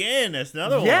 Again, that's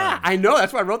another one. Yeah, I know.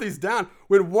 That's why I wrote these down.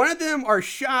 When one of them are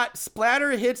shot,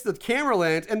 splatter hits the camera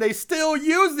lens, and they still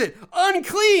use it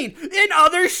unclean in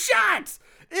other shots.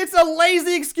 It's a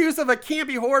lazy excuse of a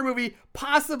campy horror movie,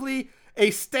 possibly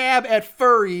a stab at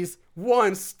furries,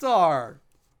 1 star.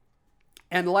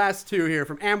 And the last 2 here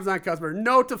from Amazon customer.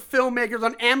 Note to filmmakers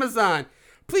on Amazon.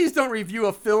 Please don't review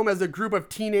a film as a group of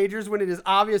teenagers when it is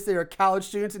obvious they are college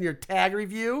students in your tag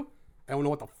review. I don't know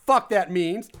what the fuck that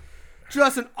means.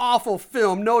 Just an awful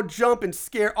film. No jump and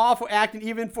scare. Awful acting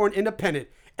even for an independent.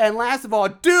 And last of all,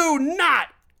 do not,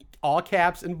 all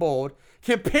caps and bold,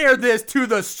 compare this to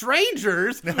The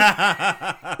Strangers.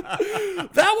 That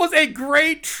was a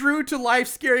great, true-to-life,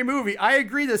 scary movie. I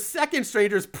agree the second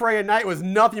Strangers Prey at Night was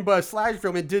nothing but a slasher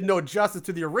film and did no justice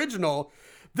to the original.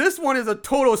 This one is a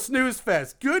total snooze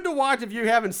fest. Good to watch if you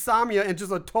have insomnia and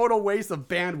just a total waste of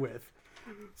bandwidth.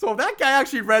 So that guy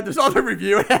actually read this other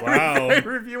review and had a great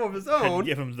review of his own.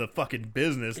 Give him the fucking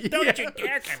business. Don't you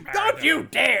dare compare Don't you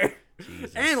dare!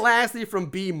 Jesus. And lastly, from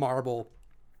B Marble.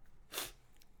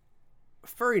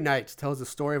 Furry Nights tells the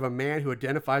story of a man who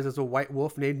identifies as a white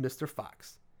wolf named Mr.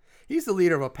 Fox. He's the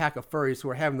leader of a pack of furries who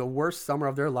are having the worst summer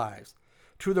of their lives.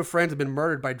 2 of their friends have been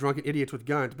murdered by drunken idiots with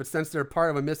guns, but since they're part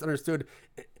of a misunderstood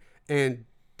and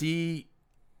I'm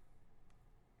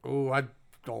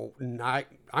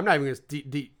not even going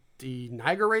to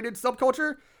denigrated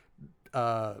subculture,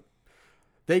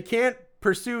 they can't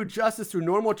pursue justice through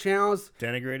normal channels.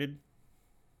 Denigrated?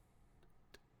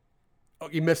 Oh,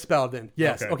 you misspelled then.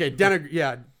 Yes. Okay.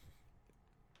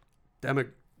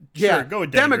 Sure, go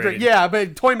with denigrated. Yeah,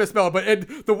 but totally misspelled.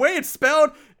 But the way it's spelled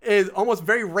is almost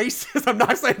very racist. I'm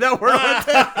not saying that word.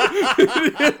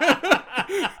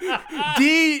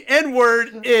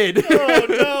 D-N-word id. Oh,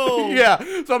 no. Yeah.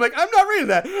 So I'm like, I'm not reading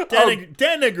that.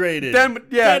 Denigrated.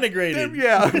 Denigrated.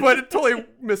 Yeah, but it totally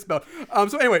misspelled.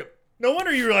 So anyway. No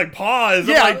wonder you were like, pause.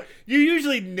 Yeah. I'm like, you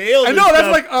usually nail this I know, that's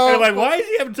stuff. like, and I'm like, why is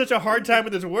he having such a hard time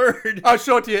with this word? I'll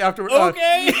show it to you afterwards.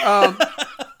 Okay.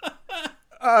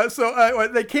 So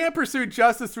they can't pursue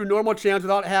justice through normal channels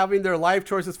without having their life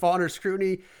choices fall under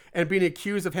scrutiny and being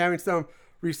accused of having some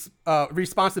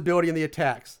responsibility in the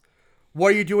attacks.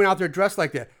 What are you doing out there dressed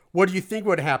like that? What do you think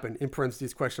would happen? In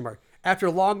parentheses, question mark. After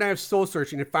a long night of soul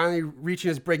searching and finally reaching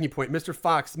his breaking point, Mr.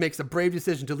 Fox makes a brave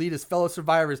decision to lead his fellow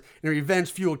survivors in a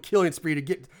revenge-fueled killing spree to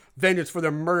get vengeance for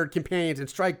their murdered companions and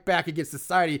strike back against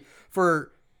society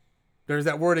for, there's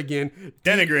that word again,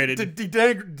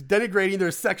 denigrating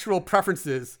their sexual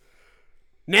preferences.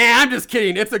 Nah, I'm just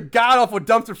kidding. It's a god-awful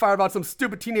dumpster fire about some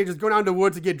stupid teenagers going out in the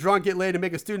woods to get drunk, get laid, and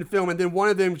make a student film, and then one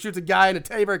of them shoots a guy in a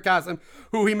teddy bear costume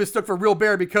who he mistook for a real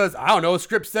bear because, I don't know,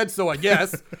 script said so, I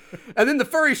guess. And then the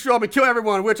furries show up and kill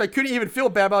everyone, which I couldn't even feel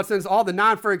bad about since all the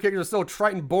non-furry characters are so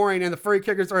trite and boring, and the furry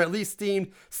characters are at least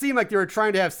seem like they were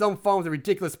trying to have some fun with a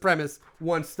ridiculous premise.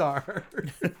 1 star.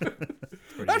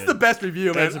 That's the best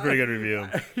review, man. That's a pretty good review.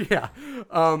 Yeah.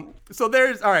 So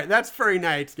there's, all right, that's Furry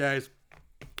Nights, guys.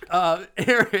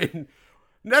 Aaron,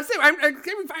 that's it.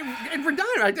 We're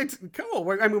done. It's cool.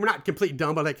 We're not completely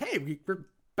dumb, but like, hey, we're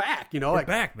back. You know, we're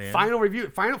back, man. Final review,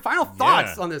 final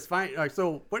thoughts on this.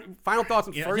 So, what final thoughts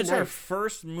on Furry Nights? Nights? Our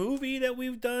first movie that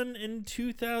we've done in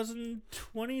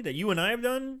 2020 that you and I have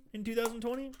done in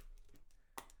 2020.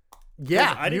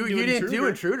 Yeah, you didn't do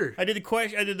Intruder. I did the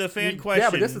question. I did the fan question.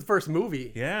 Yeah, but this is the first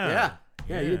movie. Yeah,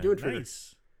 you didn't do Intruder.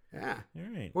 Nice. Yeah. All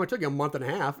right. Well, it took you a month and a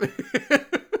half.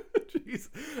 Jeez.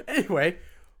 Anyway,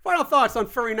 final thoughts on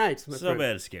Furry Nights. So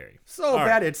bad it's scary. So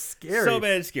bad it's scary. So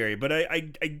bad it's scary. But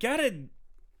I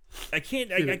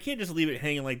can't just leave it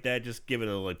hanging like that. Just give it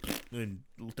a like and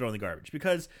throw in the garbage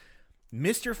because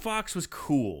Mr. Fox was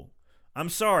cool. I'm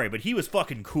sorry, but he was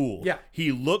fucking cool. Yeah.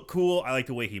 He looked cool. I liked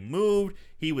the way he moved.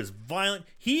 He was violent.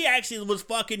 He actually was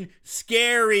fucking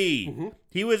scary. Mm-hmm.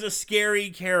 He was a scary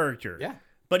character. Yeah.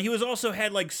 But he was also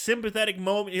had like sympathetic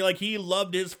moments. Like he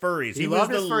loved his furries. He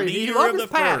loved was his the furries. leader He loved of his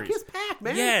the pack. furries. His pack,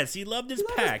 man. Yes, he loved his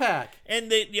pack. And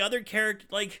the other character,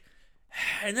 like,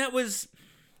 and that was,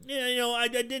 you know, I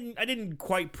didn't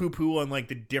quite poo poo on like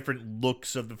the different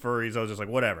looks of the furries. I was just like,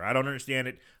 whatever. I don't understand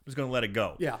it. I'm just gonna let it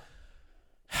go. Yeah.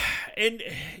 And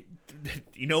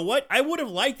you know what? I would have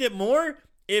liked it more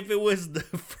if it was the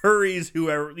furries who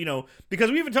are, you know,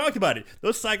 because we even talked about it.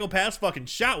 Those psychopaths fucking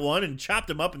shot one and chopped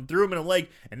him up and threw him in a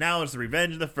lake, and now it's the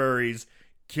revenge of the furries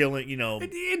killing, you know.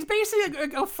 It's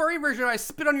basically a furry version of I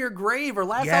Spit on Your Grave or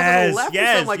Last House on the Left or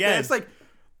something like that. It's like,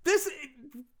 this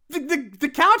the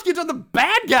couch kids are the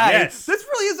bad guys. Yes. This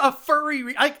really is a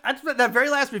furry. That very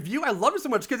last review, I loved it so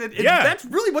much because that's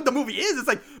really what the movie is. It's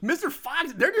like Mr.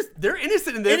 Fox. They're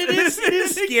innocent in this. And it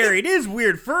is scary. It is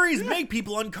weird. Furries make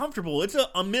people uncomfortable. It's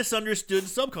a misunderstood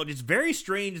subculture. It's very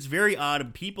strange. It's very odd.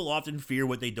 And people often fear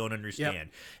what they don't understand. Yep.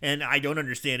 And I don't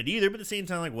understand it either. But at the same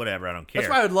time, like whatever. I don't care.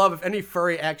 That's why I would love if any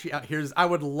furry actually out here. I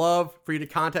would love for you to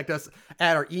contact us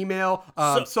at our email.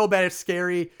 So bad it's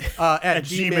scary at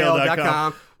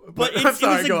gmail.com. But it was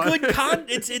a good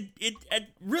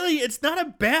it's not a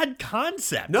bad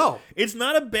concept. No. It's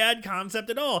not a bad concept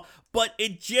at all. But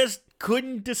it just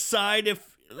couldn't decide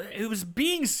if it was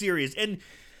being serious. And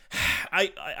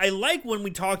I like when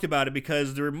we talked about it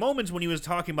because there were moments when he was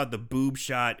talking about the boob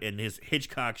shot and his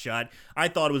Hitchcock shot, I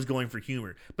thought it was going for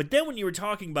humor. But then when you were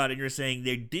talking about it and you're saying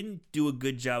they didn't do a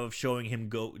good job of showing him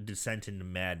descent into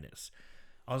madness,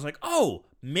 I was like, oh,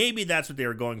 maybe that's what they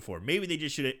were going for. Maybe they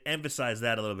just should have emphasized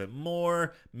that a little bit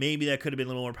more. Maybe that could have been a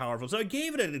little more powerful. So I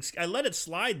let it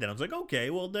slide then. I was like, okay,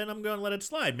 well, then I'm going to let it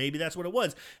slide. Maybe that's what it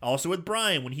was. Also with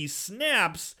Brian, when he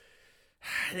snaps,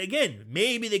 again,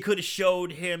 maybe they could have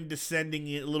showed him descending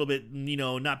a little bit,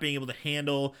 not being able to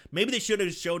handle. Maybe they should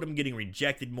have showed him getting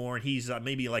rejected more, and he's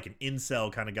maybe like an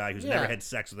incel kind of guy who's never had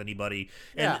sex with anybody.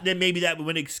 And then maybe that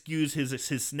would excuse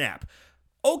his snap.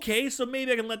 Okay, so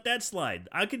maybe I can let that slide.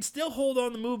 I can still hold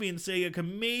on the movie and say I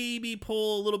can maybe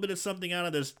pull a little bit of something out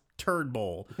of this turd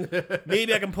bowl.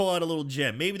 Maybe I can pull out a little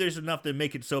gem. Maybe there's enough to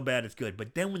make it so bad it's good.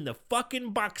 But then when the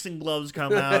fucking boxing gloves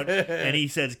come out and he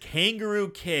says kangaroo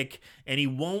kick and he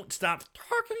won't stop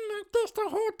talking like this the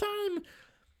whole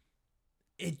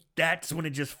time, that's when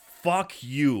it just fuck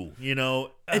you,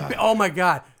 Oh my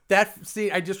God. That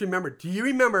scene, I just remembered. Do you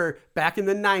remember back in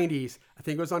the 90s? I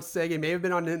think it was on Sega. It may have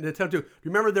been on Nintendo too.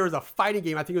 Remember there was a fighting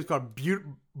game. I think it was called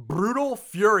Brutal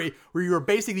Fury, where you were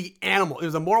basically animal. It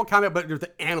was a Mortal Kombat, but there's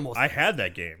the animals. I had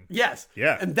that game. Yes.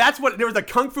 Yeah. And that's what, there was a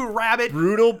Kung Fu Rabbit.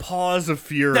 Brutal Paws of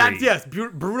Fury.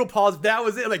 Brutal Paws. That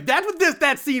was it. Like, that's what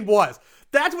that scene was.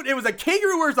 That's what, it was a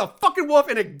kangaroo versus a fucking wolf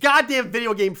in a goddamn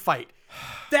video game fight.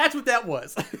 That's what that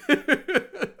was.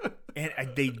 And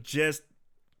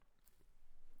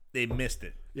they missed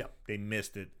it. Yeah. They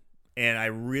missed it. And I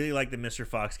really like the Mr.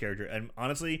 Fox character. And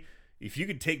honestly, if you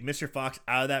could take Mr. Fox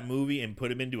out of that movie and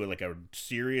put him into a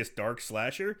serious dark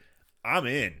slasher, I'm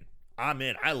in.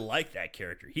 I like that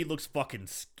character. He looks fucking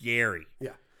scary.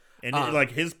 Yeah. And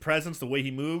his presence, the way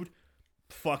he moved,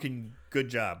 fucking good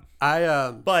job.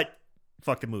 But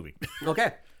fuck the movie.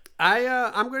 Okay.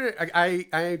 I'm gonna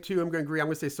agree. I'm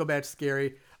gonna say So Bad It's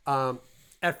Scary.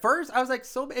 At first, I was like,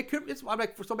 I'm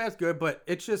like, So Bad It's Good, but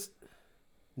it's just,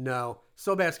 no.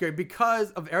 So Bad It's Scary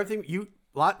because of everything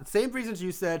same reasons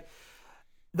you said.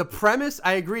 The premise,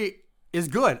 I agree, is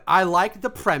good. I like the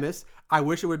premise. I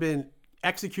wish it would have been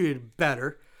executed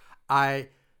better. They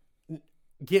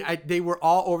were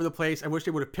all over the place. I wish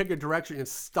they would have picked a direction and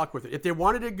stuck with it. If they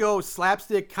wanted to go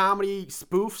slapstick comedy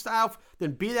spoof style,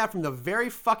 then be that from the very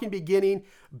fucking beginning.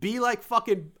 Be like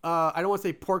fucking, I don't want to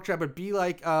say Pork Chop, but be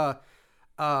like, God,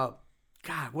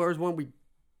 what was one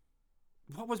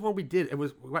we did? It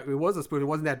was a spoof. It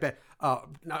wasn't that bad.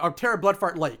 Terror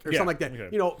Bloodfart Lake or something like that.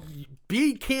 Okay.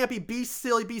 Be campy, be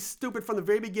silly, be stupid from the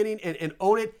very beginning and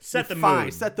own it. Set the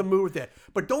mood. Set the mood with it.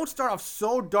 But don't start off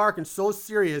so dark and so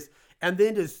serious and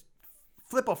then just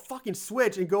flip a fucking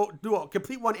switch and go do a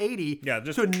complete 180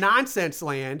 to nonsense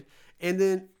land. And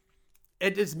then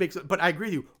it just makes it. But I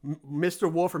agree with you.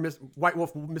 Mr. Wolf or White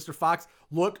Wolf, Mr. Fox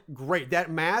looked great. That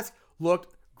mask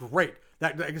looked great.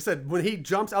 That, like I said, when he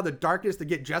jumps out of the darkness to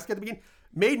get Jessica at the beginning,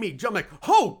 made me jump like,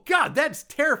 oh God, that's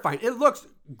terrifying. It looks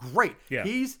great. Yeah.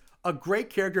 He's a great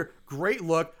character, great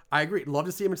look. I agree. Love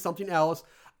to see him in something else.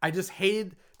 I just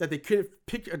hated that they couldn't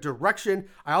pick a direction.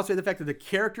 I also hate the fact that the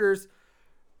characters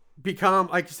become,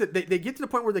 like you said, they get to the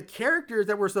point where the characters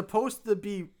that we're supposed to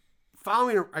be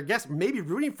following, or I guess maybe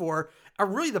rooting for, are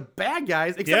really the bad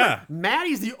guys. Except for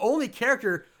Maddie's the only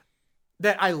character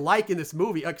that I like in this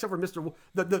movie, except for Mr.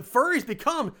 The furries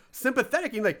become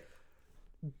sympathetic and like,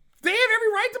 they have every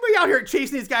right to be out here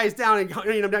chasing these guys down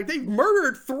and they've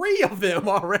murdered 3 of them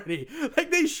already.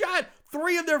 Like they shot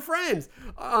 3 of their friends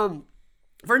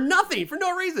for nothing, for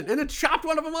no reason, and then chopped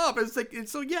one of them up. It's like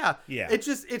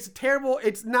it's terrible.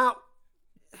 It's not.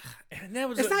 And that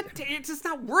was it's just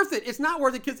not worth it. It's not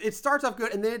worth it because it starts off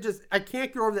good and then I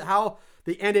can't get over how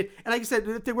they ended. And like you said,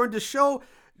 if they were to show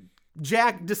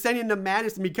Jack descending into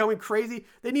madness and becoming crazy,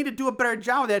 they need to do a better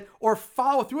job of that or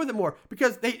follow through with it more,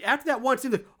 because after that one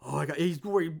scene, oh my God, he's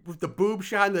going with the boob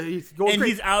shot and he's going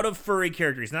crazy. He's out of furry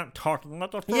character. He's not talking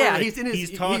about the furry. Yeah,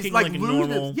 he's talking like a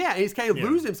normal. He's kind of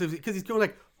losing himself because he's going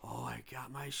like, oh, I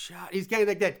got my shot. He's getting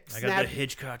like that. I got the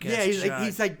Hitchcock. Yeah, he's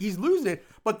shot. he's losing it.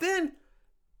 But then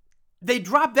they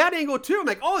drop that angle too. I'm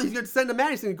like, oh, he's gonna send the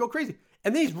Madison and go crazy.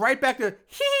 And then he's right back to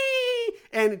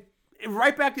and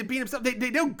right back to being himself. They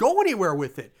don't go anywhere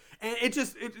with it, and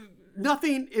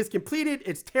nothing is completed.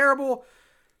 It's terrible.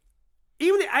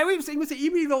 Even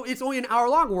though it's only an hour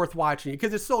long, worth watching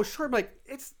because it's so short. I'm like,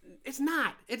 it's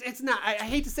not. It's not. I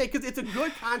hate to say because it's a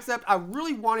good concept. I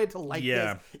really wanted to like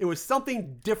this. It was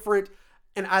something different,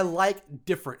 and I like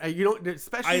different.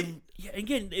 Especially.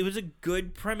 Again, it was a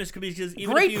good premise because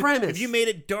even premise. If you made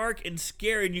it dark and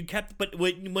scary, and you kept, but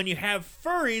when you have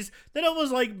furries, that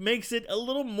almost like makes it a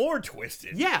little more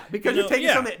twisted. Yeah, because you're taking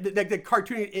something the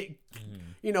cartoony,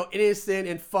 innocent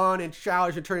and fun and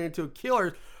childish and turning into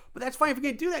killers. But that's fine if you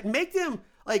can do that. Make them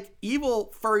like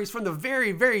evil furries from the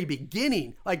very, very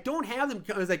beginning. Like, don't have them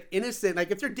as like innocent. Like,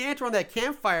 if they're dancing around that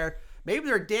campfire, maybe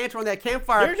they're dancing around that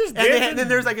campfire. They're just dancing. And then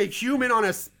there's like a human on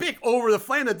a spit over the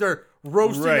flame that they're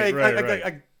roasting.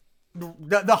 Right.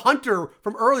 The hunter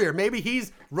from earlier. Maybe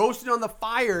he's roasted on the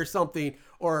fire or something.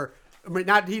 Or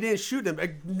he didn't shoot them.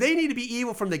 They need to be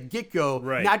evil from the get-go.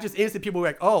 Right. Not just innocent people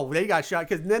like, oh, they got shot.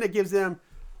 Because then it gives them...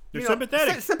 They're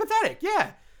sympathetic. Sympathetic,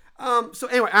 yeah. So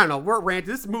anyway, I don't know. We're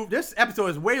ranting. This episode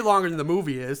is way longer than the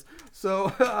movie is.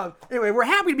 So anyway, we're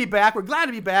happy to be back. We're glad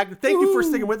to be back. Thank you for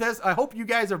sticking with us. I hope you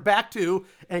guys are back too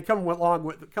and come along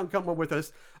with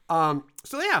us.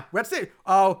 So yeah, that's it.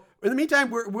 In the meantime,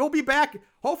 we'll be back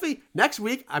hopefully next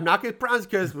week. I'm not going to promise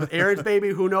because with Aaron's baby,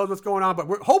 who knows what's going on. But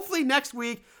we're hopefully next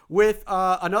week with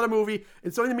another movie.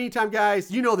 And so in the meantime,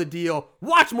 guys, you know the deal.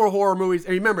 Watch more horror movies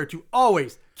and remember to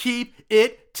always keep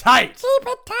it tight. Keep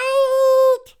it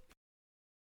tight.